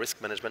the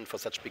risk management for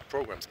such big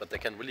programs, but they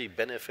can really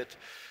benefit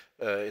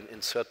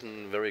in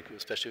certain very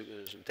special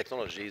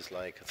technologies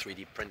like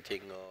 3D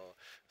printing or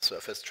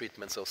surface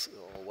treatments or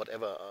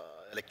whatever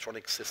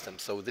electronic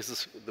systems. So this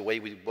is the way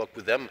we work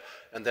with them,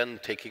 and then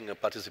taking a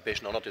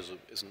participation or not is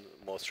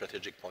a more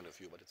strategic point of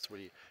view, but it's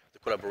really, the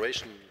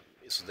collaboration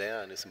is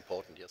there and is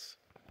important, yes.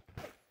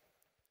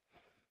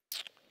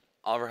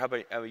 Oliver, how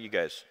about you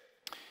guys?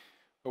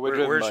 Well,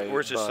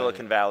 Where's the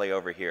Silicon Valley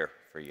over here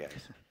for you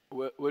guys?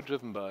 We're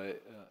driven by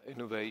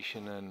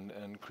innovation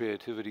and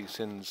creativity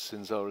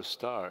since our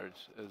start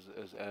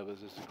as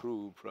a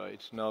group,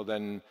 right? Now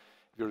then,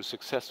 if you're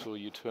successful,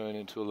 you turn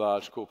into a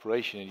large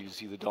corporation and you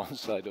see the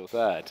downside of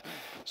that.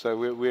 So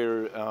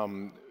we're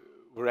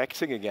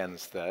acting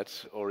against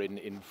that, or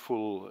in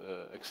full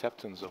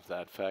acceptance of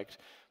that fact,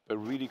 but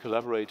really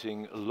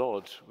collaborating a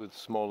lot with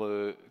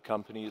smaller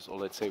companies, or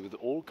let's say with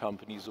all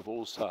companies of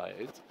all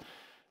sizes,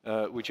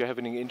 which are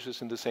having an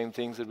interest in the same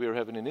things that we're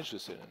having an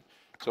interest in.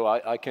 So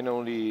I can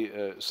only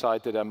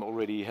cite that I'm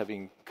already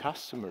having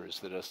customers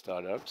that are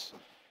startups,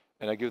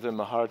 and I give them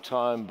a hard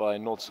time by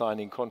not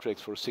signing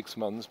contracts for 6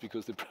 months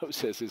because the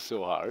process is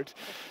so hard.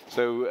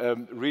 So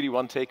really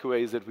one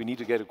takeaway is that we need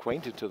to get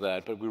acquainted to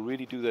that, but we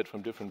really do that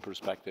from different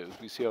perspectives.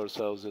 We see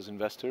ourselves as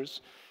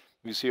investors.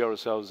 We see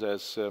ourselves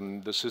as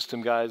the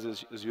system guys,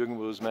 as Jürgen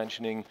was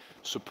mentioning,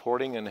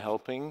 supporting and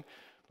helping.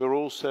 We're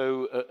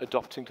also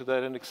adopting to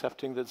that and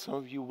accepting that some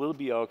of you will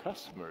be our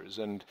customers.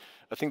 And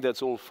I think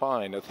that's all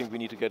fine. I think we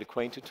need to get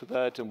acquainted to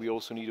that, and we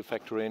also need to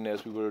factor in,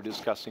 as we were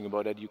discussing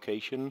about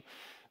education,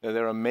 that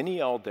there are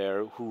many out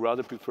there who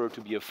rather prefer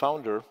to be a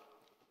founder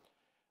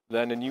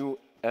than a new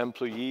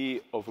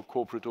employee of a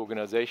corporate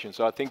organization.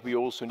 So I think we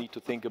also need to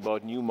think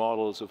about new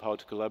models of how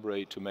to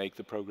collaborate to make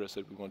the progress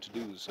that we want to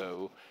do.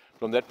 So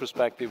from that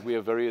perspective, we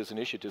have various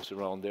initiatives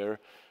around there.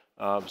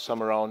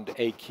 Some around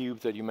A-Cube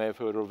that you may have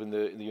heard of in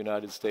the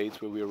United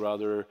States, where we are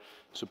rather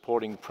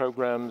supporting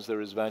programs.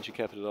 There is venture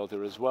capital out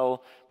there as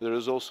well. There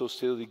is also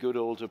still the good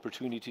old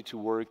opportunity to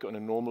work on a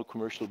normal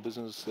commercial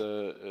business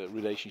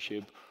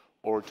relationship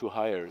or to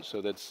hire.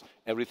 So that's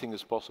everything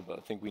is possible.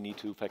 I think we need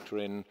to factor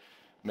in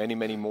many,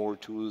 many more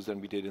tools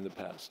than we did in the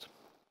past.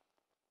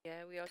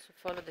 Yeah, we also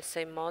follow the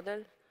same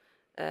model.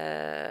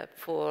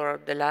 For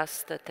the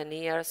last 10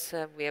 years,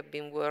 we have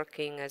been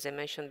working, as I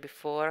mentioned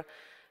before,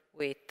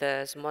 with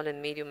small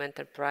and medium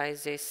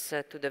enterprises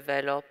to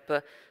develop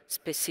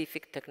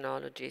specific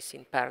technologies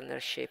in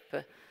partnership.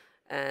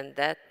 And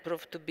that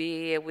proved to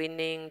be a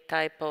winning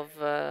type of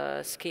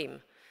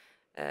scheme.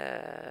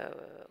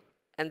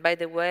 And by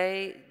the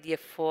way, the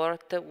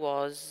effort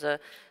was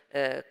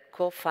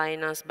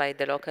co-financed by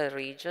the local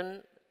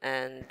region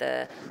and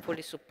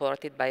fully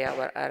supported by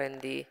our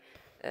R&D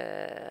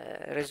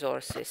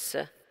resources.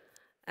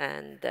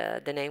 And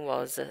the name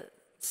was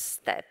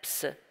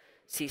STEPS.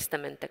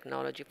 System and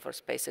Technology for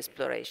Space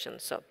Exploration,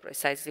 so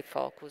precisely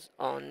focus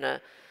on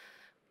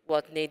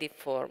what needed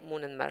for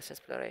Moon and Mars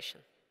exploration.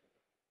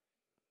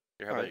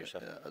 How about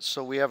yourself?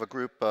 So we have a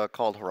group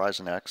called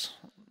Horizon X.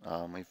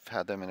 We've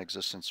had them in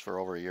existence for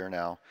over a year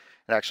now.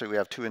 And actually we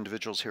have 2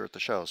 individuals here at the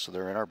show, so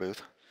they're in our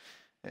booth.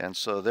 And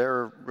so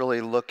they're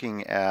really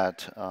looking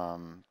at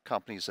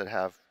companies that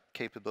have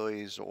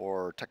capabilities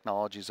or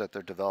technologies that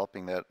they're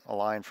developing that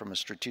align from a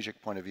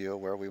strategic point of view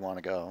where we want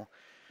to go.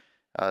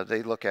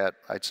 They look at,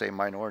 I'd say,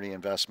 minority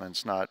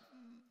investments, not,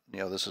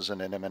 this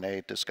isn't an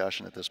M&A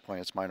discussion at this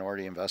point, it's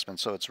minority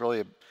investments. So it's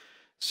really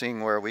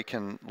seeing where we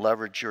can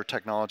leverage your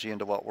technology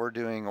into what we're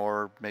doing,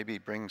 or maybe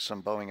bring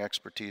some Boeing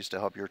expertise to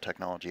help your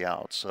technology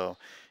out. So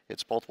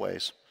it's both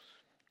ways.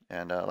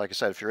 And like I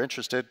said, if you're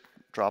interested,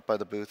 drop by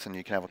the booth and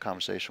you can have a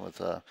conversation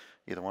with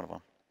either one of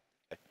them.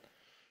 Okay.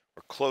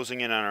 We're closing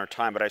in on our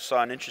time, but I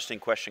saw an interesting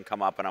question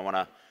come up, and I want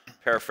to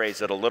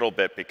paraphrase it a little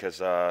bit because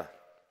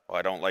well,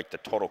 I don't like the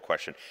total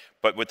question,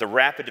 but with the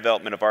rapid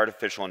development of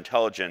artificial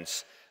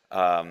intelligence,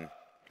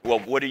 well,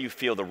 what do you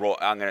feel the role,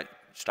 I'm going to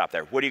stop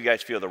there. What do you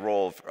guys feel the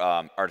role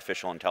of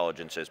artificial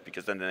intelligence is?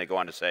 Because then they go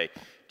on to say,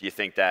 do you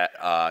think that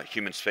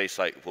human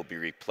spaceflight will be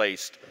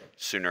replaced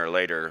sooner or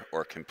later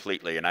or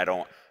completely? And I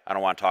don't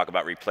want to talk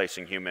about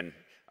replacing human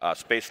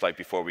spaceflight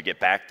before we get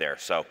back there.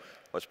 So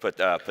let's put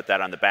that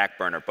on the back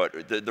burner.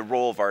 But the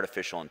role of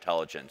artificial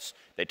intelligence,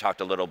 they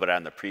talked a little bit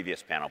on the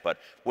previous panel, but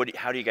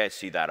how do you guys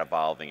see that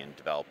evolving and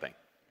developing?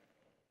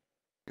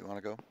 You want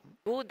to go?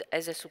 Good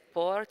as a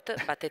support,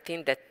 but I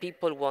think that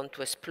people want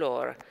to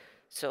explore.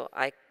 So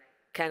I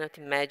cannot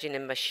imagine a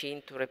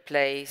machine to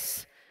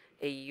replace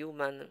a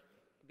human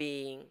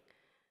being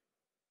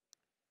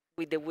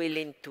with the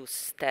willing to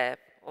step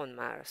on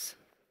Mars,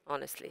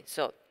 honestly.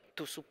 So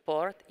to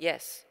support,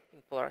 yes,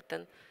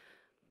 important.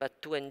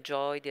 But to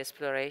enjoy the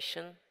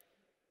exploration,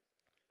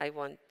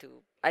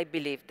 I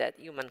believe that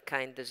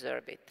humankind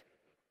deserve it.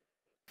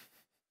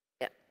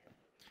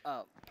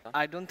 Yeah.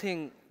 I don't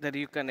think that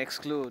you can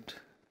exclude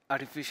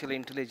artificial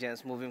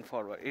intelligence moving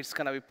forward. It's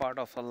going to be part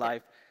of our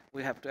life.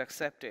 We have to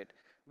accept it.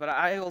 But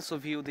I also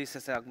view this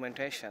as an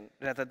augmentation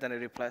rather than a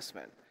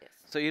replacement. Yes.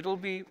 So it will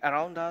be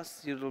around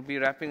us, it will be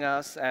wrapping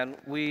us, and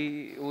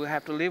we will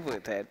have to live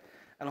with it.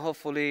 And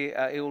hopefully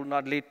it will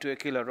not lead to a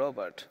killer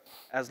robot.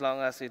 As long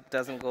as it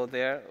doesn't go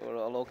there, we're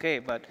all okay.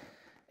 But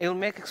it will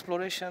make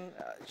exploration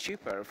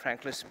cheaper,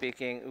 frankly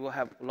speaking. We will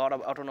have a lot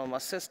of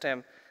autonomous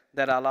systems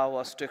that allow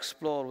us to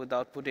explore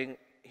without putting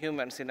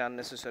humans in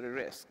unnecessary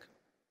risk.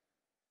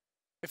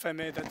 If I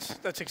may,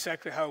 that's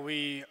exactly how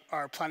we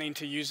are planning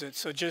to use it.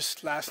 So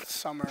just last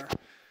summer,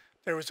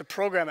 there was a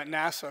program at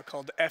NASA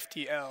called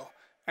FDL,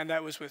 and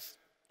that was with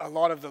a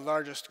lot of the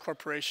largest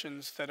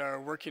corporations that are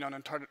working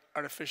on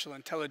artificial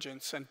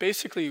intelligence. And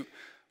basically,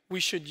 we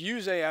should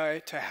use AI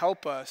to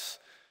help us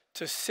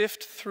to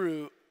sift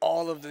through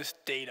all of this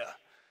data.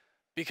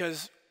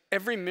 Because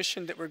every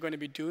mission that we're going to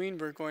be doing,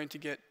 we're going to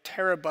get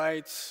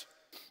terabytes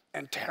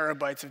and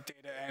terabytes of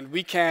data. And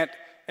we can't,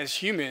 as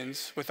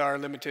humans, with our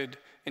limited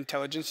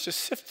intelligence, just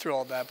sift through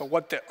all that. But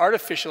what the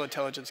artificial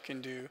intelligence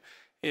can do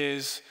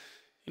is,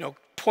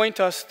 point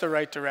us the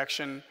right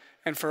direction.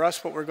 And for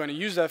us, what we're going to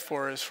use that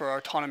for is for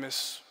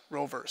autonomous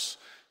rovers.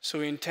 So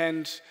we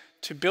intend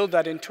to build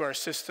that into our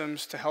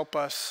systems to help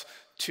us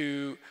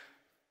to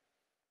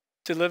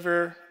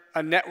deliver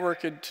a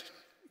networked,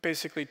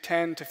 basically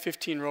 10 to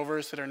 15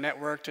 rovers that are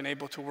networked and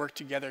able to work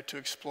together to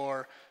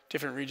explore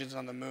different regions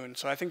on the moon.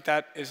 So I think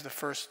that is the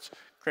first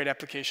great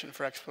application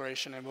for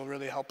exploration and will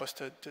really help us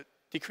to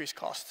decrease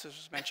costs, as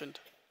was mentioned.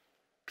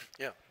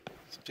 Yeah,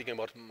 speaking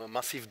about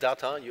massive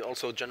data, you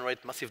also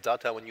generate massive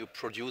data when you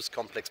produce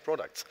complex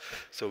products.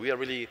 So we are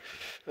really,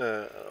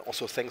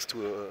 also thanks to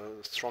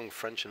a strong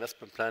French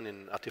investment plan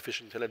in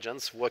artificial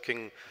intelligence,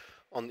 working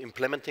on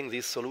implementing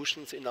these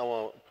solutions in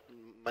our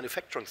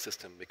manufacturing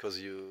system, because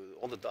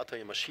all the data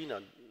your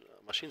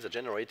machines are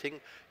generating,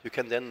 you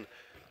can then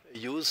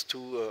use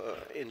to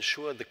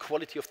ensure the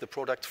quality of the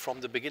product from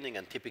the beginning.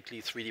 And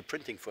typically 3D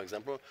printing, for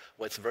example,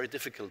 where it's very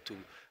difficult to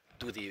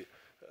do the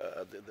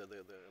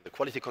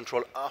quality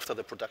control after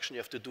the production,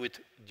 you have to do it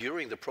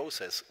during the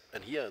process.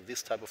 And here,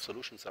 this type of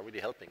solutions are really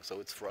helping.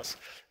 So it's for us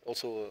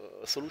also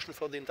a solution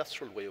for the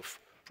industrial way of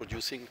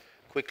producing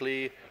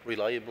quickly,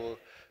 reliable,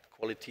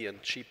 quality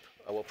and cheap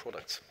our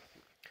products.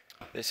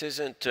 This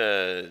isn't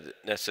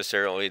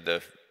necessarily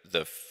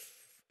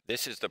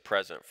this is the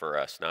present for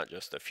us, not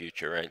just the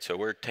future, right? So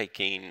we're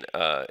taking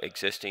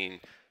existing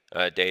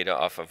data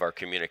off of our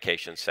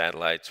communication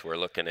satellites. We're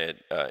looking at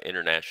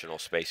International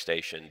Space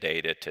Station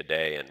data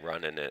today and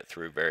running it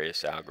through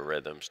various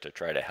algorithms to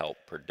try to help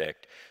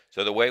predict.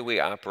 So the way we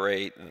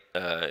operate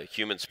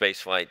human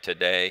spaceflight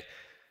today,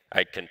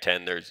 I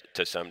contend there's,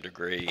 to some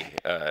degree,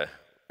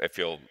 if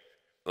you'll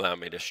allow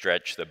me to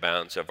stretch the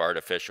bounds of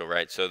artificial,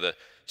 right? So the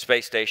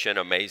space station,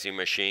 amazing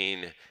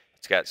machine.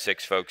 It's got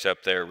 6 folks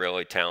up there,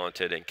 really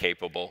talented and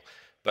capable.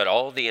 But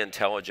all the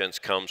intelligence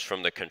comes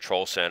from the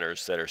control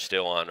centers that are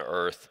still on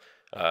Earth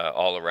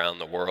all around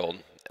the world.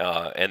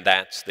 And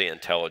that's the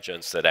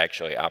intelligence that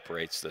actually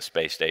operates the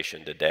space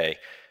station today.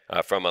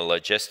 From a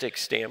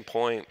logistics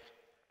standpoint,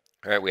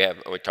 right,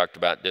 we talked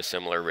about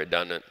dissimilar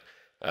redundant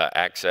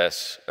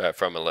access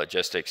from a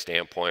logistics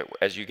standpoint.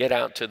 As you get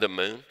out to the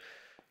moon,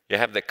 you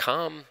have the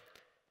comm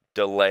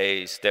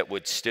delays that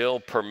would still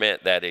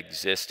permit that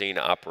existing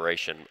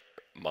operation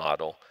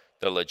model.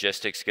 The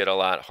logistics get a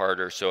lot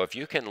harder. So if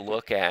you can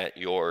look at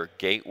your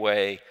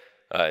gateway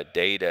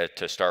data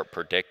to start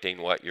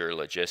predicting what your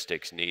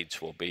logistics needs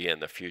will be in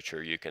the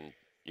future, you can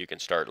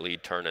start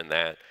lead turning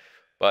that.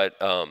 But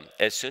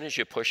as soon as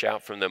you push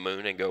out from the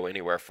moon and go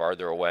anywhere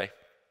farther away,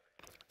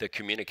 the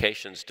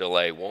communications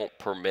delay won't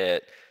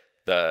permit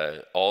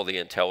all the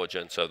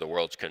intelligence of the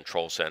world's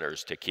control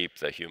centers to keep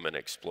the human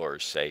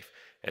explorers safe.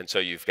 And so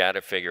you've got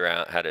to figure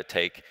out how to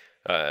take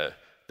the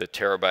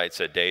terabytes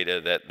of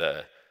data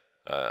that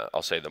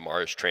I'll say the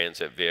Mars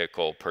Transit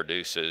vehicle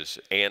produces,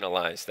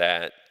 analyze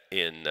that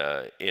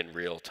in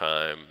real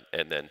time,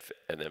 and then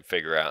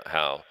figure out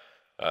how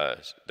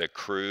the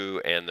crew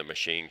and the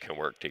machine can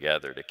work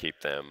together to keep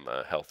them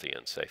healthy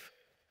and safe.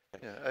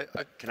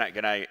 Yeah,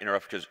 Can I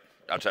interrupt? Because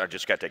I'm sorry, I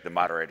just got to take the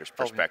moderator's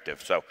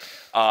perspective. So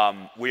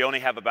we only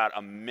have about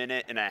a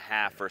minute and a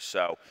half or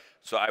so.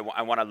 So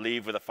I want to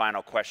leave with a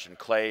final question.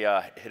 Clay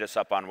hit us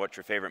up on what's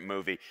your favorite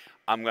movie.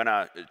 I'm going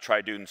to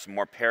try doing some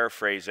more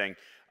paraphrasing.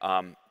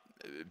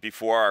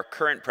 Before our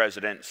current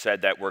president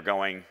said that we're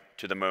going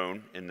to the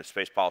moon in the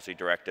Space Policy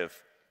Directive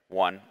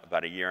 1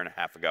 about a year and a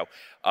half ago,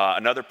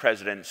 another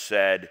president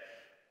said,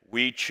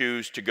 "We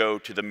choose to go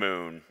to the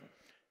moon."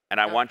 And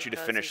I want you to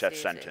finish that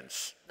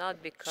sentence.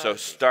 Not because. So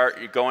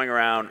start going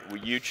around,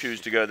 you choose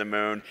to go to the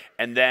moon,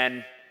 and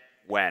then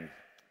when?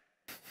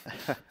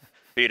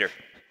 Peter.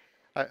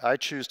 I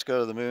choose to go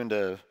to the moon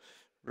to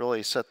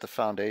really set the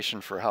foundation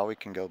for how we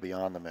can go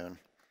beyond the moon.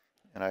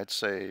 And I'd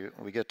say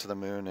we get to the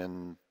moon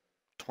in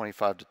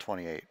 25 to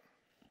 28.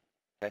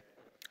 Okay.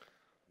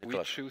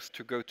 We choose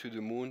to go to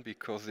the moon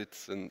because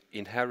it's an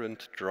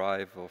inherent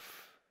drive of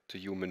the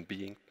human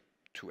being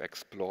to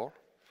explore.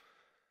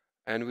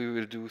 And we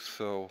will do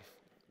so.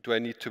 Do I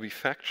need to be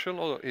factual,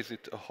 or is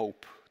it a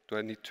hope? Do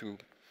I need to?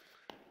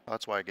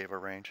 That's why I gave a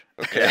range.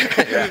 Okay.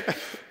 Yeah.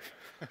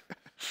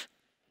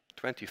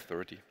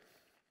 2030.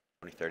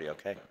 2030,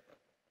 okay.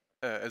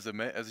 As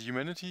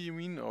humanity, you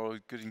mean, or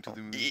getting to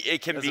the moon?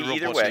 It can as be a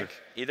either way. robotic?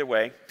 Either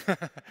way.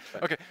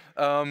 Okay.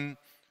 I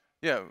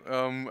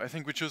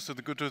think we choose to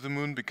go to the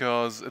moon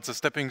because it's a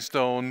stepping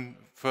stone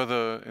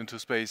further into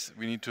space.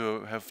 We need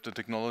to have the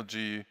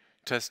technology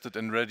tested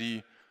and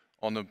ready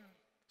on a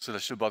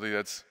celestial body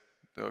that's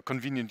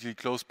conveniently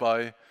close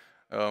by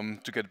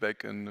to get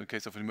back in the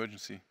case of an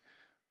emergency.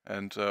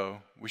 And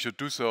we should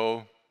do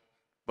so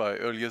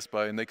earliest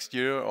by next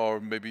year, or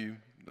maybe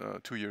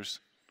 2 years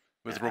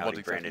with An Audi robotics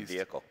at branded least.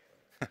 vehicle.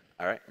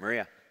 All right,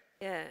 Maria.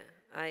 Yeah,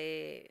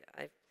 I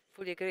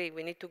fully agree.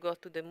 We need to go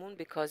to the moon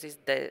because it's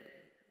the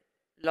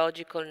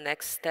logical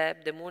next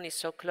step. The moon is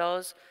so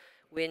close.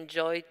 We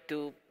enjoy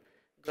to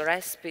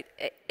grasp it.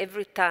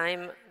 Every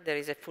time there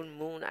is a full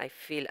moon, I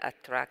feel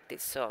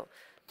attracted. So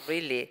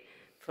really,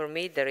 for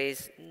me, there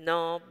is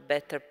no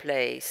better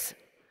place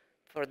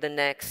for the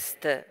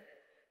next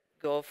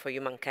go for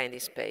humankind in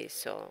space.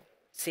 So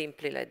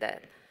simply like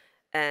that.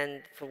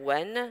 And for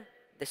when?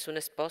 As soon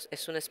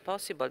as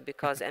possible,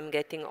 because I'm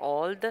getting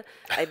old.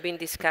 I've been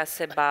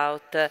discussing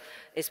about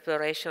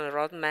exploration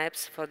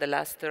roadmaps for the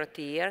last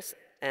 30 years,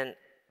 and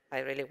I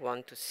really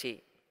want to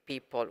see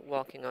people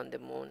walking on the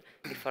moon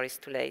before it's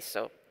too late.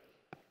 So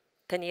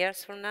 10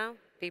 years from now,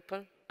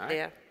 people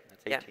there.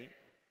 That's 18.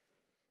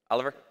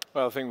 Oliver?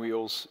 Well, I think we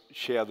all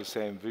share the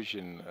same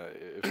vision.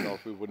 If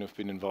not, we wouldn't have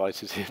been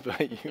invited here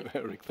by you,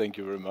 Eric. Thank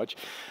you very much.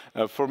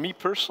 For me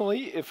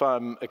personally, if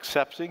I'm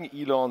accepting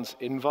Elon's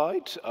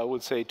invite, I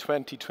would say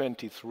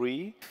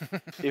 2023,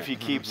 if he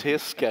keeps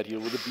his schedule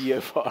with the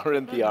BFR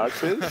and the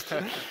artist.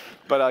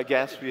 But I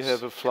guess we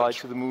have a flight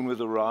to the moon with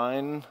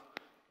Orion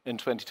in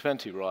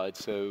 2020, right?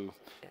 So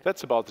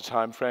that's about the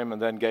time frame,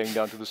 and then getting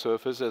down to the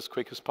surface as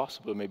quick as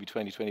possible, maybe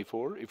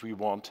 2024, if we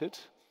want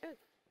it.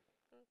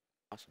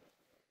 Awesome.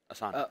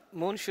 Hassan.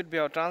 Moon should be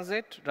our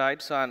transit,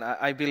 right? So and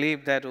I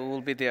believe that we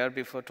will be there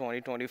before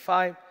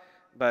 2025,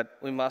 but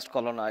we must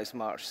colonize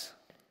Mars.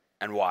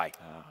 And why?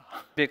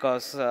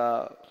 Because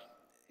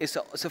it's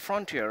a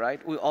frontier, right?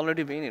 We've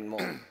already been in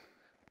Moon.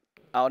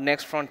 Our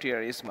next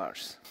frontier is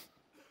Mars.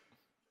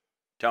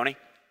 Tony?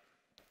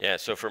 Yeah,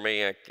 so for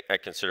me, I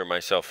consider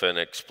myself an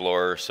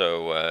explorer,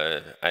 so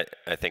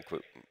I think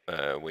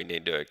we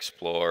need to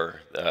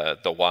explore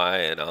the why,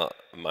 and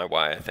my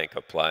why I think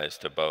applies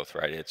to both,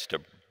 right? It's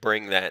to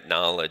bring that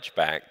knowledge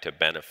back to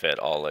benefit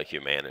all of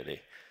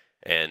humanity,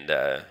 and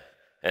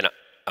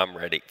I'm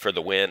ready for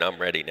the win. I'm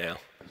ready now.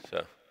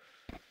 So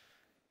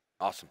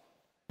awesome,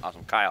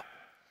 awesome, Kyle.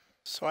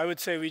 So I would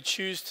say we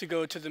choose to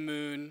go to the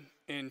moon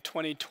in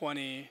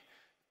 2020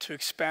 to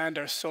expand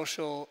our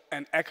social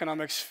and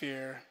economic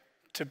sphere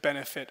to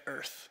benefit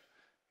Earth.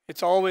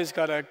 It's always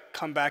got to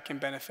come back and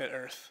benefit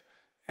Earth.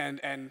 And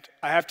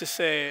I have to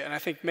say, and I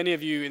think many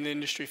of you in the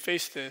industry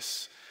face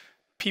this,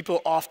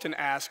 people often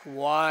ask,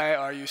 why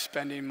are you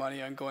spending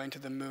money on going to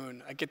the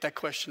moon? I get that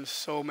question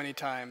so many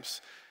times.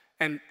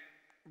 And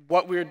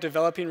what we're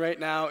developing right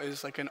now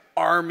is like an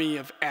army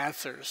of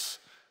answers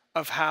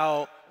of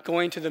how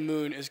going to the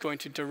moon is going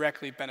to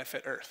directly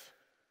benefit Earth.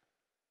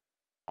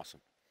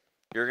 Awesome.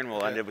 Jürgen,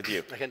 we'll end it with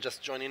you. I can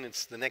just join in.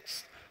 It's the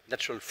next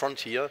natural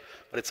frontier,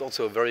 but it's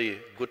also a very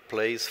good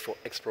place for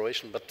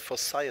exploration, but for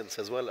science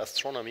as well,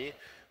 astronomy.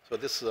 So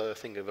this is, I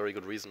think, a very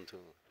good reason to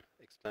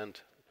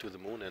expand to the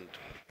moon, and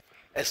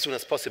as soon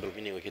as possible,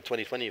 meaning okay,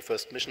 2020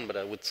 first mission, but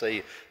I would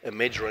say a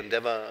major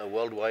endeavor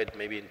worldwide,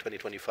 maybe in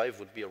 2025,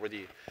 would be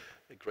already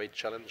a great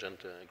challenge and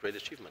a great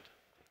achievement.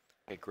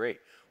 Okay, great.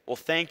 Well,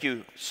 thank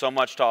you so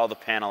much to all the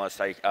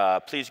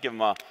panelists. Please give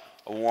them a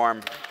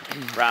warm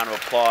round of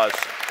applause.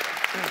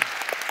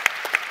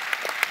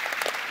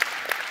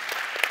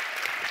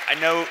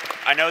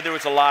 I know there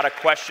was a lot of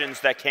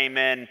questions that came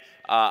in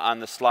on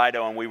the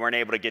Slido, and we weren't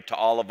able to get to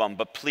all of them,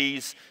 but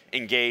please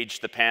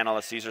engage the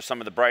panelists. These are some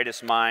of the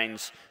brightest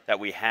minds that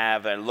we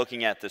have, and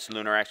looking at this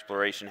lunar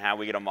exploration, how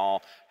we get them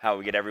all, how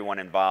we get everyone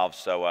involved.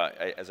 So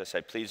as I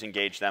said, please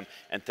engage them,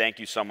 and thank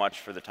you so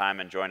much for the time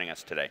and joining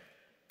us today.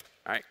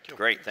 All right,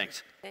 great,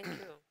 thanks. Thank you.